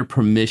seeking their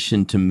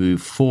permission to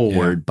move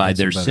forward Yeah, by that's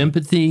their better.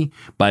 sympathy,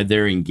 by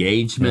their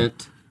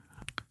engagement.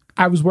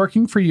 I was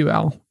working for you,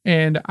 Al,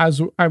 and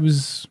I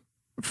was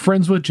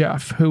friends with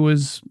Jeff, who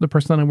was the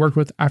person that I worked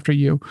with after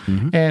you.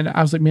 And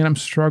I was like, man, I'm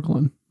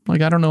struggling.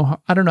 Like, I don't know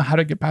how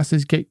to get past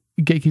these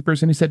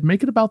gatekeepers. And he said,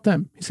 make it about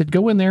them. He said,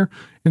 go in there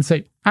and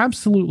say,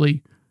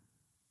 absolutely,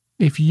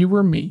 if you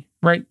were me,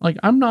 right? Like,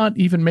 I'm not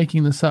even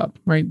making this up,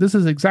 right? This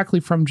is exactly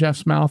from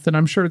Jeff's mouth, and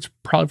I'm sure it's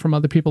probably from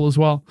other people as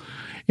well.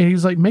 And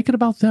he's like, make it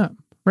about them,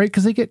 right?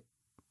 Because they get,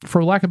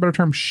 for lack of a better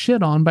term,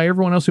 shit on by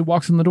everyone else who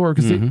walks in the door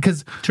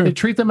because they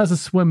treat them as a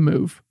swim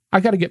move. I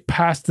got to get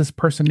past this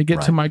person to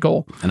get to my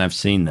goal. And I've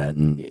seen that.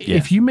 And yeah,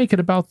 If you make it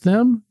about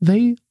them,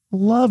 they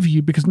love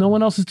you because no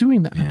one else is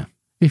doing that. Yeah.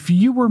 If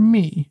you were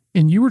me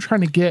and you were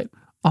trying to get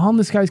on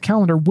this guy's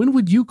calendar, when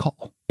would you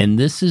call? and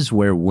this is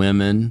where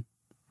women,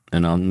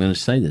 and I'm going to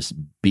say this,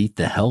 beat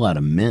the hell out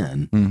of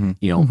men. Mm-hmm.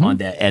 You know, on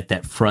that at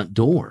that front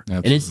door,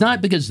 and it's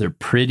not because they're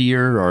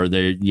prettier or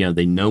they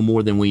they know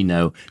more than we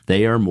know.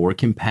 They are more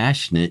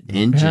compassionate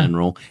in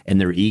general, and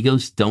their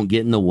egos don't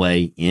get in the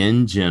way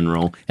in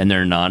general, and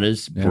they're not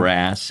as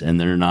brass, and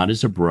they're not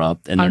as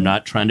abrupt, and they're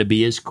not trying to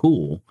be as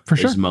cool For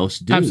sure. as most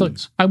dudes.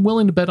 Absolutely. I'm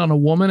willing to bet on a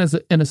woman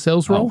in a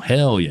sales Oh role.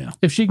 hell yeah!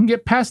 If she can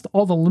get past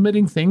all the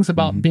limiting things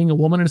about being a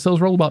woman in a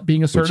sales role, about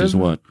being assertive. Which is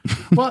what?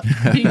 Well,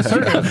 being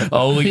assertive.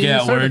 Holy Being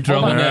cow, we're in assertive.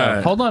 trouble Hold on.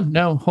 now. Hold on.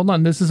 No, hold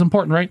on. This is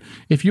important, right?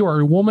 If you are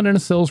a woman in a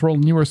sales role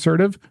and you are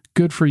assertive,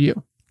 good for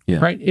you. Yeah.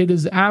 Right? It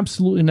is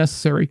absolutely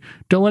necessary.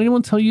 Don't let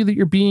anyone tell you that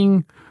you're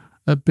being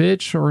a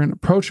bitch or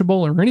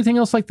inapproachable or anything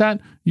else like that.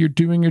 You're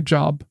doing your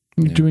job.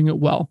 You're doing it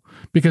well.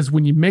 Because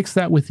when you mix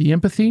that with the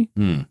empathy,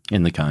 In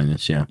the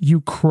kindness, yeah,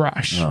 you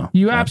crush. Oh,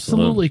 you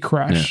absolutely. absolutely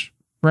crush.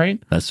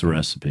 Right? that's the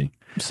recipe.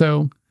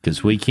 So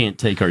Because we can't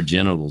take our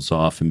genitals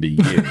off and be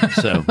you.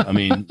 So, I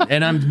mean,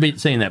 and I'm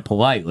saying that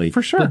politely.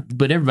 For sure.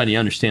 But everybody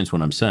understands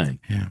what I'm saying.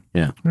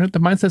 Yeah. right, the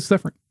mindset's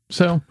different.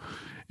 So,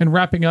 and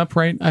wrapping up,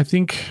 right? I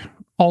think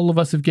all of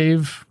us have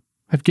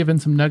given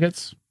some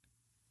nuggets,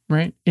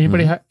 right?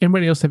 Anybody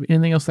anybody else have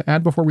anything else to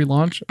add before we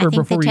launch I or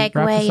think before the we wrap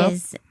this up? takeaway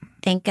is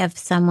think of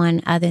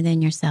someone other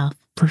than yourself.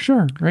 For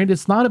sure, right?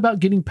 It's not about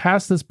getting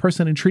past this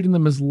person and treating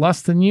them as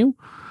less than you.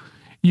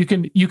 You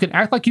can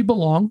act like you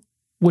belong,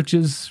 which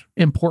is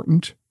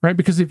important, right?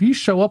 Because if you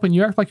show up and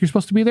you act like you're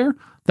supposed to be there,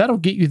 that'll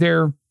get you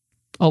there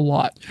a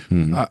lot.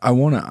 I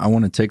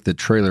want to take the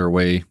trailer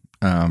away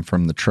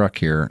from the truck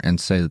here and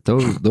say that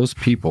those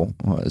people,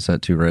 what, is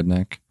that too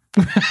redneck?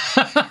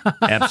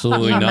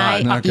 Absolutely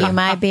not. You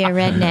might be a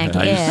redneck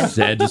I just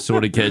if. had to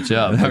sort of catch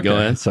up. But Go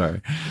ahead.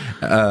 Sorry.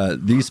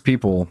 These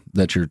people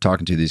that you're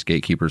talking to, these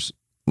gatekeepers,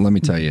 let me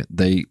tell you,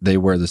 they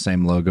wear the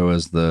same logo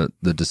as the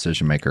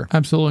decision maker.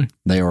 Absolutely.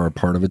 They are a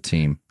part of a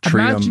team.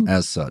 Treat Imagine- them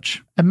as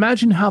such.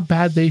 Imagine how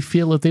bad they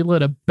feel if they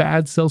let a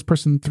bad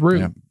salesperson through.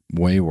 Yeah,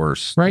 way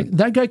worse. Right?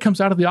 That guy comes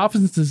out of the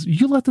office and says,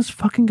 "You let this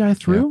fucking guy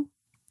through?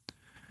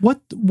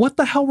 What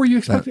the hell were you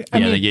expecting?"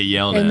 They get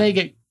yelled at. and they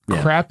get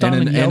crapped on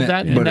and yelled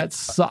at, and that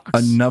sucks.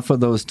 Enough of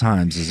those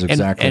times is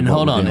exactly and what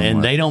hold we're on, dealing and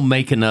with. they don't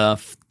make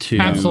enough to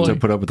Absolutely. to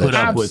put up with that. put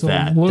up with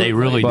that. They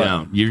really But-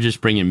 don't. You're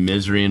just bringing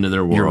misery into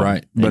their world. You're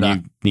right, but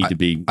and you need to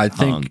be. I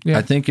hung. think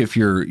I think if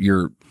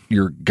your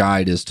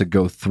guide is to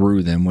go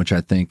through them, which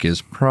I think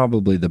is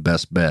probably the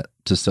best bet,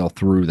 to sell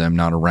through them,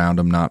 not around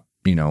them, not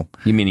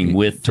You meaning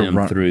with to them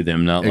run- through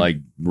them, not like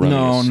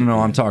running. No.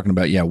 I'm talking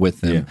about with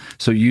them. Yeah.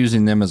 So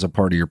using them as a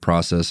part of your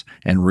process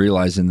and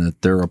realizing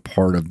that they're a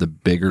part of the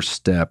bigger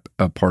step,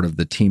 a part of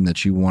the team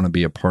that you want to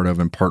be a part of,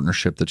 and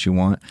partnership that you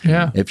want.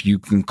 Yeah. If you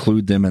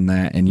include them in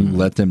that and you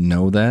let them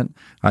know that,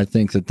 I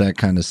think that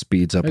kind of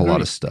speeds up a lot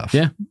of stuff.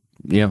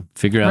 Yeah.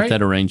 Figure out Right.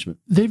 that arrangement.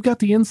 They've got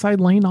the inside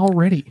lane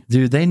already.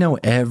 Dude, they know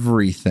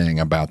everything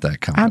about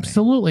that company.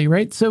 Absolutely,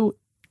 right? So,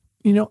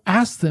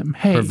 ask them,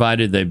 hey,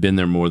 Provided they've been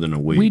there more than a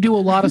week. we do a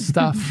lot of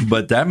stuff.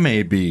 But that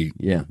may be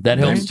Yeah, that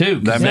helps too.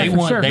 'Cause That they makes-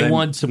 want sure. they Then-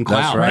 want some that's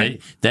clout, right.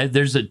 right? That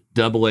there's a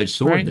double-edged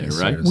sword Right. there,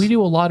 Yes, right? there is. We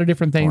do a lot of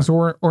different things,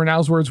 or in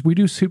Al's words, we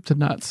do soup to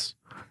nuts.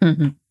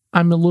 I'm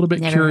a little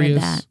bit Never heard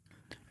curious that.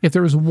 if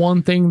there was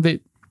one thing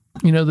that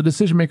the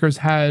decision makers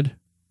had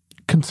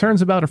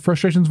concerns about or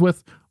frustrations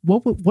with.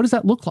 What does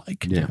that look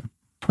like? Yeah.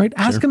 Right.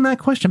 Ask them that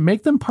question.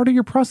 Make them part of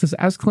your process,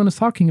 as Clint is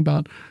talking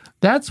about.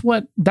 That's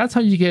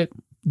how you get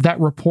that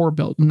rapport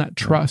built and that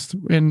trust.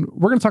 And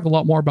we're going to talk a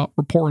lot more about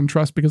rapport and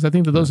trust, because I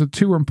think that those are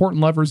two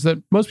important levers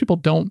that most people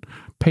don't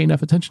pay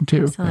enough attention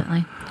to.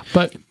 Absolutely.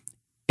 But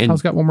And-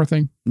 Al's got one more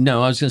thing.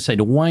 No, I was going to say,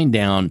 to wind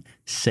down,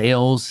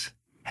 sales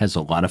has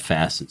a lot of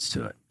facets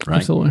to it, right?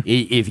 Absolutely.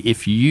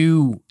 If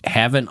you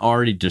haven't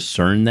already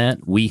discerned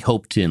that, we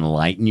hope to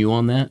enlighten you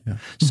on that,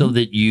 so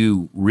that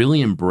you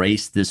really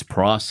embrace this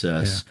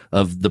process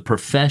of the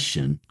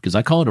profession, because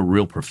I call it a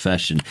real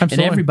profession,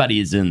 Absolutely. and everybody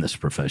is in this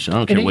profession. I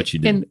don't care what you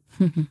do.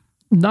 And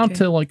not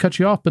to cut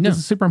you off, but this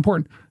is super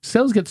important.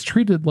 Sales gets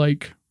treated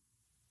like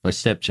A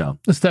stepchild.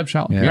 a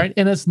stepchild, Yeah. right?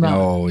 And it's not.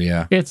 Oh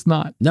yeah. It's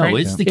not. No, right?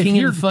 it's the If king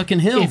you're- of the fucking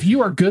hill. If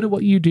you are good at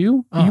what you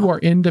do, you are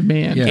in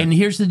demand. Yeah. And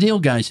here's the deal,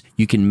 guys.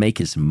 You can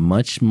make as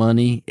much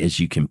money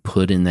as you can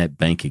put in that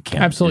bank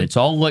account. Absolutely. And it's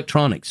all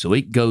electronic, so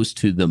it goes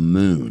to the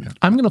moon.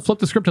 I'm going to flip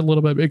the script a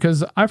little bit,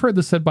 because I've heard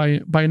this said by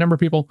a number of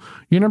people.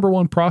 Your number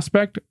one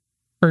prospect,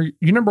 or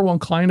your number one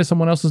client, is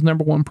someone else's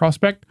number one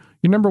prospect.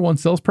 Your number one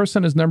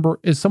salesperson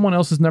is someone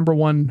else's number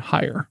one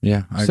hire.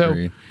 Yeah, I So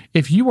agree.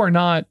 if you are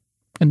not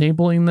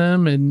enabling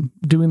them and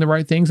doing the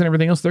right things and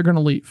everything else, they're going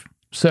to leave.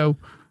 So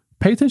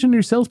pay attention to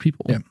your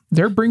salespeople. Yeah.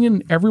 They're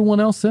bringing everyone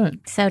else in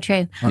So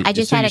true. I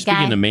just so had you're a guy.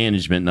 speaking to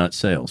management, not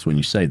sales, when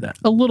you say that.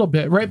 a little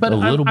bit, right? But A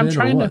little I'm bit or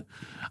trying what?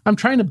 I'm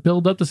trying to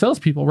build up the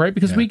salespeople, right?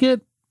 Because we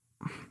get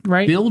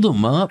right Build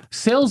them up.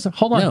 sales.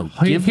 Hold on. No,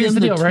 give Here's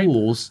them the the deal, right?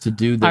 tools to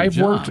do their I've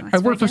job.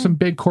 worked for some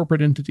big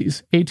corporate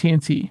entities,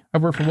 AT&T.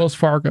 I've worked for Wells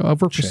Fargo.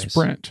 I've worked for Chase.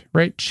 Sprint,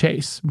 right?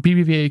 Chase,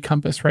 BBVA,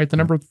 Compass, right? The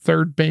number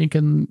third bank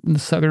in the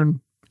southern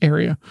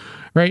area,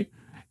 right?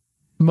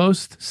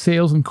 Most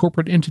sales and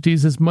corporate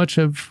entities, as much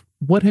of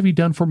what have you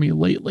done for me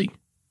lately?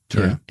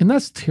 Yeah. And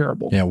that's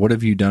terrible. Yeah, what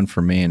have you done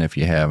for me? And if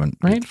you haven't,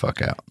 Right. get the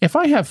fuck out. If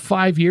I have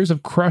 5 years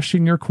of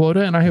crushing your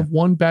quota and I have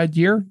one bad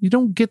year, you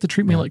don't get to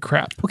treat me like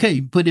crap.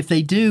 Okay, but if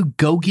they do,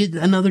 go get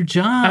another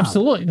job.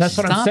 Absolutely. That's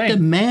what I'm Stop saying. the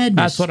madness.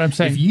 That's what I'm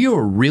saying. If you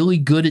are really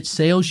good at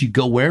sales, you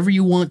go wherever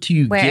you want to,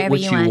 you get Wherever what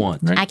you you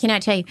want. want. I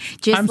cannot tell you.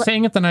 Just I'm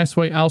saying it the nice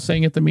way. Al's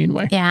saying it the mean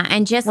way. yeah,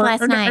 and just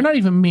last Or night. not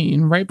even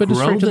mean, right? But just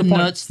Grow straight to the the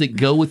point. nuts that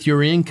go with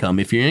your income.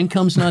 If your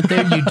income's not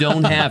there, you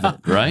don't have it,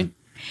 right?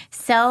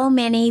 So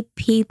many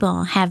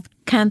people have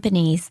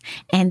companies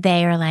and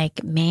they are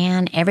like,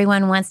 man,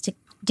 everyone wants to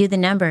do the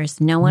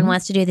numbers. No one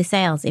wants to do the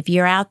sales. If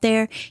you're out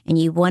there and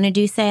you want to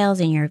do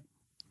sales and your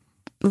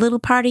little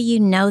part of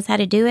you knows how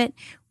to do it,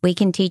 we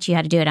can teach you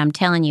how to do it. I'm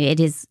telling you, it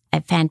is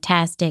a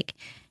fantastic.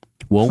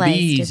 Won't be Place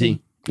to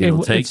easy.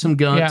 It'll take some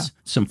guts,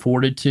 some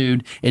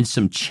fortitude, and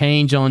some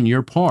change on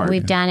your part.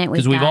 We've done it.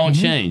 Because we've done all it.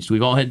 changed.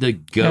 We've all had to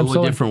go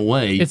Absolutely. a different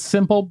way. It's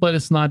simple, but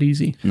it's not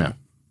easy. no.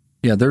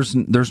 Yeah,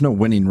 there's no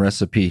winning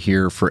recipe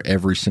here for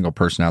every single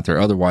person out there.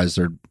 Otherwise,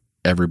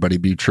 everybody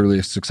be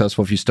truly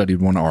successful if you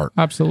studied one art.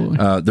 Absolutely.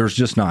 There's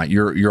just not.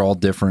 You're all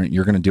different.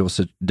 You're going to deal with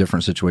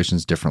different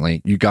situations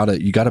differently. You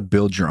gotta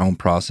build your own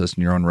process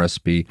and your own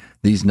recipe.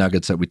 These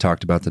nuggets that we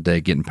talked about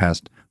today, getting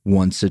past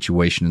one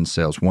situation in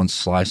sales, one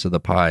slice of the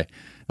pie.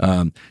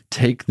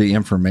 Take the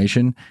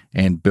information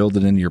and build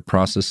it into your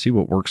process. See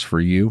what works for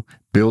you.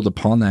 Build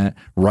upon that.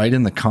 Write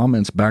in the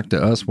comments back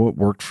to us what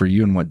worked for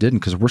you and what didn't,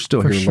 because we're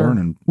still For here sure.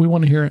 learning. We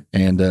want to hear it.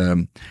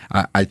 And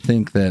I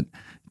think that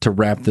to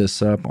wrap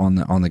this up on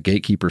the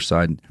gatekeeper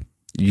side,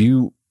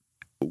 you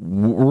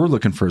we're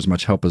looking for as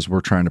much help as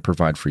we're trying to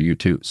provide for you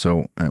too.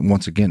 So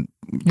once again,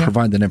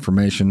 provide that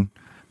information.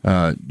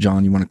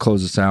 John, you want to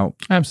close us out?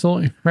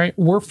 Absolutely. Right.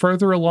 We're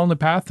further along the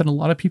path than a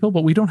lot of people,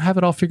 but we don't have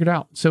it all figured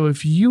out. So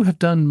if you have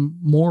done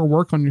more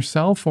work on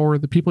yourself or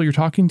the people you're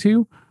talking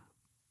to,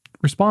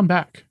 respond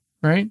back,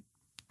 right?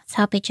 Let's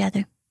help each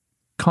other.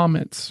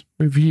 Comments,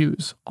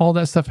 reviews, all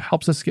that stuff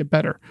helps us get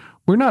better.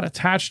 We're not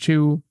attached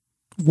to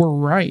we're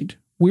right.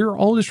 We're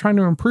all just trying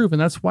to improve.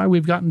 And that's why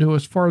we've gotten to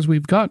as far as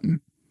we've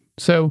gotten.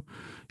 So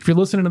if you're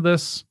listening to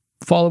this,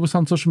 follow us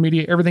on social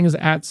media. Everything is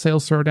at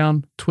Sales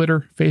Throwdown,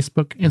 Twitter,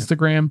 Facebook,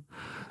 Instagram.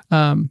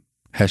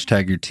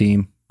 Hashtag your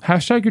team.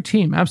 Hashtag your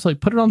team. Absolutely.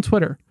 Put it on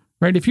Twitter,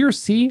 right? If you're a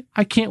C,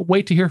 I can't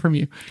wait to hear from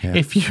you. Yeah.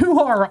 If you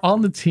are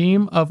on the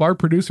team of our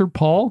producer,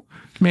 Paul,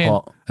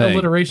 man,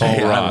 alliteration. Paul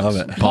Hey, I rocks. love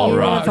it. Paul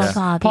rocks.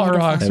 Beautiful, Paul. Paul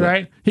Beautiful. rocks,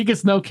 right? He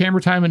gets no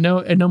camera time and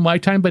no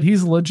mic time, but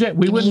he's legit.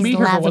 We wouldn't be He's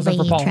here if it wasn't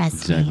for lovely, Paul.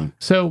 trust me. Exactly.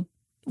 So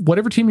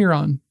whatever team you're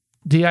on,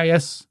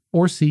 DIS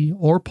or C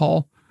or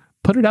Paul,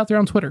 put it out there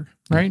on Twitter,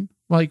 right?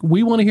 Like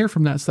we want to hear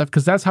from that stuff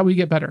because that's how we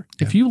get better.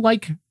 If you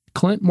like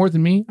Clint more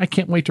than me, I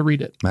can't wait to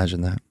read it,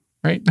 Imagine that.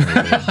 right?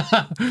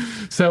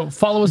 So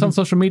follow us on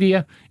social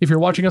media. If you're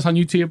watching us on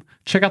YouTube,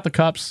 check out the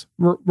cups.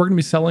 We're going to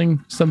be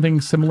selling something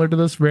similar to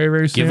this very,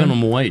 very soon. Giving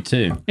them away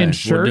too. And We're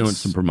shirts, doing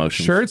some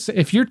promotions. Shirts.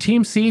 If you're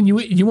Team C and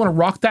you want to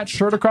rock that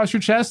shirt across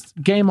your chest,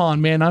 game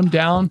on, man. I'm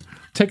down.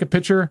 Take a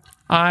picture.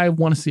 I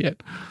want to see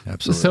it.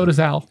 Absolutely. So does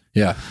Al.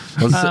 Yeah.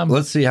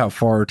 Let's see how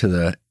far to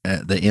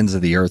the ends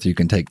of the earth you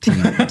can take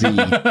Team D.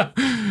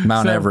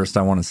 Mount Everest.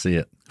 I want to see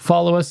it.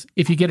 Follow us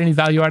if you get any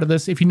value out of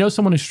this. If you know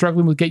someone who's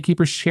struggling with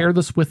gatekeepers, share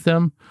this with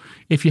them.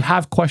 If you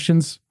have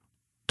questions,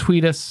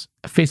 tweet us,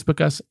 Facebook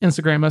us,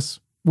 Instagram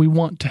us. We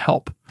want to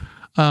help.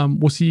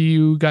 We'll see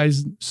you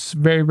guys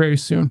very, very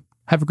soon.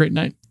 Have a great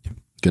night.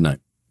 Good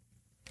night.